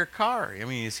about Eric Carr? I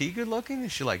mean, is he good looking?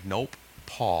 And she's like, nope,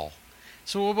 Paul.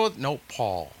 So what about, nope,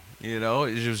 Paul? It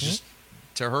was just,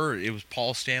 to her, it was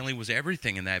Paul Stanley was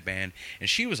everything in that band. And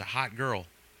she was a hot girl.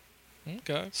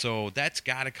 Okay. So that's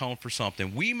got to count for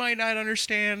something. We might not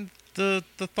understand the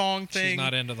thong thing. She's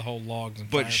not into the whole logs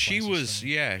and but she was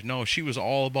thing. She was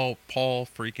all about Paul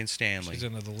freaking Stanley. She's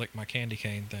into the lick my candy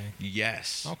cane thing.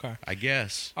 Yes. Okay. I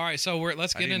guess. All right, so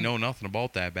let's get in. I didn't know nothing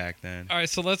about that back then. All right,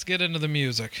 so let's get into the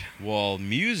music. Well,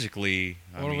 musically,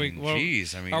 are we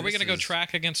going to go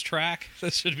track against track?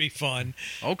 This should be fun.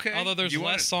 Okay. Although there's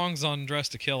less songs on Dress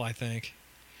to Kill, I think.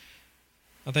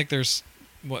 I think there's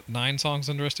 9 songs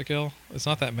on Dress to Kill? It's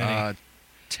not that many.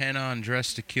 10 on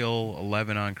Dress to Kill,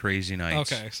 11 on Crazy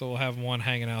Nights. Okay, so we'll have one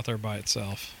hanging out there by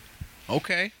itself.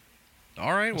 Okay.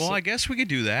 All right, well, I guess we could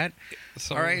do that.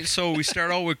 All right, so we start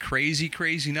out with Crazy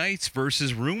Nights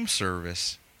versus Room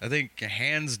Service. I think,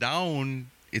 hands down,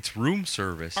 it's Room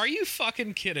Service. Are you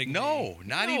fucking kidding me? No,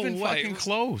 not even fucking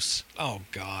close. Oh,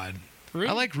 God.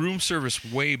 I like Room Service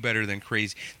way better than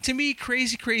Crazy. To me,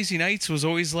 Crazy Nights was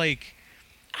always like,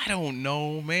 I don't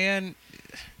know, man.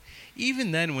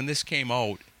 Even then, when this came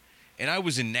out, and I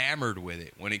was enamored with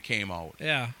it when it came out.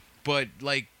 Yeah. But,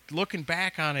 like, looking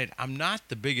back on it, I'm not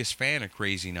the biggest fan of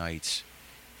Crazy Nights.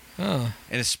 Huh.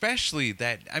 And especially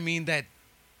that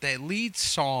lead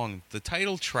song, the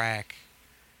title track,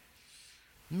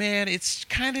 man, it's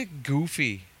kind of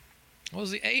goofy. It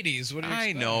was the 80s. What do you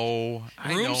expect? I know.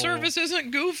 Room Service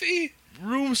isn't goofy?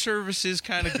 Room Service is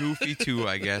kind of goofy, too,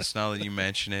 I guess, now that you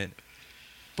mention it.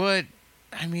 But,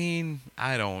 I mean,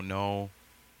 I don't know.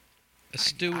 A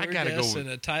stewardess in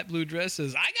a tight blue dress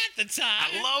says, I got the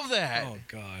time. I love that. Oh,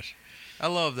 gosh. I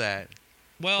love that.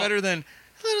 Well, better than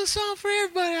a little song for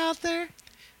everybody out there.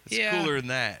 It's cooler than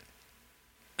that.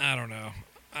 I don't know.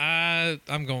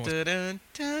 I'm going with...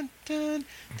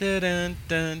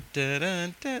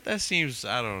 That seems,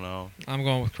 I don't know. I'm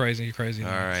going with Crazy Nights. All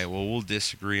right, well, we'll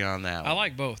disagree on that one. I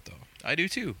like both, though. I do,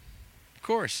 too. Of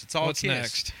course, it's all What's Kiss.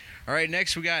 Next? All right,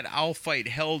 next we got I'll Fight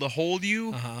Hell to Hold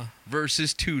You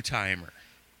versus Two Timer.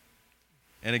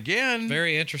 And again...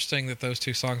 Very interesting that those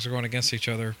two songs are going against each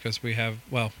other because we have...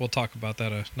 Well, we'll talk about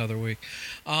that another week.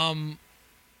 I'm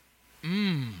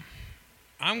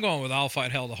going with I'll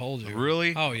Fight Hell to Hold You.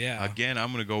 Really? Oh, yeah. Again,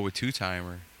 I'm going to go with Two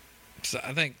Timer. So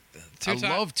I think... I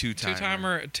love Two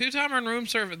Timer. Two Timer and Room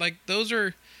Service, like, those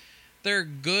are... They're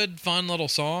good, fun little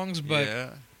songs, but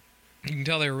you can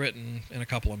tell they were written in a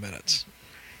couple of minutes.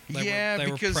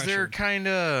 Because they're kind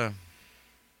of...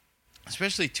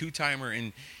 Especially Two Timer.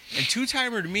 And Two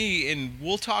Timer to me, and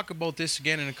we'll talk about this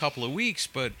again in a couple of weeks,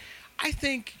 but I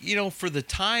think, for the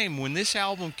time when this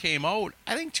album came out,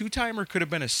 I think Two Timer could have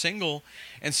been a single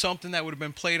and something that would have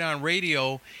been played on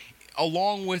radio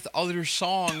along with other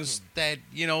songs that,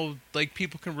 like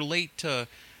people can relate to.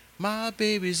 My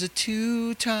baby's a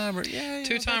two-timer. Yeah,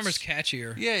 Two-timer's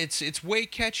catchier. Yeah, it's way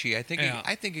catchy. I think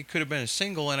it could have been a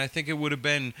single, and I think it would have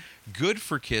been good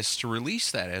for Kiss to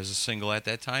release that as a single at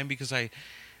that time because out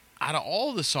of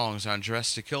all the songs on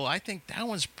Dress to Kill, I think that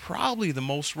one's probably the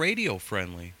most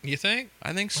radio-friendly. You think?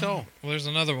 I think so. Well, there's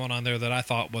another one on there that I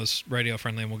thought was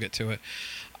radio-friendly, and we'll get to it.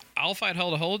 I'll Fight Hell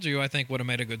to Hold You, I think, would have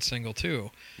made a good single, too.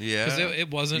 Yeah. Because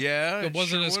it wasn't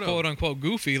as quote-unquote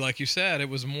goofy, like you said. It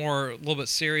was more a little bit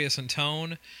serious in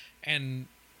tone, and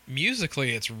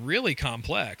musically, it's really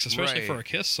complex, especially for a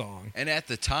Kiss song. And at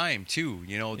the time, too,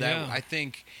 I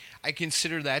think... I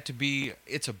consider that to be,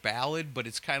 it's a ballad, but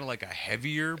it's kind of like a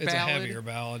heavier ballad. It's a heavier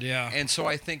ballad, yeah. And so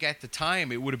I think at the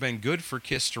time it would have been good for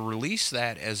Kiss to release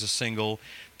that as a single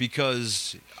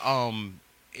because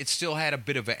it still had a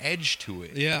bit of an edge to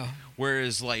it. Yeah.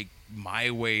 Whereas like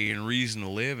My Way and Reason to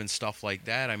Live and stuff like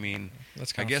that, I mean,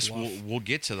 That's I kinda guess fluff. we'll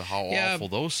get to how awful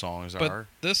those songs But are.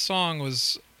 this song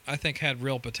was, I think, had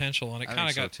real potential, and it I kind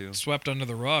of think got so, too. swept under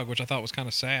the rug, which I thought was kind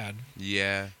of sad.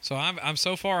 Yeah. So I'm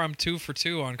so far I'm 2 for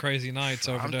 2 on Crazy Nights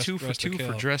over I'm Dress 2 for 2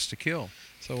 for Dress to Kill.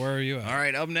 So where are you at? All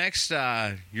right, up next,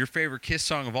 your favorite Kiss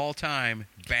song of all time,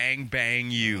 Bang Bang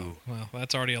You. Well,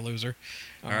 that's already a loser.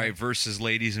 All right, versus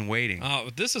Ladies in Waiting.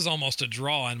 This is almost a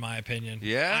draw in my opinion.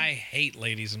 Yeah? I hate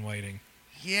Ladies in Waiting.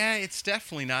 Yeah, it's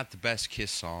definitely not the best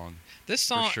Kiss song. This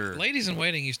song, for sure. Ladies in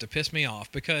Waiting, used to piss me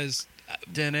off because.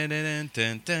 But do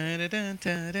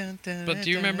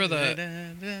you remember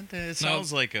the? It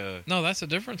sounds like a. No, that's a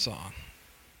different song.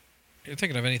 You're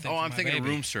thinking of anything? Oh, for I'm My thinking of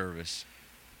Baby. Room Service.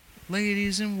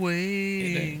 Ladies in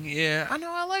Waiting. Yeah, I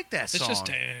know. I like that song. It's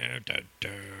just.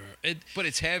 But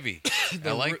it's heavy.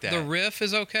 I like that. The riff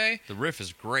is okay. The riff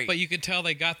is great. But you can tell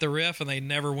they got the riff and they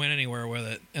never went anywhere with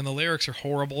it. And the lyrics are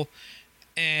horrible.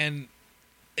 And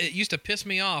it used to piss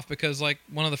me off because, like,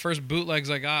 one of the first bootlegs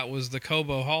I got was the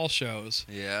Cobo Hall shows.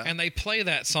 Yeah. And they play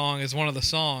that song as one of the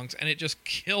songs, and it just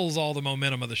kills all the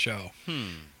momentum of the show,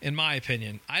 in my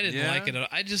opinion. I didn't like it.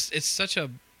 It's such a...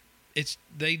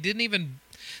 They didn't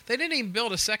even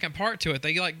build a second part to it.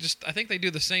 They I think they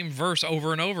do the same verse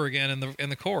over and over again in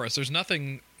the chorus. There's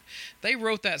nothing. They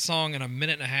wrote that song in a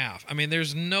minute and a half. I mean,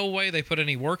 there's no way they put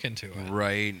any work into it.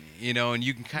 Right. You know, and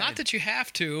you can kind of... Not that you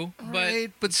have to, but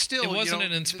right, but still, it wasn't you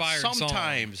know, an inspired song.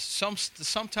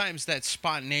 Sometimes that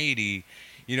spontaneity,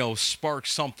 you know,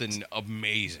 sparks something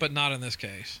amazing. But not in this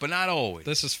case. But not always.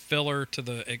 This is filler to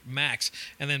the max,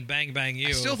 and then Bang Bang You.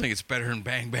 I still think it's better than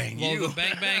Bang Bang You. Well, the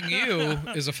Bang Bang You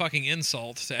is a fucking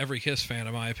insult to every Kiss fan,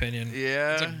 in my opinion.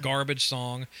 Yeah. It's a garbage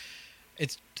song.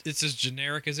 It's as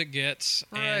generic as it gets.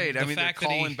 Right. And I mean, they're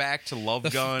calling back to Love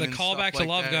Gun. The and callback stuff to like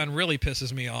Love that. Gun really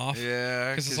pisses me off.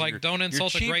 Yeah. Because it's like, you're- don't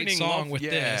insult you're a great cheapening song Love- with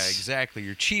yeah, this. exactly.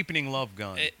 You're cheapening Love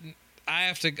Gun.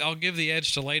 I'll give the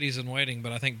edge to Ladies in Waiting,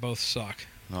 but I think both suck.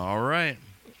 All right.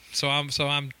 So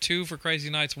I'm 2 for Crazy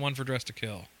Nights, 1 for Dress to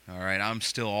Kill. All right. I'm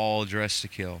still all Dressed to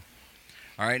Kill.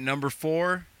 All right. Number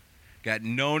 4, got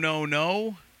No No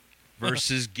No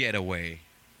versus Getaway.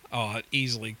 Oh, I'd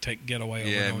easily take Getaway over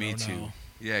Yeah, No, me No, too. No.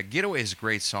 Yeah, Getaway is a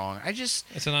great song. It's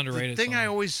an underrated The thing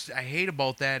song. I hate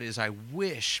about that is I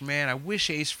wish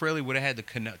Ace Frehley would have had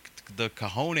the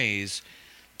cojones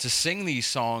to sing these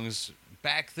songs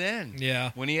back then.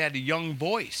 Yeah. When he had a young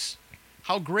voice.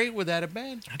 How great would that have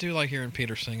been? I do like hearing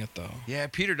Peter sing it, though. Yeah,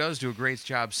 Peter does do a great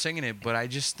job singing it, but I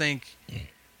just think,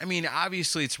 I mean,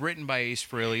 obviously it's written by Ace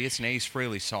Frehley. It's an Ace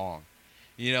Frehley song,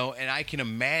 you know, and I can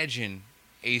imagine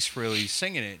Ace Frehley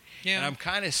singing it. Yeah. And I'm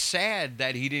kind of sad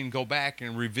that he didn't go back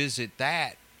and revisit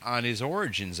that on his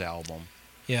Origins album.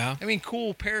 Yeah. I mean,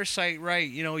 cool, Parasite, right?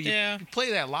 You know, you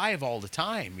play that live all the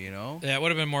time, you know? Yeah, it would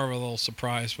have been more of a little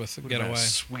surprise with Would have been Getaway. a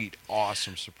sweet,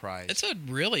 awesome surprise. It's a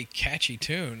really catchy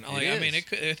tune. I mean,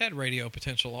 it had radio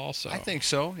potential also. I think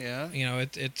so, yeah. You know,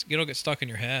 it'll get stuck in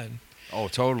your head. Oh,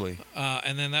 totally.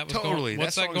 And then that was Totally.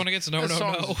 What's that going against? No, no,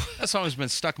 no. That song has been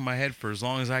stuck in my head for as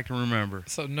long as I can remember.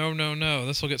 So no, no, no.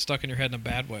 This will get stuck in your head in a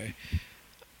bad way.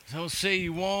 Don't say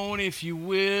you won't if you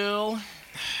will.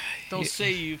 Don't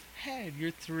say you've had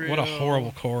your thrill. What a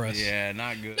horrible chorus. Yeah,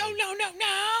 not good. No, no, no,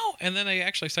 no. And then they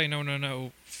actually say no, no,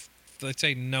 no. They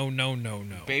say no, no, no,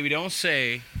 no. Baby, don't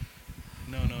say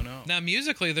no, no, no. Now,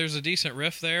 musically, there's a decent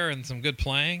riff there and some good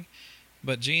playing,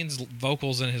 but Gene's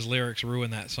vocals and his lyrics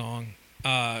ruin that song.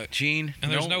 Gene,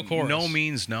 and there's no chorus. No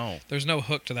means no. There's no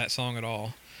hook to that song at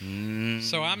all.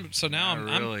 So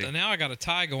now I got a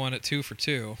tie going at 2 for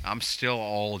 2. I'm still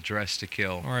all Dressed to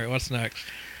Kill. All right, what's next?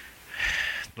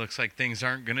 Looks like things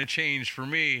aren't going to change for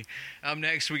me. Up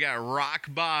next, we got Rock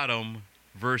Bottom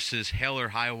versus Hell or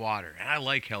High Water. And I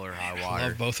like Hell or High Water. I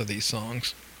love both of these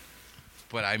songs.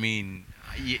 But, I mean,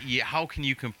 how can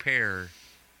you compare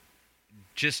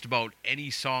just about any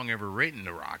song ever written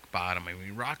to Rock Bottom? I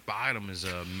mean, Rock Bottom is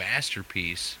a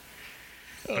masterpiece.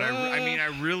 But, I mean, I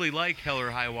really like Hell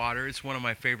or High Water. It's one of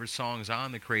my favorite songs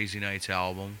on the Crazy Nights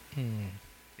album.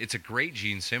 It's a great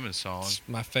Gene Simmons song. It's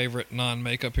my favorite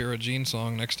non-makeup era Gene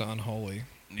song next to Unholy.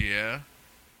 Yeah.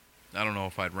 I don't know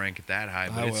if I'd rank it that high,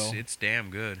 but it's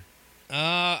damn good.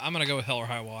 I'm gonna go with Hell or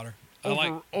High Water.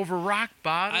 Over Rock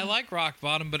Bottom. I like Rock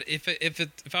Bottom, but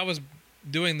if I was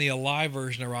doing the Alive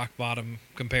version of Rock Bottom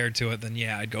compared to it, then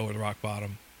yeah, I'd go with Rock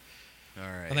Bottom. All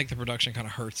right. I think the production kind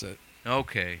of hurts it.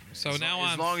 Okay. So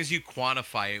as long as you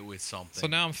quantify it with something. So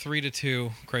now I'm 3 to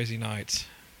 2. Crazy Nights.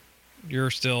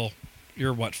 You're still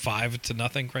You're what,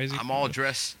 5-0 crazy? I'm all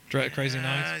dressed. Crazy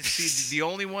Nights? See, the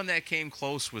only one that came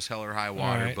close was Hell or High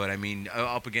Water, All right. but I mean,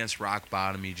 up against Rock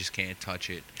Bottom, you just can't touch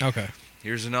it. Okay.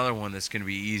 Here's another one that's going to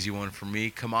be an easy one for me.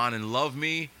 Come On and Love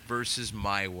Me versus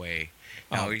My Way.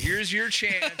 Now, here's your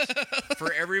chance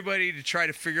for everybody to try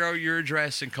to figure out your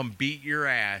address and come beat your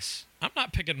ass. I'm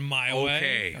not picking My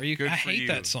Way. Okay, good I for hate you.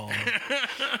 that song.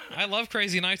 I love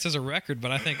Crazy Nights as a record,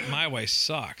 but I think My Way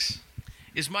sucks.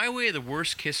 Is My Way the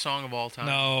worst Kiss song of all time?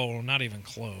 No, not even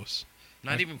close.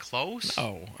 Not even close?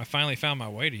 No, I finally found My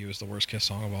Way to You is the worst Kiss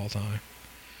song of all time.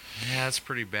 Yeah, that's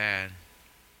pretty bad.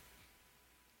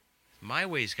 My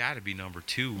Way's got to be number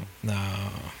 2 No.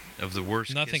 of the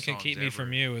worst Nothing Kiss Can songs Keep Me ever.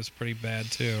 From You is pretty bad,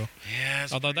 too. Yeah,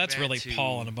 it's Although pretty that's bad, really too.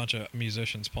 Paul and a bunch of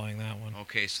musicians playing that one.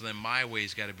 Okay, so then My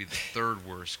Way's got to be the 3rd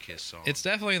worst Kiss song. It's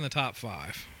definitely in the top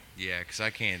 5. Yeah, because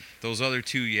I can't. Those other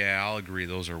 2, yeah, I'll agree.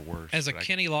 Those are worse. As a but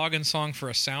Kenny Loggins song for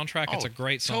a soundtrack, it's Oh, a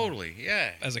great song. totally,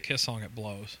 yeah. As a Kiss song, it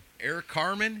blows. Eric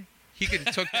Carmen, he could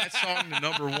have took that song to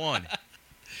number 1.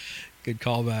 Good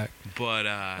callback.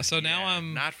 But So now yeah,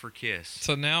 I'm- not for Kiss.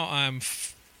 So now I'm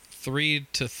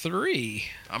 3-3.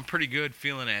 I'm pretty good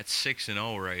feeling at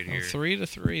 6-0 right I'm here.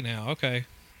 3-3 now. Okay.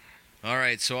 All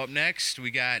right, so up next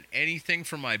we got Anything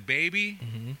for My Baby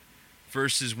Mm-hmm.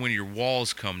 versus When Your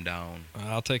Walls Come Down.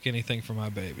 I'll take Anything for My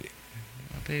Baby.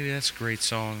 My Baby, that's a great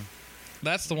song.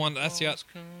 That's the one. That's the. Walls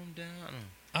come down.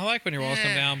 I like When Your Walls Come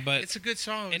Yeah, Down, but it's a good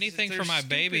song. Anything There's for My stupid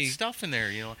Baby. stuff in there,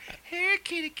 you know. Here,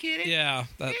 kitty, kitty. Yeah,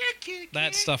 that Here, kitty, that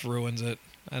kitty. stuff ruins it.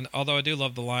 And although I do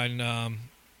love the line,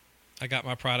 I got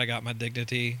my pride, I got my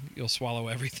dignity. You'll swallow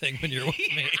everything when you're with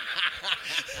me.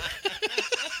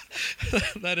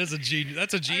 That is a Gene.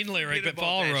 That's a Gene I lyric forget that about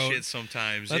Paul that wrote. shit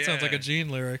sometimes. That sounds yeah. like a Gene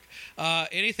lyric.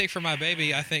 Anything for My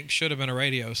Baby, I think, should have been a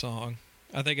radio song.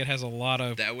 I think it has a lot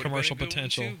of That would've commercial been a good one,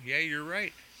 potential, too. Yeah, you're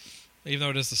right. even though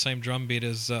it is the same drum beat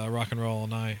as Rock and Roll All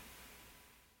Night.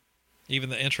 Even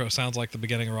the intro sounds like the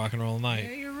beginning of Rock and Roll All Night.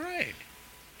 Yeah, you're right.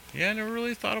 Yeah, I never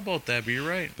really thought about that, but you're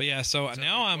right. But yeah, so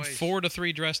now I'm twice.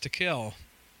 4-3 Dressed to Kill.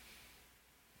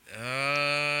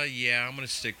 Yeah, I'm gonna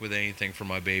stick with Anything for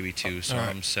My Baby too. So All right.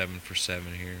 I'm 7 for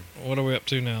 7 here. What are we up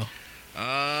to now?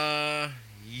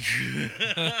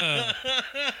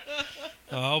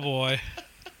 Oh boy.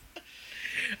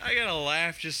 I gotta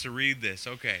laugh just to read this.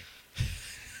 Okay.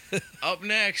 Up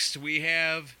next, we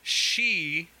have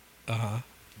She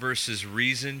versus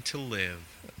Reason to Live.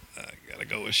 Gotta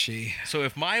go with She. So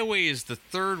if My Way is the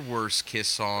 3rd worst Kiss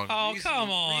song, Oh, come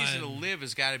on. Reason to Live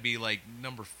has got to be like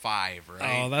number 5,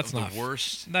 right? Oh, that's Of not the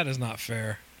worst. That is not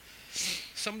fair.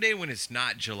 Someday when it's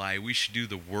not July, we should do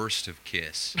the worst of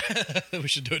Kiss. We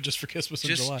should do it just for Christmas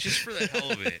in July. Just for the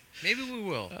hell of it. Maybe we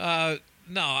will.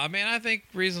 No, I mean, I think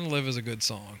Reason to Live is a good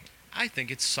song. I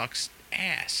think it sucks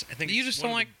ass. I think You it's just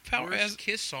one don't of like the power worst as-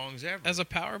 Kiss songs ever. As a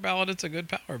power ballad, it's a good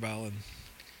power ballad.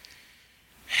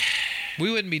 We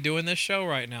wouldn't be doing this show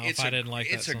right now if I didn't like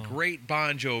that It's song. a great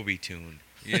Bon Jovi tune,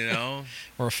 you know,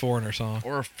 Or a Foreigner song.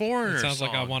 or a Foreigner. It sounds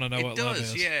like I song. Wanna Know It What does, Love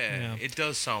Is. Yeah, Yeah. it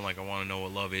does sound like I Want to Know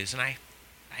What Love Is, and I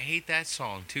hate that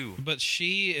song too. But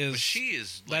She is... But She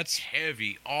is like that's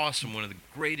heavy, awesome, one of the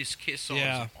greatest Kiss songs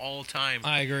Yeah. of all time.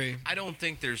 I agree. I don't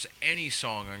think there's any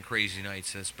song on Crazy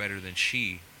Nights that's better than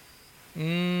She.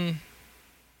 No,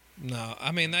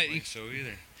 I mean, I don't think so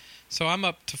either. So I'm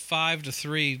up to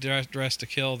 5-3 Dressed to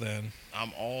Kill then.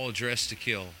 I'm all Dressed to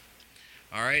Kill.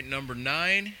 All right, number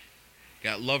 9,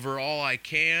 got Love Her All I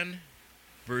Can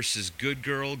versus Good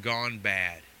Girl Gone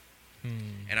Bad.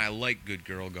 And I like Good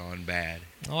Girl Gone Bad.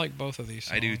 I like both of these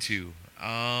songs. I do too.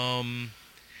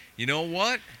 You know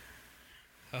what?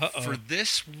 Uh-oh. For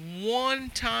this one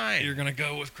time, You're going to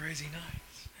go with Crazy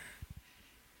Nights.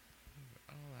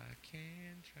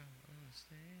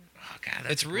 Oh, God,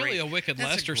 that's It's really great. a Wicked That's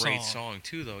Lester a great song. song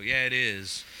too, though. Yeah, it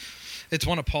is. It's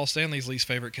one of Paul Stanley's least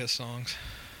favorite Kiss songs.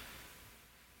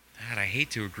 God, I hate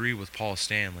to agree with Paul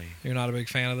Stanley. You're not a big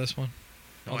fan of this one?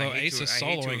 No, Although I hate Ace's to- I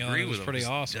hate to soloing on agree it was with him. pretty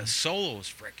awesome. The solo is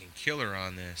freaking killer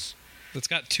on this. It's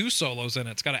got 2 solos in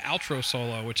it. It's got an outro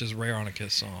solo, which is rare on a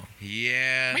Kiss song.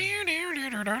 Yeah. The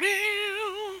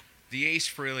Ace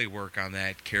Frehley work on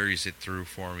that carries it through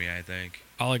for me, I think.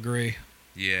 I'll agree.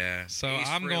 Yeah. So Ace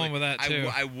I'm Frehley- going with that, too.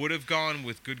 I would have gone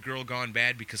with Good Girl Gone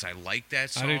Bad because I like that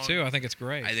song. I do too. I think it's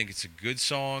great. I think it's a good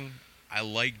song. I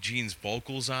like Gene's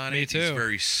vocals on it. Me too. It's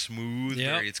very smooth.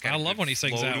 Yep. It's got I a love good when he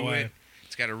sings flow that to way. it.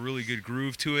 It's got a really good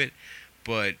groove to it.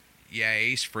 But yeah,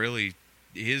 Ace Frehley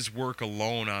his work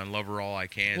alone on "Lover All I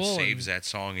Can" saves that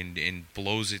song and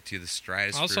blows it to the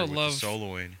stratosphere. I also with love the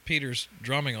soloing. Peter's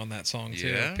drumming on that song too.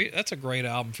 Yeah? That's a great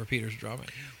album for Peter's drumming.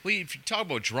 Well, if you talk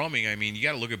about drumming, I mean, you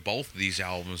got to look at both of these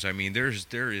albums. I mean, there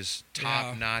is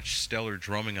top-notch, stellar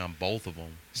drumming on both of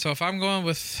them. So if I'm going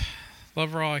with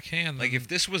 "Lover All I Can," like if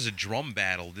this was a drum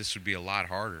battle, this would be a lot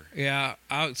harder. Yeah.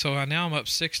 So now I'm up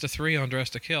 6-3 on "Dress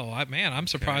to Kill." I'm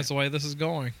surprised the way this is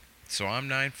going. So I'm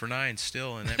 9 for 9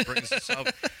 still, and that brings us up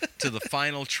to the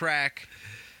final track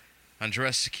on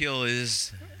 "Dress to Kill"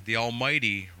 is the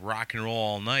almighty "Rock and Roll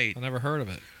All Night." I never heard of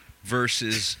it.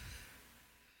 Versus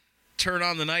 "Turn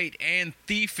on the Night" and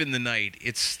 "Thief in the Night."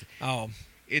 It's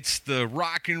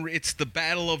the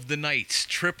battle of the nights,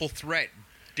 triple threat,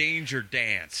 danger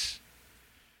dance.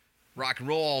 Rock and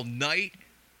Roll All Night,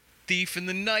 Thief in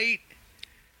the Night,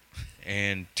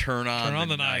 and Turn on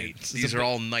the Night. These are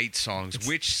all night songs.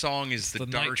 Which song is the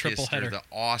darkest or the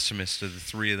awesomest of the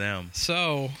three of them?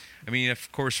 So, I mean,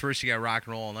 of course, first you got Rock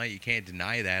and Roll All Night. You can't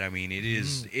deny that. I mean, it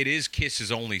is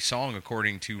Kiss's only song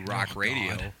according to Rock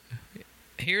Radio. God.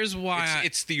 Here's why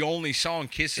it's the only song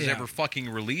Kiss has ever fucking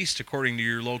released according to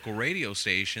your local radio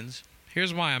stations.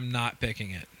 Here's why I'm not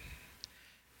picking it.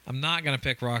 I'm not going to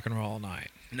pick Rock and Roll All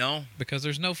Night. No? Because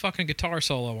there's no fucking guitar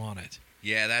solo on it.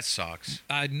 Yeah, that sucks.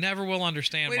 I never will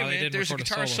understand why they didn't there's a record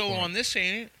guitar solo on this,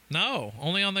 ain't it? No,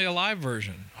 only on the Alive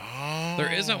version. Oh.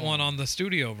 There isn't one on the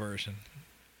studio version.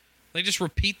 They just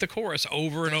repeat the chorus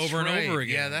over and over and over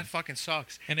again. Yeah, that fucking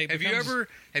sucks. And have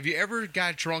you ever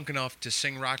got drunk enough to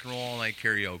sing Rock and Roll All Night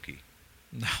karaoke?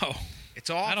 No. It's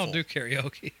awful. I don't do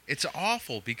karaoke. It's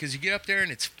awful because you get up there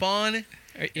and it's fun.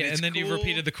 Yeah, and then cool, you've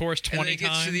repeated the chorus 20 times. And then it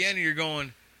gets times. to the end and you're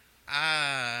going,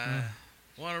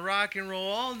 want to rock and roll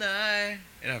all night.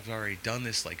 And I've already done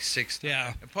this like 6 times.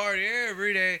 Yeah. And party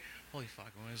every day. Holy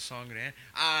fuck, when is the song going to end?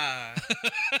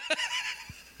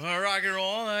 Want to rock and roll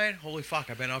all night. Holy fuck,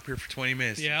 I've been up here for 20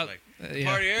 minutes. Yeah.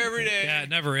 Party every day. Yeah, it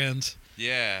never ends.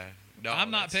 Yeah. No,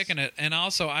 I'm not picking it. And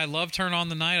also, I love Turn on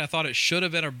the Night. I thought it should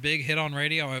have been a big hit on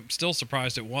radio. I'm still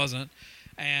surprised it wasn't.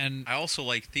 And I also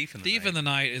like Thief in the Night. Thief in the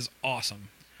Night is awesome.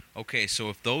 Okay,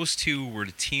 so if those two were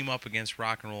to team up against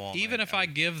Rock and Roll All Night... Even if I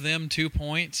give them 2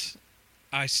 points,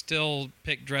 I still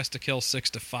pick Dress to Kill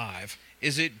 6-5.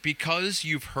 Is it because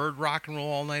you've heard Rock and Roll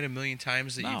All Night a million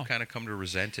times that No. you've kind of come to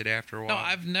resent it after a while? No,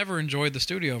 I've never enjoyed the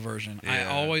studio version.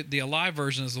 Yeah. The Alive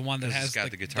version is the one that This has has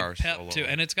got the guitar pep solo. to,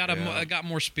 and it's got got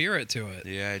more spirit to it.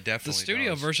 Yeah, it definitely The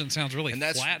studio does. version sounds really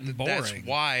flat and boring. That's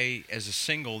why, as a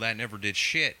single, that never did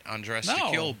shit on Dress to No,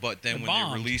 Kill, but then it when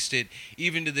bombed. they released it,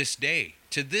 even to this day,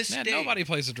 day... nobody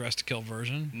plays the Dress to Kill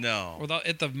version. No. Or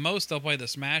at the most, they'll play the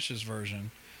Smashes version,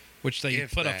 which they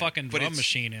If put a that. fucking But drum it's-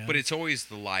 machine in. But it's always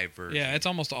the live version. Yeah, it's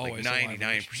almost always like the live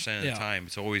 99% of the version. time.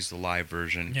 It's always the live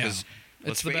version. Yeah. 'Cause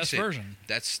let's It's the face best it, version.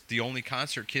 That's the only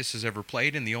concert Kiss has ever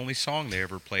played, and the only song they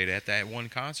ever played at that one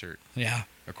concert. Yeah.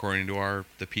 According to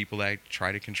the people that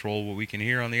try to control what we can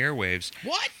hear on the airwaves.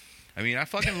 What? I mean, I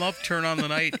fucking love Turn on the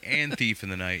Night and Thief in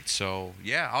the Night. So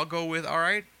yeah, I'll go with all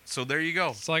right. So there you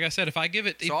go. So like I said, if I give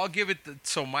it, So I'll give it.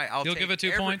 You'll give it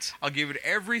 2 points? I'll give it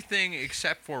everything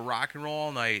except for Rock and Roll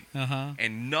All Night,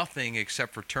 and nothing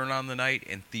except for Turn on the Night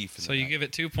and Thief in the So Night. you give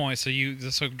it 2 points.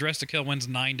 So Dress to Kill wins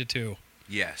 9-2.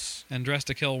 Yes. And Dress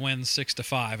to Kill wins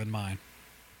 6-5 in mine.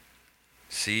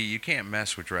 See, you can't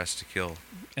mess with Dress to Kill.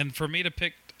 And for me to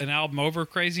pick an album over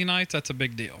Crazy Nights, that's a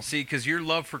big deal. See, because your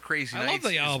love for Crazy I Nights...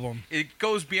 love the album. It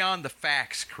goes beyond the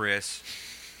facts, Chris.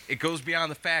 It goes beyond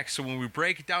the facts. So when we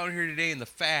break it down here today in the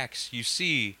facts, you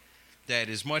see that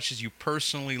as much as you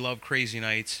personally love Crazy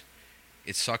Nights,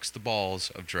 it sucks the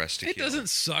balls of Dress to It Kill. doesn't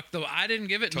suck, though. I didn't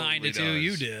give it Totally 9-2. does.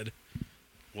 You did.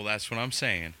 Well, that's what I'm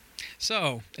saying.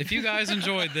 So, if you guys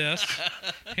enjoyed this,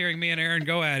 hearing me and Aaron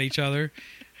go at each other,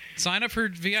 sign up for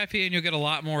VIP and you'll get a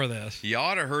lot more of this. You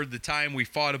ought to heard the time we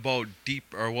fought about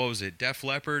Def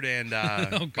Leppard and Oh,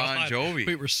 Bon God. Jovi.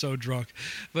 We were so drunk.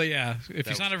 But yeah, if you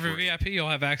That sign up was for great. VIP, you'll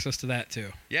have access to that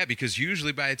too. Yeah, because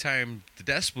usually by the time the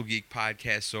Decibel Geek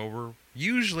podcast's over,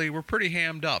 usually we're pretty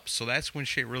hammed up. So that's when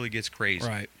shit really gets crazy.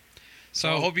 Right.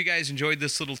 So I hope you guys enjoyed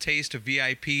this little taste of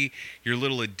VIP, your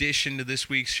little addition to this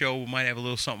week's show. We might have a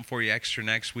little something for you extra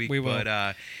next week. We will.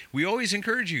 But we always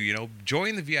encourage you,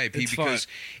 join the VIP It's because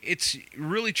fun. it's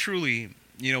really, truly,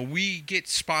 we get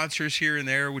sponsors here and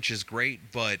there, which is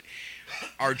great, but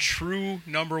our true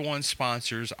number one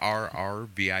sponsors are our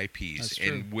VIPs. That's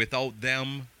true. And without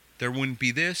them, there wouldn't be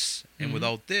this, and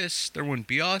without this, there wouldn't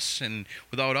be us, and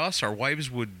without us, our wives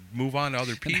would move on to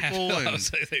other people,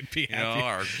 They'd be happy.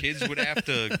 our kids would have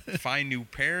to find new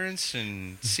parents,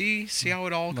 and see how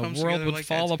it all The comes world together. would like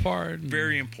fall that. It's apart.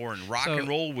 Very important. Rock So- and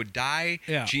roll would die.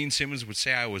 Yeah. Gene Simmons would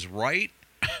say I was right.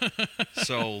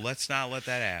 So let's not let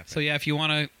that happen. So yeah, if you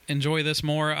want to enjoy this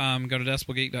more, go to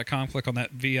decibelgeek.com, click on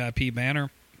that VIP banner,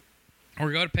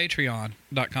 or go to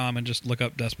patreon.com and just look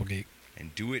up Decibel Geek.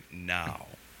 And do it now.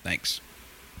 Thanks.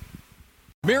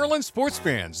 Maryland sports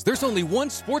fans, there's only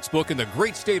one sports book in the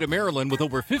great state of Maryland with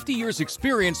over 50 years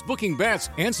experience booking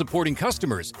bets and supporting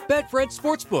customers. Betfred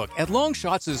Sportsbook at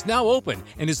Longshots is now open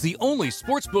and is the only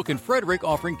sportsbook in Frederick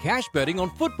offering cash betting on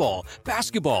football,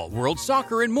 basketball, world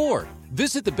soccer, and more.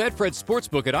 Visit the Betfred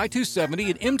Sportsbook at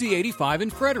I-270 and MD-85 in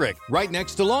Frederick, right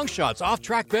next to Longshots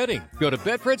off-track betting. Go to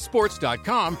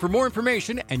betfredsports.com for more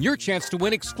information and your chance to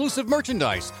win exclusive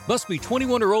merchandise. Must be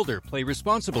 21 or older. Play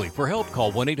responsibly. For help,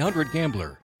 call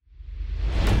 1-800-GAMBLER.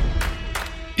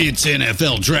 It's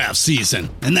NFL draft season,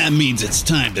 and that means it's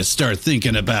time to start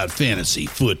thinking about fantasy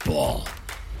football.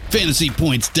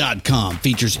 FantasyPoints.com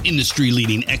features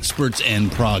industry-leading experts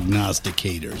and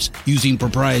prognosticators using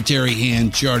proprietary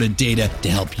hand-charted data to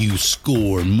help you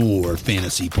score more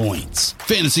fantasy points.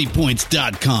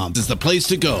 FantasyPoints.com is the place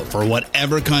to go for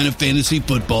whatever kind of fantasy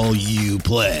football you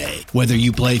play. Whether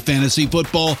you play fantasy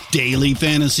football, daily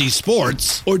fantasy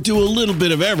sports, or do a little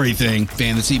bit of everything,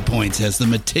 Fantasy Points has the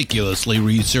meticulously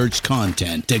researched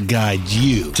content to guide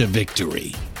you to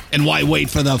victory. And why wait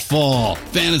for the fall?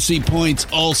 Fantasy Points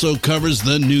also covers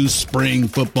the new spring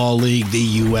football league,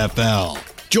 the UFL.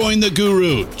 Join the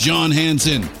guru, John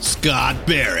Hansen, Scott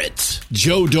Barrett,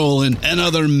 Joe Dolan, and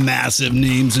other massive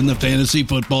names in the fantasy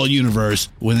football universe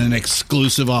with an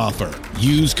exclusive offer.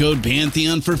 Use code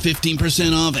Pantheon for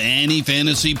 15% off any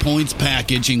Fantasy Points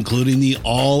package, including the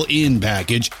all-in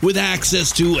package, with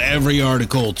access to every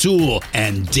article, tool,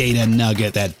 and data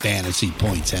nugget that Fantasy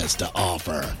Points has to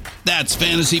offer. That's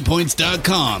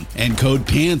FantasyPoints.com and code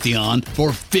Pantheon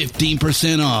for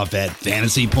 15% off at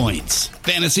Fantasy Points.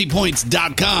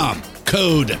 FantasyPoints.com,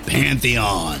 code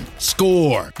Pantheon.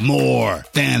 Score more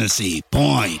fantasy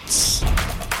points.